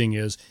phrasing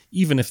is,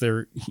 even if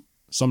there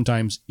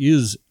sometimes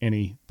is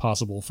any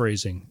possible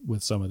phrasing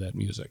with some of that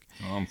music.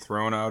 Well, I'm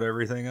throwing out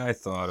everything I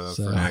thought of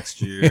for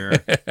next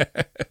year.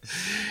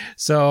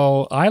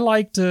 So I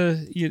like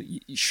to,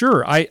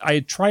 sure,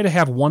 I try to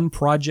have one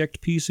project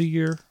piece a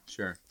year.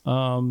 Sure.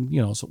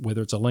 So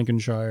whether it's a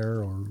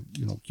Lincolnshire or,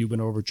 Cuban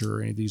Overture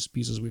or any of these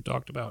pieces we've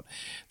talked about.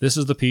 This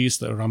is the piece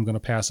that I'm going to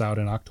pass out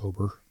in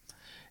October.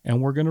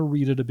 and we're going to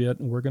read it a bit,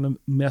 and we're going to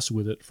mess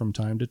with it from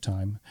time to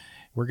time.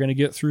 We're going to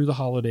get through the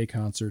holiday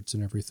concerts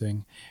and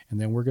everything, and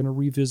then we're going to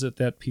revisit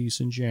that piece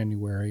in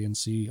January and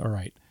see, all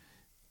right,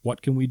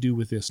 what can we do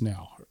with this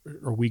now?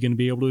 Are we going to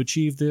be able to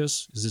achieve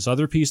this? Is this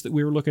other piece that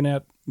we were looking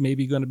at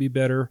maybe going to be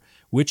better?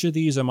 Which of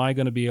these am I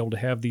going to be able to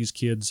have these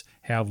kids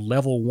have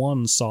level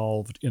 1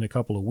 solved in a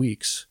couple of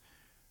weeks?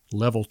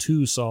 Level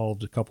 2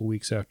 solved a couple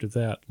weeks after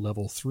that.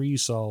 Level 3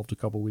 solved a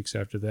couple weeks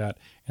after that.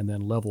 And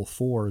then level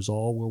 4 is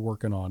all we're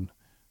working on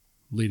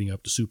leading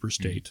up to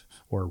Superstate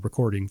or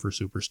recording for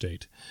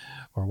Superstate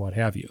or what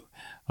have you.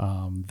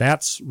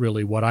 That's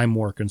really what I'm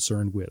more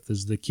concerned with,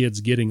 is the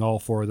kids getting all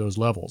 4 of those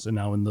levels. And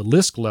now in the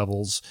LISC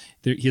levels,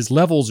 his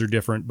levels are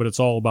different, but it's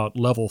all about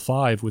level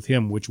 5 with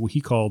him, which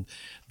he called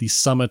the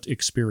summit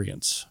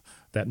experience.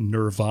 That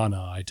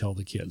nirvana, I tell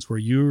the kids, where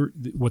you're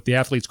what the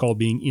athletes call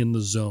being in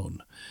the zone.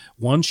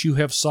 Once you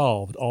have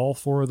solved all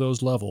 4 of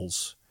those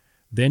levels,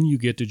 then you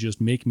get to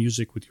just make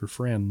music with your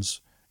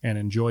friends and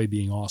enjoy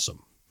being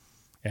awesome.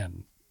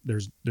 And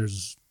there's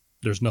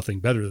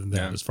nothing better than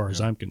that as far as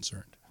I'm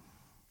concerned.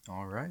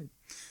 All right.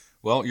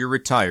 Well, you're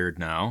retired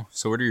now.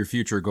 So what are your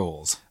future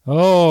goals?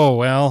 Oh,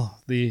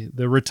 well, the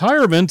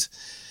retirement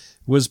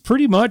was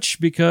pretty much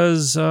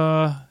because,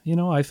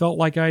 I felt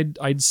like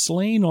I'd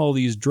slain all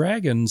these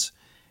dragons.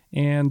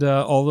 And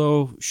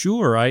although,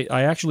 sure, I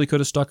actually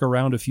could have stuck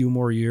around a few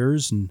more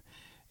years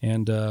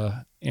and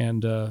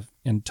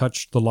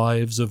touched the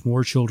lives of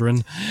more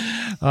children.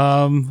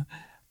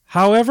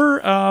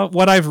 However,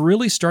 what I've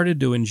really started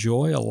to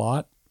enjoy a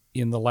lot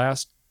in the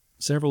last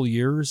several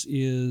years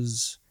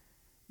is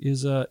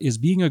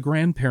being a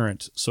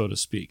grandparent, so to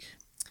speak.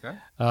 Okay.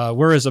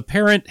 Whereas a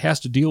parent has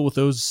to deal with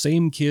those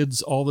same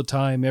kids all the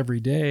time, every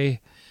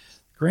day,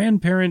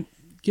 grandparent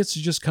gets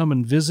to just come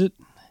and visit,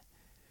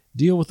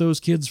 deal with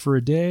those kids for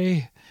a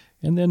day,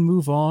 and then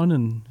move on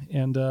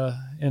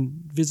and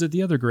visit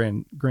the other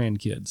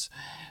grandkids.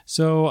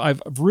 So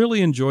I've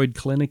really enjoyed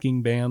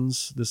clinicking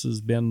bands. This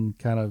has been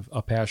kind of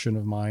a passion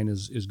of mine,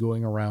 is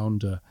going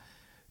around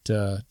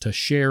to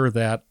share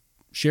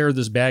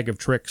this bag of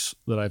tricks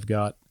that I've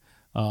got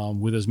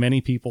with as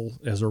many people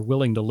as are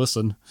willing to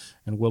listen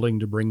and willing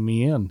to bring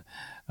me in.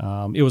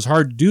 It was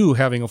hard to do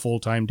having a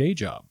full-time day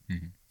job.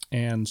 Mm-hmm.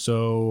 And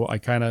so I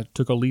kind of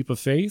took a leap of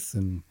faith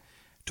and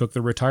took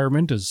the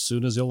retirement as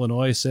soon as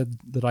Illinois said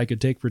that I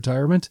could take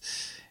retirement.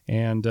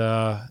 And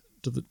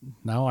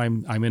now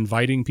I'm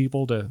inviting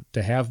people to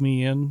have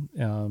me in,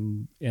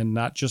 and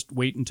not just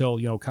wait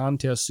until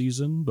contest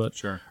season, but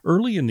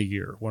early in the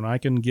year when I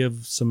can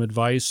give some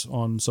advice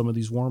on some of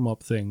these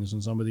warm-up things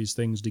and some of these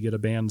things to get a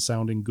band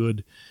sounding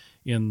good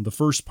in the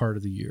first part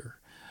of the year.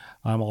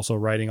 I'm also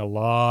writing a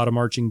lot of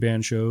marching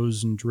band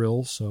shows and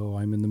drills, so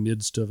I'm in the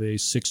midst of a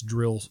 6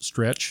 drill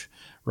stretch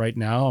right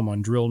now. I'm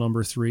on drill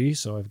number 3,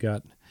 so I've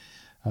got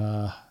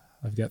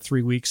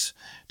 3 weeks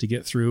to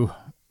get through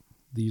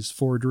these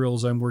 4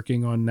 drills I'm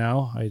working on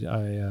now.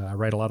 I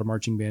write a lot of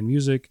marching band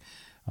music.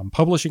 I'm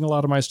publishing a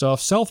lot of my stuff,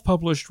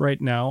 self-published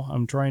right now.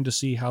 I'm trying to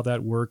see how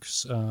that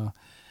works. The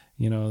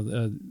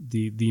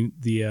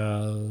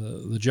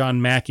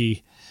John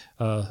Mackey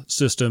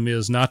system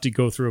is not to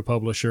go through a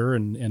publisher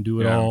and do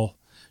it all.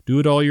 Do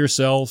it all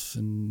yourself,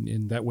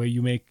 and that way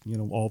you make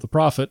all the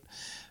profit.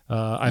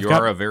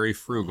 You're a very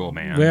frugal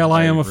man. Well,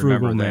 I am a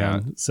frugal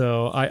man.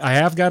 So I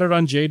have got it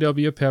on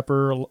J.W.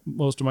 Pepper,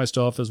 most of my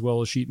stuff, as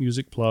well as Sheet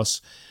Music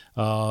Plus.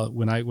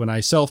 When I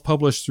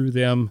self-publish through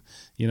them,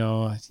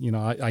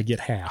 I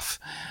get half.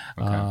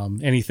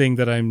 Okay. Anything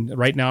that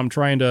right now I'm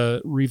trying to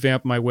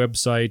revamp my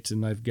website,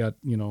 and I've got,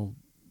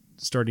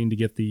 starting to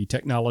get the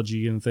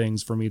technology and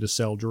things for me to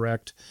sell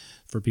direct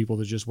for people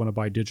that just want to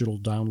buy digital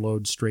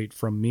downloads straight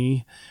from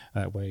me.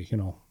 That way,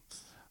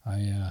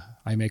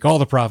 I make all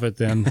the profit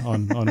then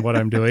on what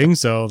I'm doing.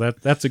 So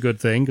that's a good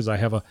thing, because I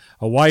have a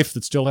wife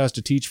that still has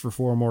to teach for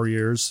 4 more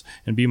years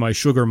and be my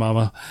sugar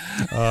mama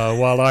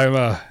while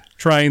I'm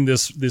trying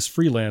this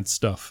freelance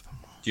stuff.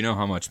 Do you know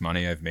how much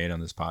money I've made on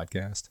this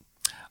podcast?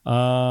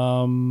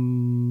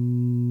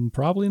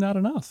 Probably not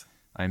enough.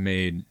 I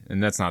made,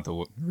 and that's not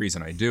the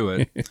reason I do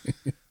it.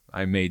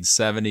 I made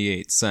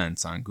 78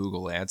 cents on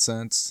Google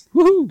AdSense.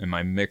 Woohoo! And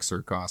my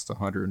mixer cost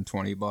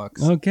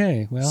 $120.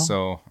 Okay, well,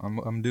 so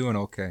I'm doing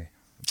okay.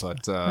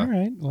 But all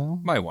right, well,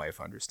 my wife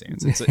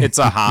understands. It's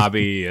a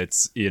hobby.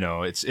 It's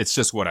it's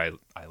just what I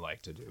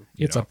like to do.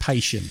 It's a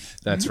passion.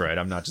 That's right.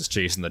 I'm not just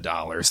chasing the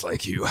dollars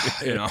like you.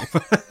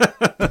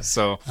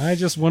 So I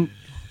just want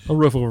a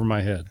roof over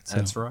my head. So.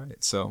 That's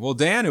right. So, well,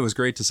 Dan, it was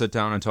great to sit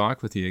down and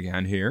talk with you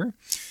again here.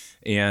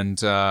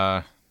 And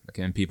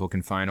again, people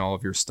can find all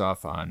of your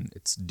stuff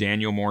it's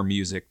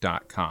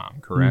danielmooremusic.com,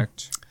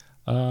 correct?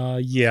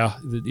 Yeah,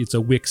 it's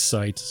a Wix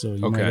site, so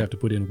you might have to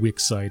put in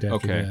Wix site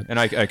after that. And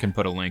I can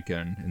put a link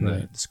in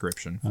the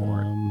description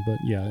for it. But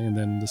yeah, and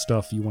then the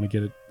stuff you want to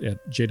get it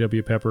at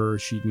JW Pepper,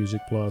 Sheet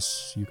Music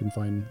Plus. You can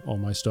find all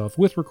my stuff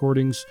with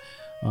recordings.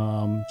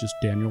 Just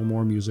Daniel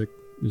Moore Music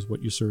is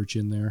what you search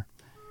in there.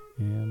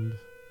 And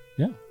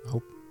yeah,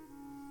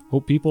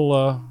 hope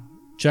people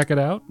check it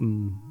out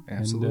and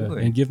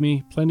Absolutely. and give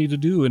me plenty to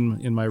do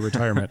in my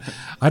retirement.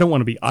 I don't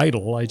want to be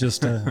idle. I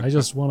just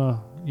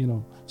want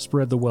to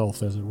spread the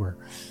wealth, as it were.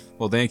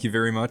 Well, thank you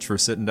very much for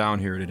sitting down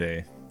here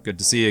today. Good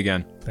to see you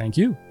again. Thank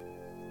you.